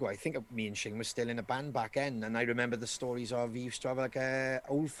years ago. I think me and Shing was still in a band back then, and I remember the stories of he used to have like a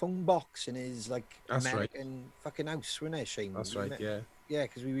old phone box in his like That's right. American fucking house, wasn't it, Shing? That's right. Yeah. Yeah,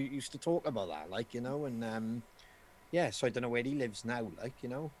 because we used to talk about that, like, you know, and yeah. So I don't know where he lives now, like, you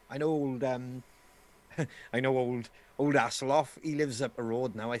know. I know old I know old Hasselhoff. He lives up the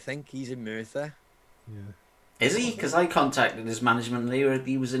road now. I think he's in Merthyr. Yeah. Is he? Because I contacted his management and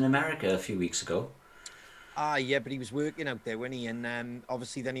he was in America a few weeks ago. Ah, yeah, but he was working out there, wasn't he? And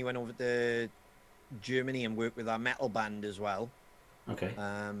obviously then he went over to Germany and worked with our metal band as well. Okay.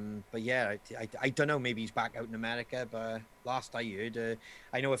 But yeah, I don't know. Maybe he's back out in America. But last I heard,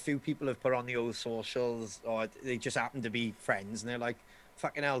 I know a few people have put on the old socials, or they just happen to be friends, and they're like,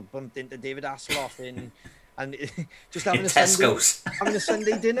 "Fucking hell, bumped into David Hasselhoff in." And just having In a Tesco's. having a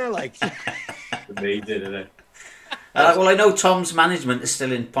Sunday dinner, like. Amazing, isn't it? Well, I know Tom's management is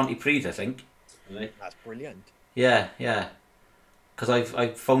still in Pontypridd, I think. Really? That's brilliant. Yeah. Because I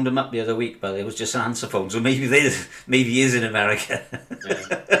phoned him up the other week, but it was just an answer phone, so maybe he is in America.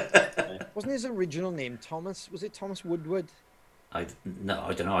 Yeah. Wasn't his original name Thomas? Was it Thomas Woodward? I don't know.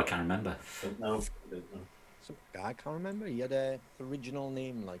 I can't remember. Don't know. Some guy, I can't remember. He had a original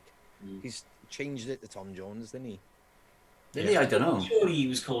name, like he's changed it to Tom Jones, didn't he? Really, I don't know. Surely he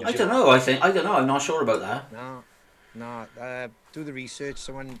was called. I don't know. I don't know. I'm not sure about that. No. Nah, do the research.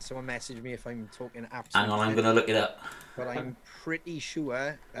 Someone message me if I'm talking absolute. Hang on, I'm going to look it up. But I'm pretty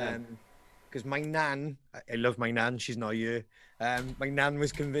sure, because my nan, I love my nan. She's not here. My nan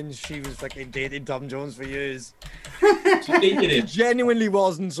was convinced she was fucking dating Tom Jones for years. She dated She him. genuinely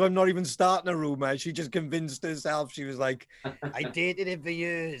wasn't, so I'm not even starting a rumor. She just convinced herself. She was like, I dated him for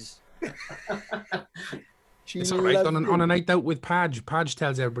years. She It's all right. loved On a him. night out with Padge, Padge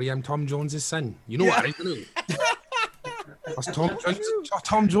tells everybody I'm Tom Jones's son. You know what? Isn't it? That's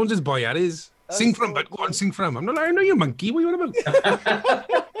Tom Jones's boy, that is. Sing for him, but go on, sing for him. I'm not lying, no, you monkey. What are you on about?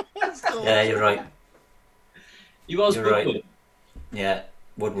 Yeah, you're right. He was You're right. Woodward. Yeah,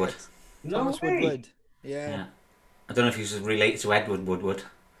 Woodward. No Thomas way. Woodward. Yeah. Yeah. I don't know if he's related to Edward Woodward,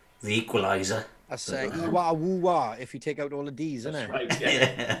 the Equalizer. That's Iwa Woo if you take out all the D's, isn't That's it? right,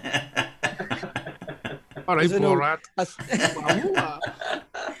 yeah. All right, There's an poor old- rat.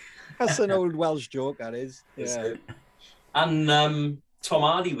 That's an old Welsh joke, that is. Yeah. And Tom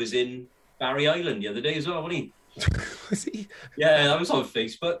Hardy was in Barry Island the other day as well, wasn't he? Was he? Yeah, that was on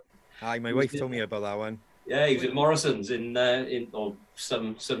Facebook. Aye, my wife told me about that one. Yeah, he was at Morrison's in or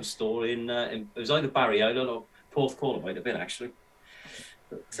some store in it was either Barry Island or Porthcawl, might have been actually.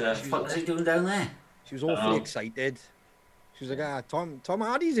 But What the fuck was he doing down there? She was awfully excited. She was like, Tom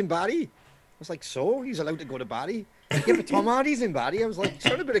Hardy's in Barry. I was like, so? He's allowed to go to Barry? Yeah, but Tom Hardy's in Barry. I was like,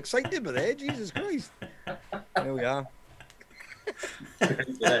 sound a bit excited but there, Jesus Christ. There we are.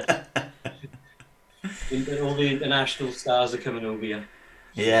 yeah. All the international stars are coming over here.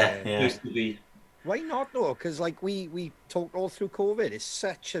 Yeah, yeah. Used to be. Why not though? Because like we talked all through COVID. It's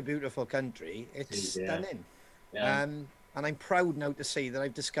such a beautiful country. It's Yeah. stunning. Yeah. And I'm proud now to say that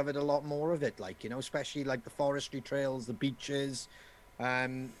I've discovered a lot more of it. Like, you know, especially like the forestry trails, the beaches.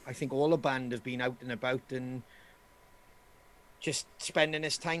 I think all the band have been out and about and just spending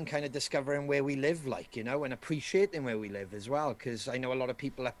this time kind of discovering where we live, like, you know, and appreciating where we live as well. Because I know a lot of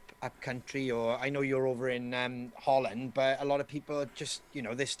people up country, or I know you're over in Holland, but a lot of people are just, you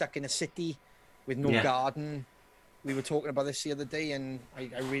know, they're stuck in a city with no Yeah. garden. We were talking about this the other day, and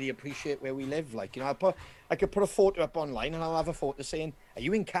I really appreciate where we live. Like, you know, I could put a photo up online, and I'll have a photo saying, "Are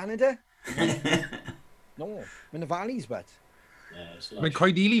you in Canada?" No, I'm in the valleys, but Yeah, it's I like, mean,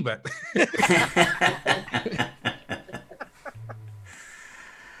 quite easily, but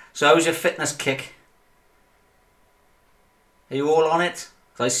So how was your fitness kick? Are you all on it?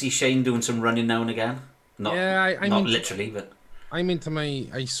 'Cause I see Shane doing some running now and again. Not, yeah, I not mean, literally, but I'm into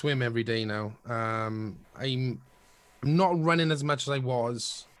I swim every day now. I'm not running as much as I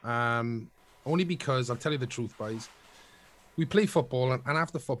was. Only because I'll tell you the truth, boys. We play football, and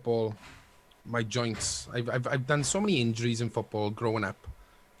after football, my joints. I've done so many injuries in football growing up.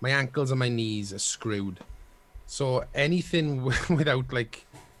 My ankles and my knees are screwed. So anything without, like,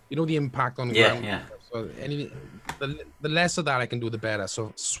 you know, the impact on the yeah, ground. yeah. So the less of that I can do, the better.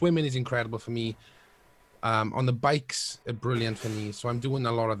 So swimming is incredible for me. On the bikes are brilliant for me. So I'm doing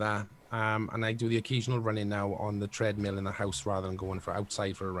a lot of that. And I do the occasional running now on the treadmill in the house rather than going for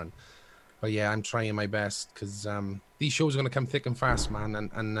outside for a run. But yeah, I'm trying my best because these shows are going to come thick and fast, man.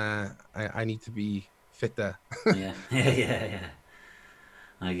 And I need to be fitter. Yeah, yeah.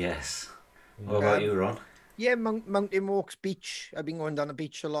 I guess. What about you, Ron? yeah, mountain walks, beach. I've been going down the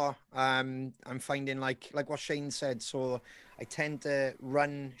beach a lot. I'm finding like what Shane said. So I tend to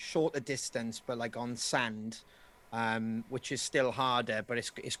run shorter distance, but like on sand, which is still harder, but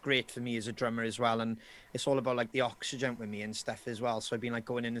it's great for me as a drummer as well. And it's all about like the oxygen with me and stuff as well. So I've been like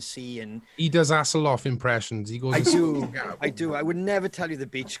going in the sea and He does Hasselhoff impressions. He goes. I do. I would never tell you the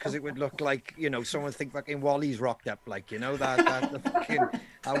beach because it would look like, you know, someone would think fucking Wally's rocked up, like, you know, that the fucking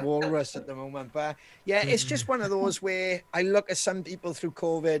that walrus at the moment. But yeah, it's just one of those where I look at some people through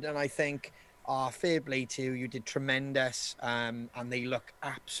COVID and I think, oh, fair play to you. You did tremendous. And they look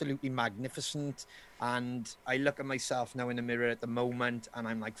absolutely magnificent. And I look at myself now in the mirror at the moment and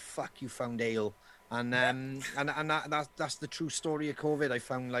I'm like, fuck, you found ale. And that's the true story of COVID. I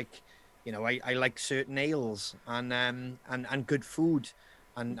found, like, you know, I like certain ales and good food,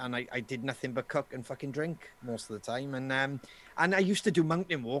 and I did nothing but cook and fucking drink most of the time. And I used to do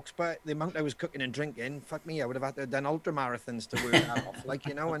mountain walks, but the amount I was cooking and drinking, fuck me, I would have had to have done ultra marathons to work that off, like,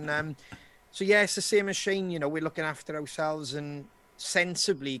 you know. And so yeah, it's the same as Shane. You know, we're looking after ourselves and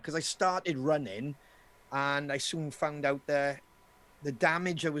sensibly, because I started running, and I soon found out that the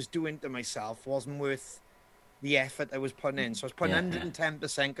damage I was doing to myself wasn't worth the effort I was putting in. So I was putting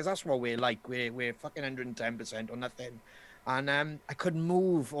 110% because that's what we're like. We're fucking 110% or nothing. And I couldn't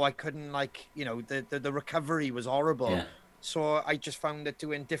move, or I couldn't, like, you know, the recovery was horrible. Yeah. So I just found that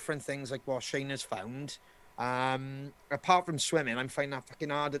doing different things like what Shane has found. Apart from swimming, I'm finding that fucking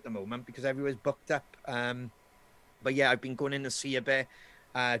hard at the moment because everywhere's booked up. But yeah, I've been going in to see a bit,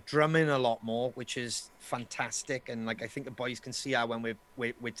 drumming a lot more, which is fantastic. And like I think the boys can see how when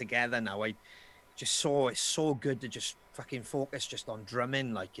we're together now, I just saw it's so good to just fucking focus just on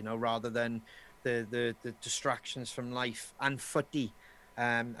drumming, like, you know, rather than the distractions from life and footy.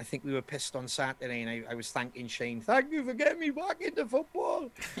 I think we were pissed on Saturday, and I was thanking Shane. Thank you for getting me back into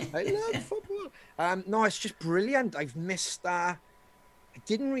football. I love football. No, it's just brilliant. I've missed that. I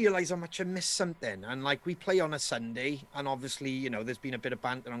didn't realise how much I missed something. And like we play on a Sunday, and obviously, you know, there's been a bit of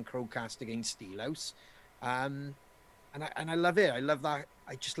banter on Crowcast against Steelhouse. And I love it. I love that.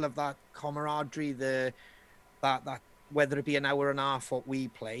 I just love that camaraderie, that whether it be an hour and a half what we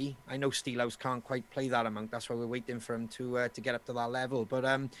play. I know Steelhouse can't quite play that amount. That's why we're waiting for him to get up to that level. But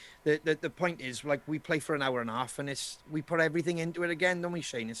the point is, like, we play for an hour and a half, and we put everything into it again, don't we,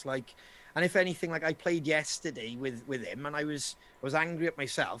 Shane? It's like, and if anything, like I played yesterday with him, and I was angry at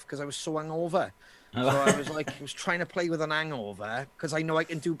myself because I was so hungover. So I was trying to play with an hangover because I know I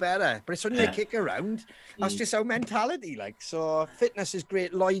can do better. But it's only a kick around. That's just our mentality. Like, so fitness is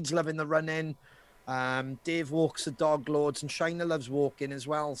great. Lloyd's loving the running. Dave walks the dog loads, and Shiner loves walking as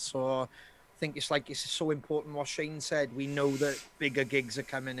well. So I think it's so important what Shane said. We know that bigger gigs are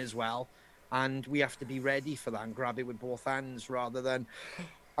coming as well, and we have to be ready for that and grab it with both hands rather than,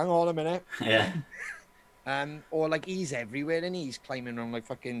 hang on a minute. Yeah. Or like he's everywhere and he's climbing around like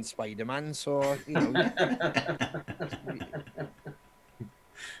fucking Spider-Man. So, you know.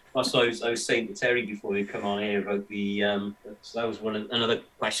 That's what I was saying to Terry before you come on here about the. So that was another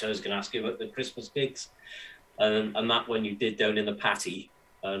question I was going to ask you about the Christmas gigs, and that one you did down in the Patty,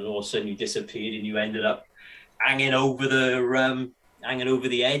 and all of a sudden you disappeared and you ended up hanging over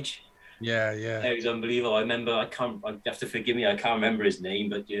the edge. Yeah. It was unbelievable. I remember. I have to forgive me. I can't remember his name,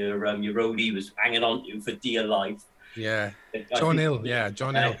 but your roadie was hanging on to you for dear life. Yeah. John Hill. Yeah,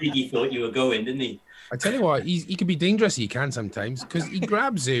 John Hill. I think he thought you were going, didn't he? I tell you what, he can be dangerous. He can sometimes because he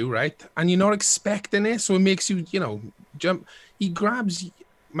grabs you, right, and you're not expecting it, so it makes you, you know, jump. He grabs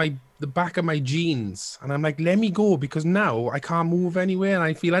the back of my jeans, and I'm like, let me go because now I can't move anywhere, and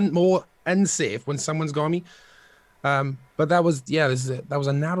I feel more unsafe when someone's got me. But that was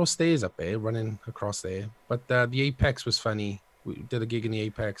a narrow stairs up there, running across there. But the Apex was funny. We did a gig in the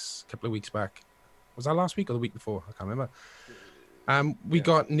Apex a couple of weeks back. Was that last week or the week before? I can't remember. We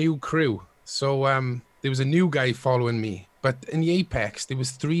got new crew. So there was a new guy following me, but in the Apex there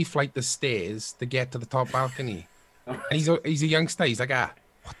was 3 flights of stairs to get to the top balcony. And he's a youngster. He's like,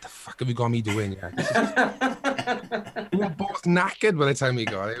 what the fuck have you got me doing? Yeah. We were both knackered by the time we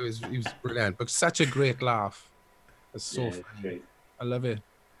got it. It was brilliant, but such a great laugh. It's so funny. Great. I love it.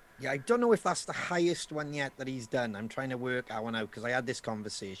 Yeah, I don't know if that's the highest one yet that he's done. I'm trying to work that one out because I had this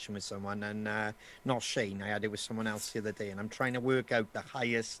conversation with someone, and not Shane. I had it with someone else the other day, and I'm trying to work out the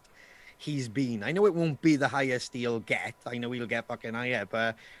highest he's been. I know it won't be the highest he'll get. I know he'll get fucking higher,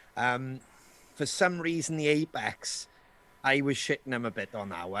 but for some reason the Apex, I was shitting him a bit on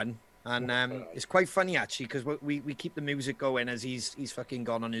that one, and it's quite funny actually because we keep the music going as he's fucking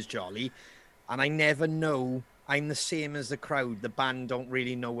gone on his jolly, and I never know. I'm the same as the crowd. The band don't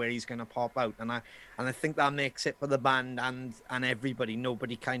really know where he's going to pop out, and I think that makes it for the band and everybody.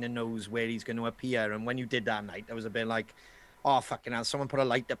 Nobody kind of knows where he's going to appear. And when you did that night, I was a bit like, oh, fucking hell, someone put a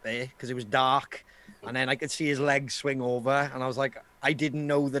light up there because it was dark. And then I could see his legs swing over. And I was like, I didn't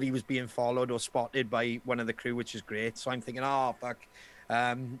know that he was being followed or spotted by one of the crew, which is great. So I'm thinking, oh, fuck.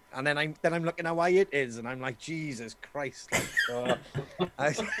 And then I'm looking at why it is. And I'm like, Jesus Christ.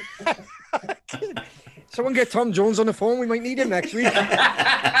 Like, someone get Tom Jones on the phone. We might need him next week.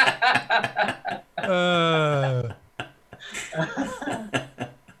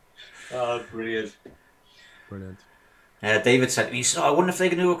 Oh, brilliant. Brilliant. David said to me, so I wonder if they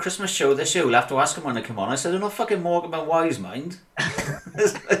can do a Christmas show this year. We'll have to ask them when they come on. I said, they're not fucking Morgan about Wise Mind.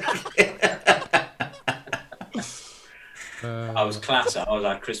 I was class. I was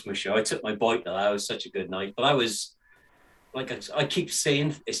at Christmas show. I took my boy to that. It was such a good night. But I was, like I keep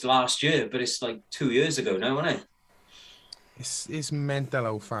saying it's last year, but it's like 2 years ago now, isn't it? It's mental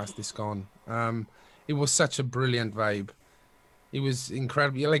how fast it's gone. It was such a brilliant vibe. It was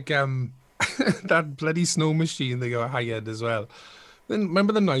incredible. Like that bloody snow machine they got hired as well. Then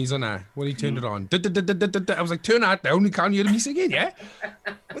remember the noise on that when he turned it on? I was like, turn that down. You can't hear me singing, yeah?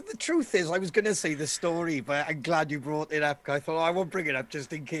 But the truth is, I was going to say the story, but I'm glad you brought it up. I thought, I won't bring it up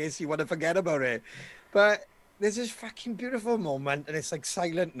just in case you want to forget about it. But there's this fucking beautiful moment, and it's like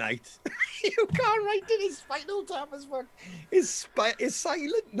Silent Night. You can't write it. It's Spinal Tap as fuck. It's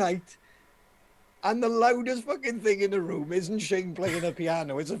Silent Night. And the loudest fucking thing in the room isn't Shane playing a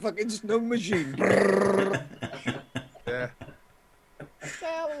piano. It's a fucking snow machine. Yeah.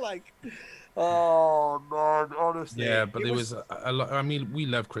 Hell, like, Oh man, honestly. Yeah, but It there was a lot. I mean, we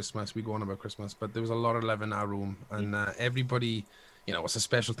love Christmas. We go on about Christmas, but there was a lot of love in our room, and everybody, it's a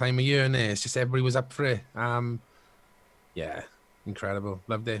special time of year, and it's just everybody was up for it. Yeah, incredible.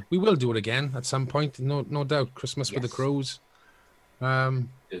 Loved it. We will do it again at some point, no doubt. Christmas with the Yes. Crows.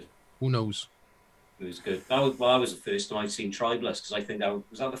 Good. Who knows? It was good. That was the first time I'd seen Tribeless, because I think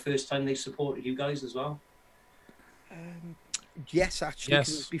was that the first time they supported you guys as well. Yes, actually, 'cause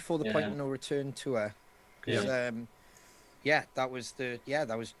it Yes. was before the Point of No Return tour. 'Cause, that was the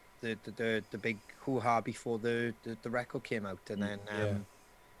big hoo-ha before the record came out, and then Yeah.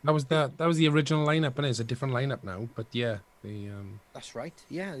 That was the original lineup, and it's a different lineup now. But yeah, that's right.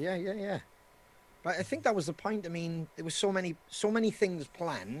 Yeah. But I think that was the point. I mean, there was so many things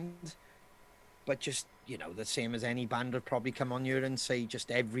planned, but just the same as any band would probably come on here and say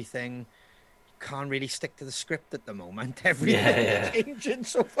just everything. Can't really stick to the script at the moment. Everything is changing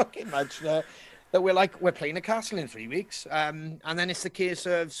so fucking much that we're playing a castle in 3 weeks, and then it's the case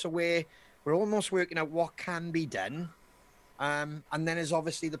of we're almost working out what can be done, and then there's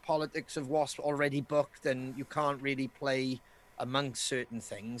obviously the politics of what's already booked, and you can't really play amongst certain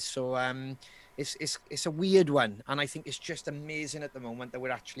things. So it's a weird one, and I think it's just amazing at the moment that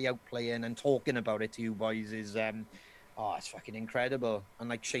we're actually out playing and talking about it to you boys. It's fucking incredible. And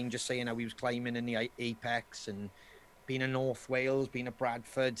like Shane just saying how he was climbing in the Apex and being in North Wales, being at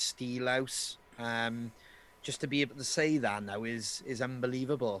Bradford, Steelhouse. Just to be able to say that now is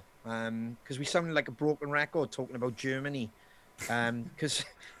unbelievable. Because we sounded like a broken record talking about Germany. Because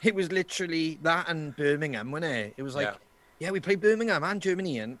it was literally that and Birmingham, wasn't it? It was like, yeah, we played Birmingham and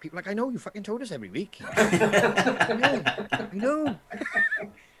Germany, and people are like, I know, you fucking told us every week. I know.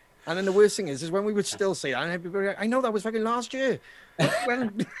 And then the worst thing is when we would still say that, and everybody, I know that was fucking last year. Well,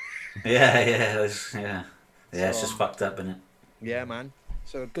 It's just fucked up, isn't it? yeah, man.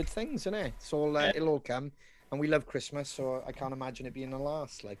 So good things, isn't it? It's all it'll all come, and we love Christmas, so I can't imagine it being the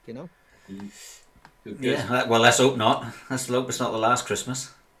last. Good. Yeah. Well, let's hope not. Let's hope it's not the last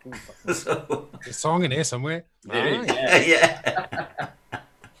Christmas. Ooh, So, there's a song in here somewhere. yeah.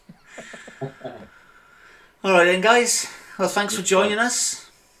 All right then, guys. Well, thanks for joining us,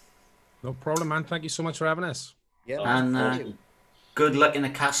 No problem, man. Thank you so much for having us. Yeah, and thank you. good luck in the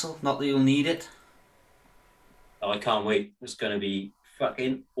castle. Not that you'll need it. Oh, I can't wait. It's going to be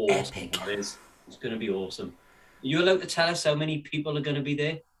fucking awesome. Epic. It's going to be awesome. Are you allowed to tell us how many people are going to be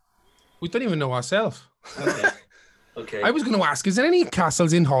there? We don't even know ourselves. Okay. I was going to ask, is there any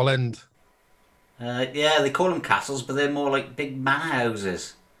castles in Holland? Yeah, they call them castles, but they're more like big manor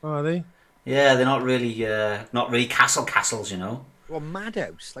houses. Oh, are they? Yeah, they're not really castles, you know. Well,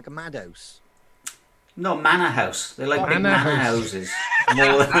 madhouse, like a madhouse. No, manor house. They're like big manor manor house. houses.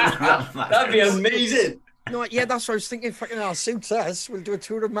 More than That'd be amazing. No, yeah, that's what I was thinking. Fucking hell, suits us. We'll do a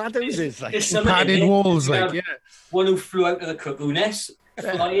tour of madhouses. Like, There's something in Padded there. walls, You like, have yeah. One who flew out of the cuckoo nest.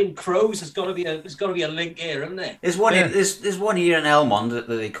 Flying crows. There's got to be a link here, isn't there? There's one. Yeah. There's one here in Elmond that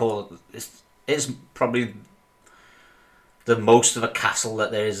they call it. It's probably the most of a castle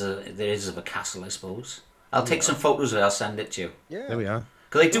that there is of a castle, I suppose. I'll take some photos of it. I'll send it to you. yeah. There we are.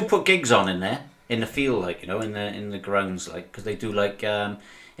 Because they do put gigs on in there, in the field, like, you know, in the grounds, like, because they do like in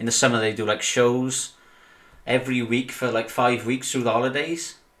the summer they do like shows every week for like 5 weeks through the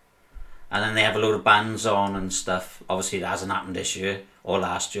holidays, and then they have a load of bands on and stuff. Obviously, it hasn't happened this year or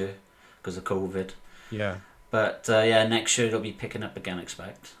last year because of COVID, Yeah. but yeah, next year it'll be picking up again. I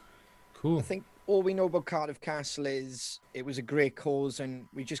expect. Cool. I think all we know about Cardiff Castle is it was a great cause, and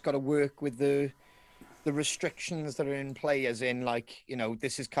we just got to work with the restrictions that are in play, as in, like, you know,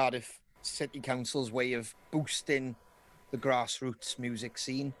 this is Cardiff City Council's way of boosting the grassroots music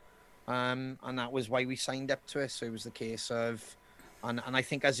scene, and that was why we signed up to it. So it was the case of, and I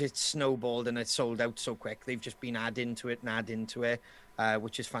think as it's snowballed and it's sold out so quick, they've just been adding to it,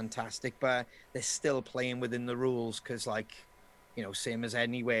 which is fantastic. But they're still playing within the rules because, like, you know, same as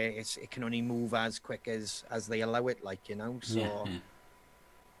anywhere, it can only move as quick as they allow it, like, you know. So Yeah.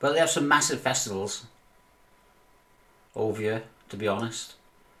 But they have some massive festivals over here, to be honest.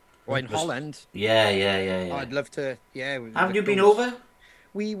 or in Just- Holland, Yeah. I'd love to. Yeah, Haven't you been over?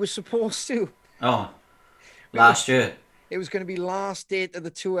 We were supposed to. Oh, last year. It was going to be last date of the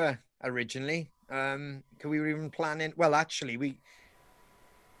tour originally. Because we were even planning. Well, actually,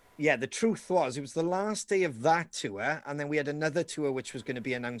 the truth was it was the last day of that tour, and then we had another tour which was going to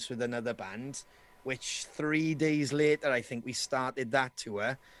be announced with another band. Which 3 days later, I think we started that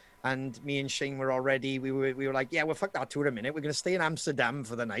tour, and me and Shane were already. We were like, yeah, well, fuck that tour a minute. We're going to stay in Amsterdam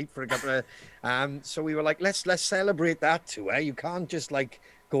for the night for a couple of. So we were like, let's celebrate that tour. You can't just like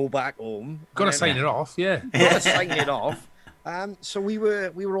go back home. Got to And then- sign it off, yeah. got to sign it off. So we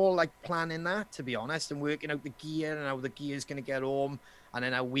were all like planning that, to be honest, and working out the gear and how the gear's going to get home, and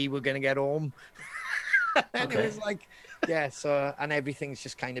then how we were going to get home. And Okay. it was like, yeah. So and everything's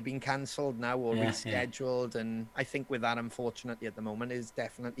just kind of been cancelled now or Yeah, yeah. rescheduled, and I think with that, unfortunately, at the moment, it's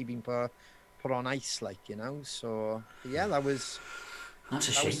definitely been put on ice, like, you know. So yeah, that was That's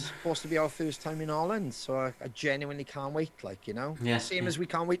a that shame. was supposed to be our first time in Holland, so I genuinely can't wait, like, you know. Yeah, Same yeah. as we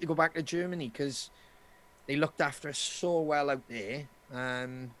can't wait to go back to Germany because they looked after us so well out there.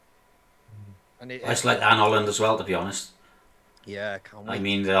 And I just like that in Holland as well, to be honest. yeah, can't wait. I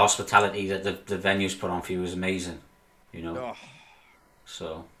mean, the hospitality that the venues put on for you is amazing, you know. Oh,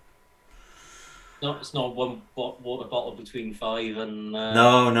 So It's not one water bottle between 5 and.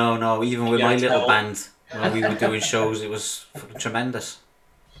 no. Even with Yeah, my it's little hell. band, when we were doing shows, it was fucking tremendous.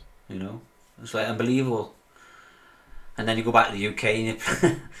 You know, it was like unbelievable. And then you go back to the UK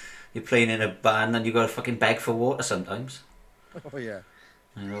and you're playing in a band and you got to fucking beg for water sometimes. oh yeah.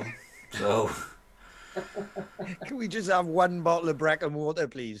 You know, so Can we just have one bottle of Brecon water,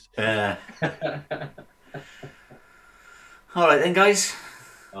 please? yeah. All right then, guys.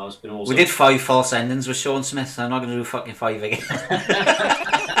 Oh, it's been awesome. We did 5 false endings with Sean Smith. So I'm not going to do fucking 5 again.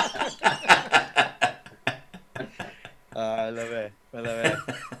 I love it. I love it.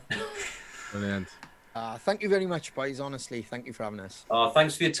 Brilliant. Thank you very much, boys. Honestly, thank you for having us.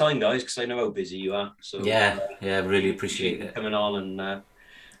 Thanks for your time, guys, because I know how busy you are. So Yeah, really appreciate you it. coming on, and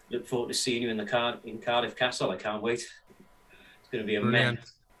look forward to seeing you in Cardiff Castle. I can't wait. It's going to be a Brilliant.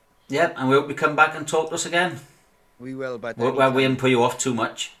 mess. Yeah, and we hope you come back and talk to us again. We will, but Well, we anytime. haven't put you off too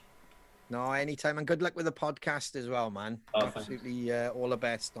much. No, anytime, and good luck with the podcast as well, man. Oh, thanks. Absolutely, all the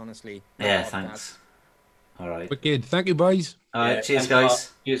best, honestly. Yeah, Podcast. thanks. All right. Wicked. Thank you, boys. All right, Yeah, cheers, thanks a lot.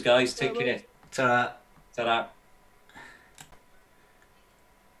 guys. Cheers, guys. Take care. Ta-ra. Ta-da.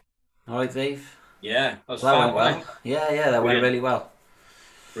 All right, Dave. Yeah, that was That fun. went well. Yeah, that went Brilliant. really well.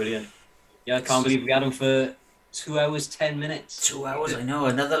 Brilliant. Yeah, I can't believe we had him for 2 hours, 10 minutes. 2 hours, I know,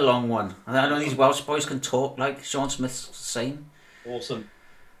 another long one. And I know these Welsh boys can talk like Sean Smith's saying. Awesome.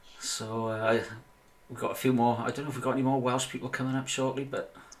 So we've got a few more. I don't know if we've got any more Welsh people coming up shortly,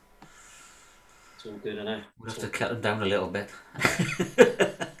 but It's all good, innit? we'll have to cut them down a little bit.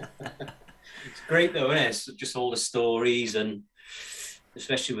 It's great though, isn't it? It's just all the stories, and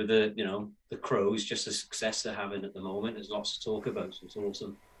especially with the Crows, just the success they're having at the moment. There's lots to talk about, so it's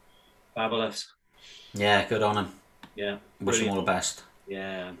awesome. Fabulous. Yeah, good on him. Yeah. Wish him brilliant. all the best.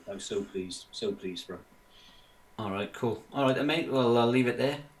 Yeah, I'm so pleased. So pleased for him. All right, cool. All right, then, mate. Well, I'll leave it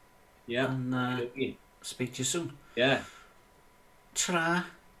there Yeah. and Okay. speak to you soon. Yeah. Ta-ra.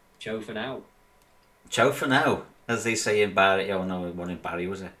 Ciao for now. Ciao for now, as they say in Barry. Oh no, it wasn't in Barry,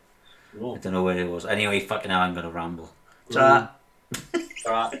 was it? Oh. I don't know where it was. Anyway, fucking hell, I'm gonna ramble. Ta-ra.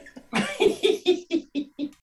 Ta-ra.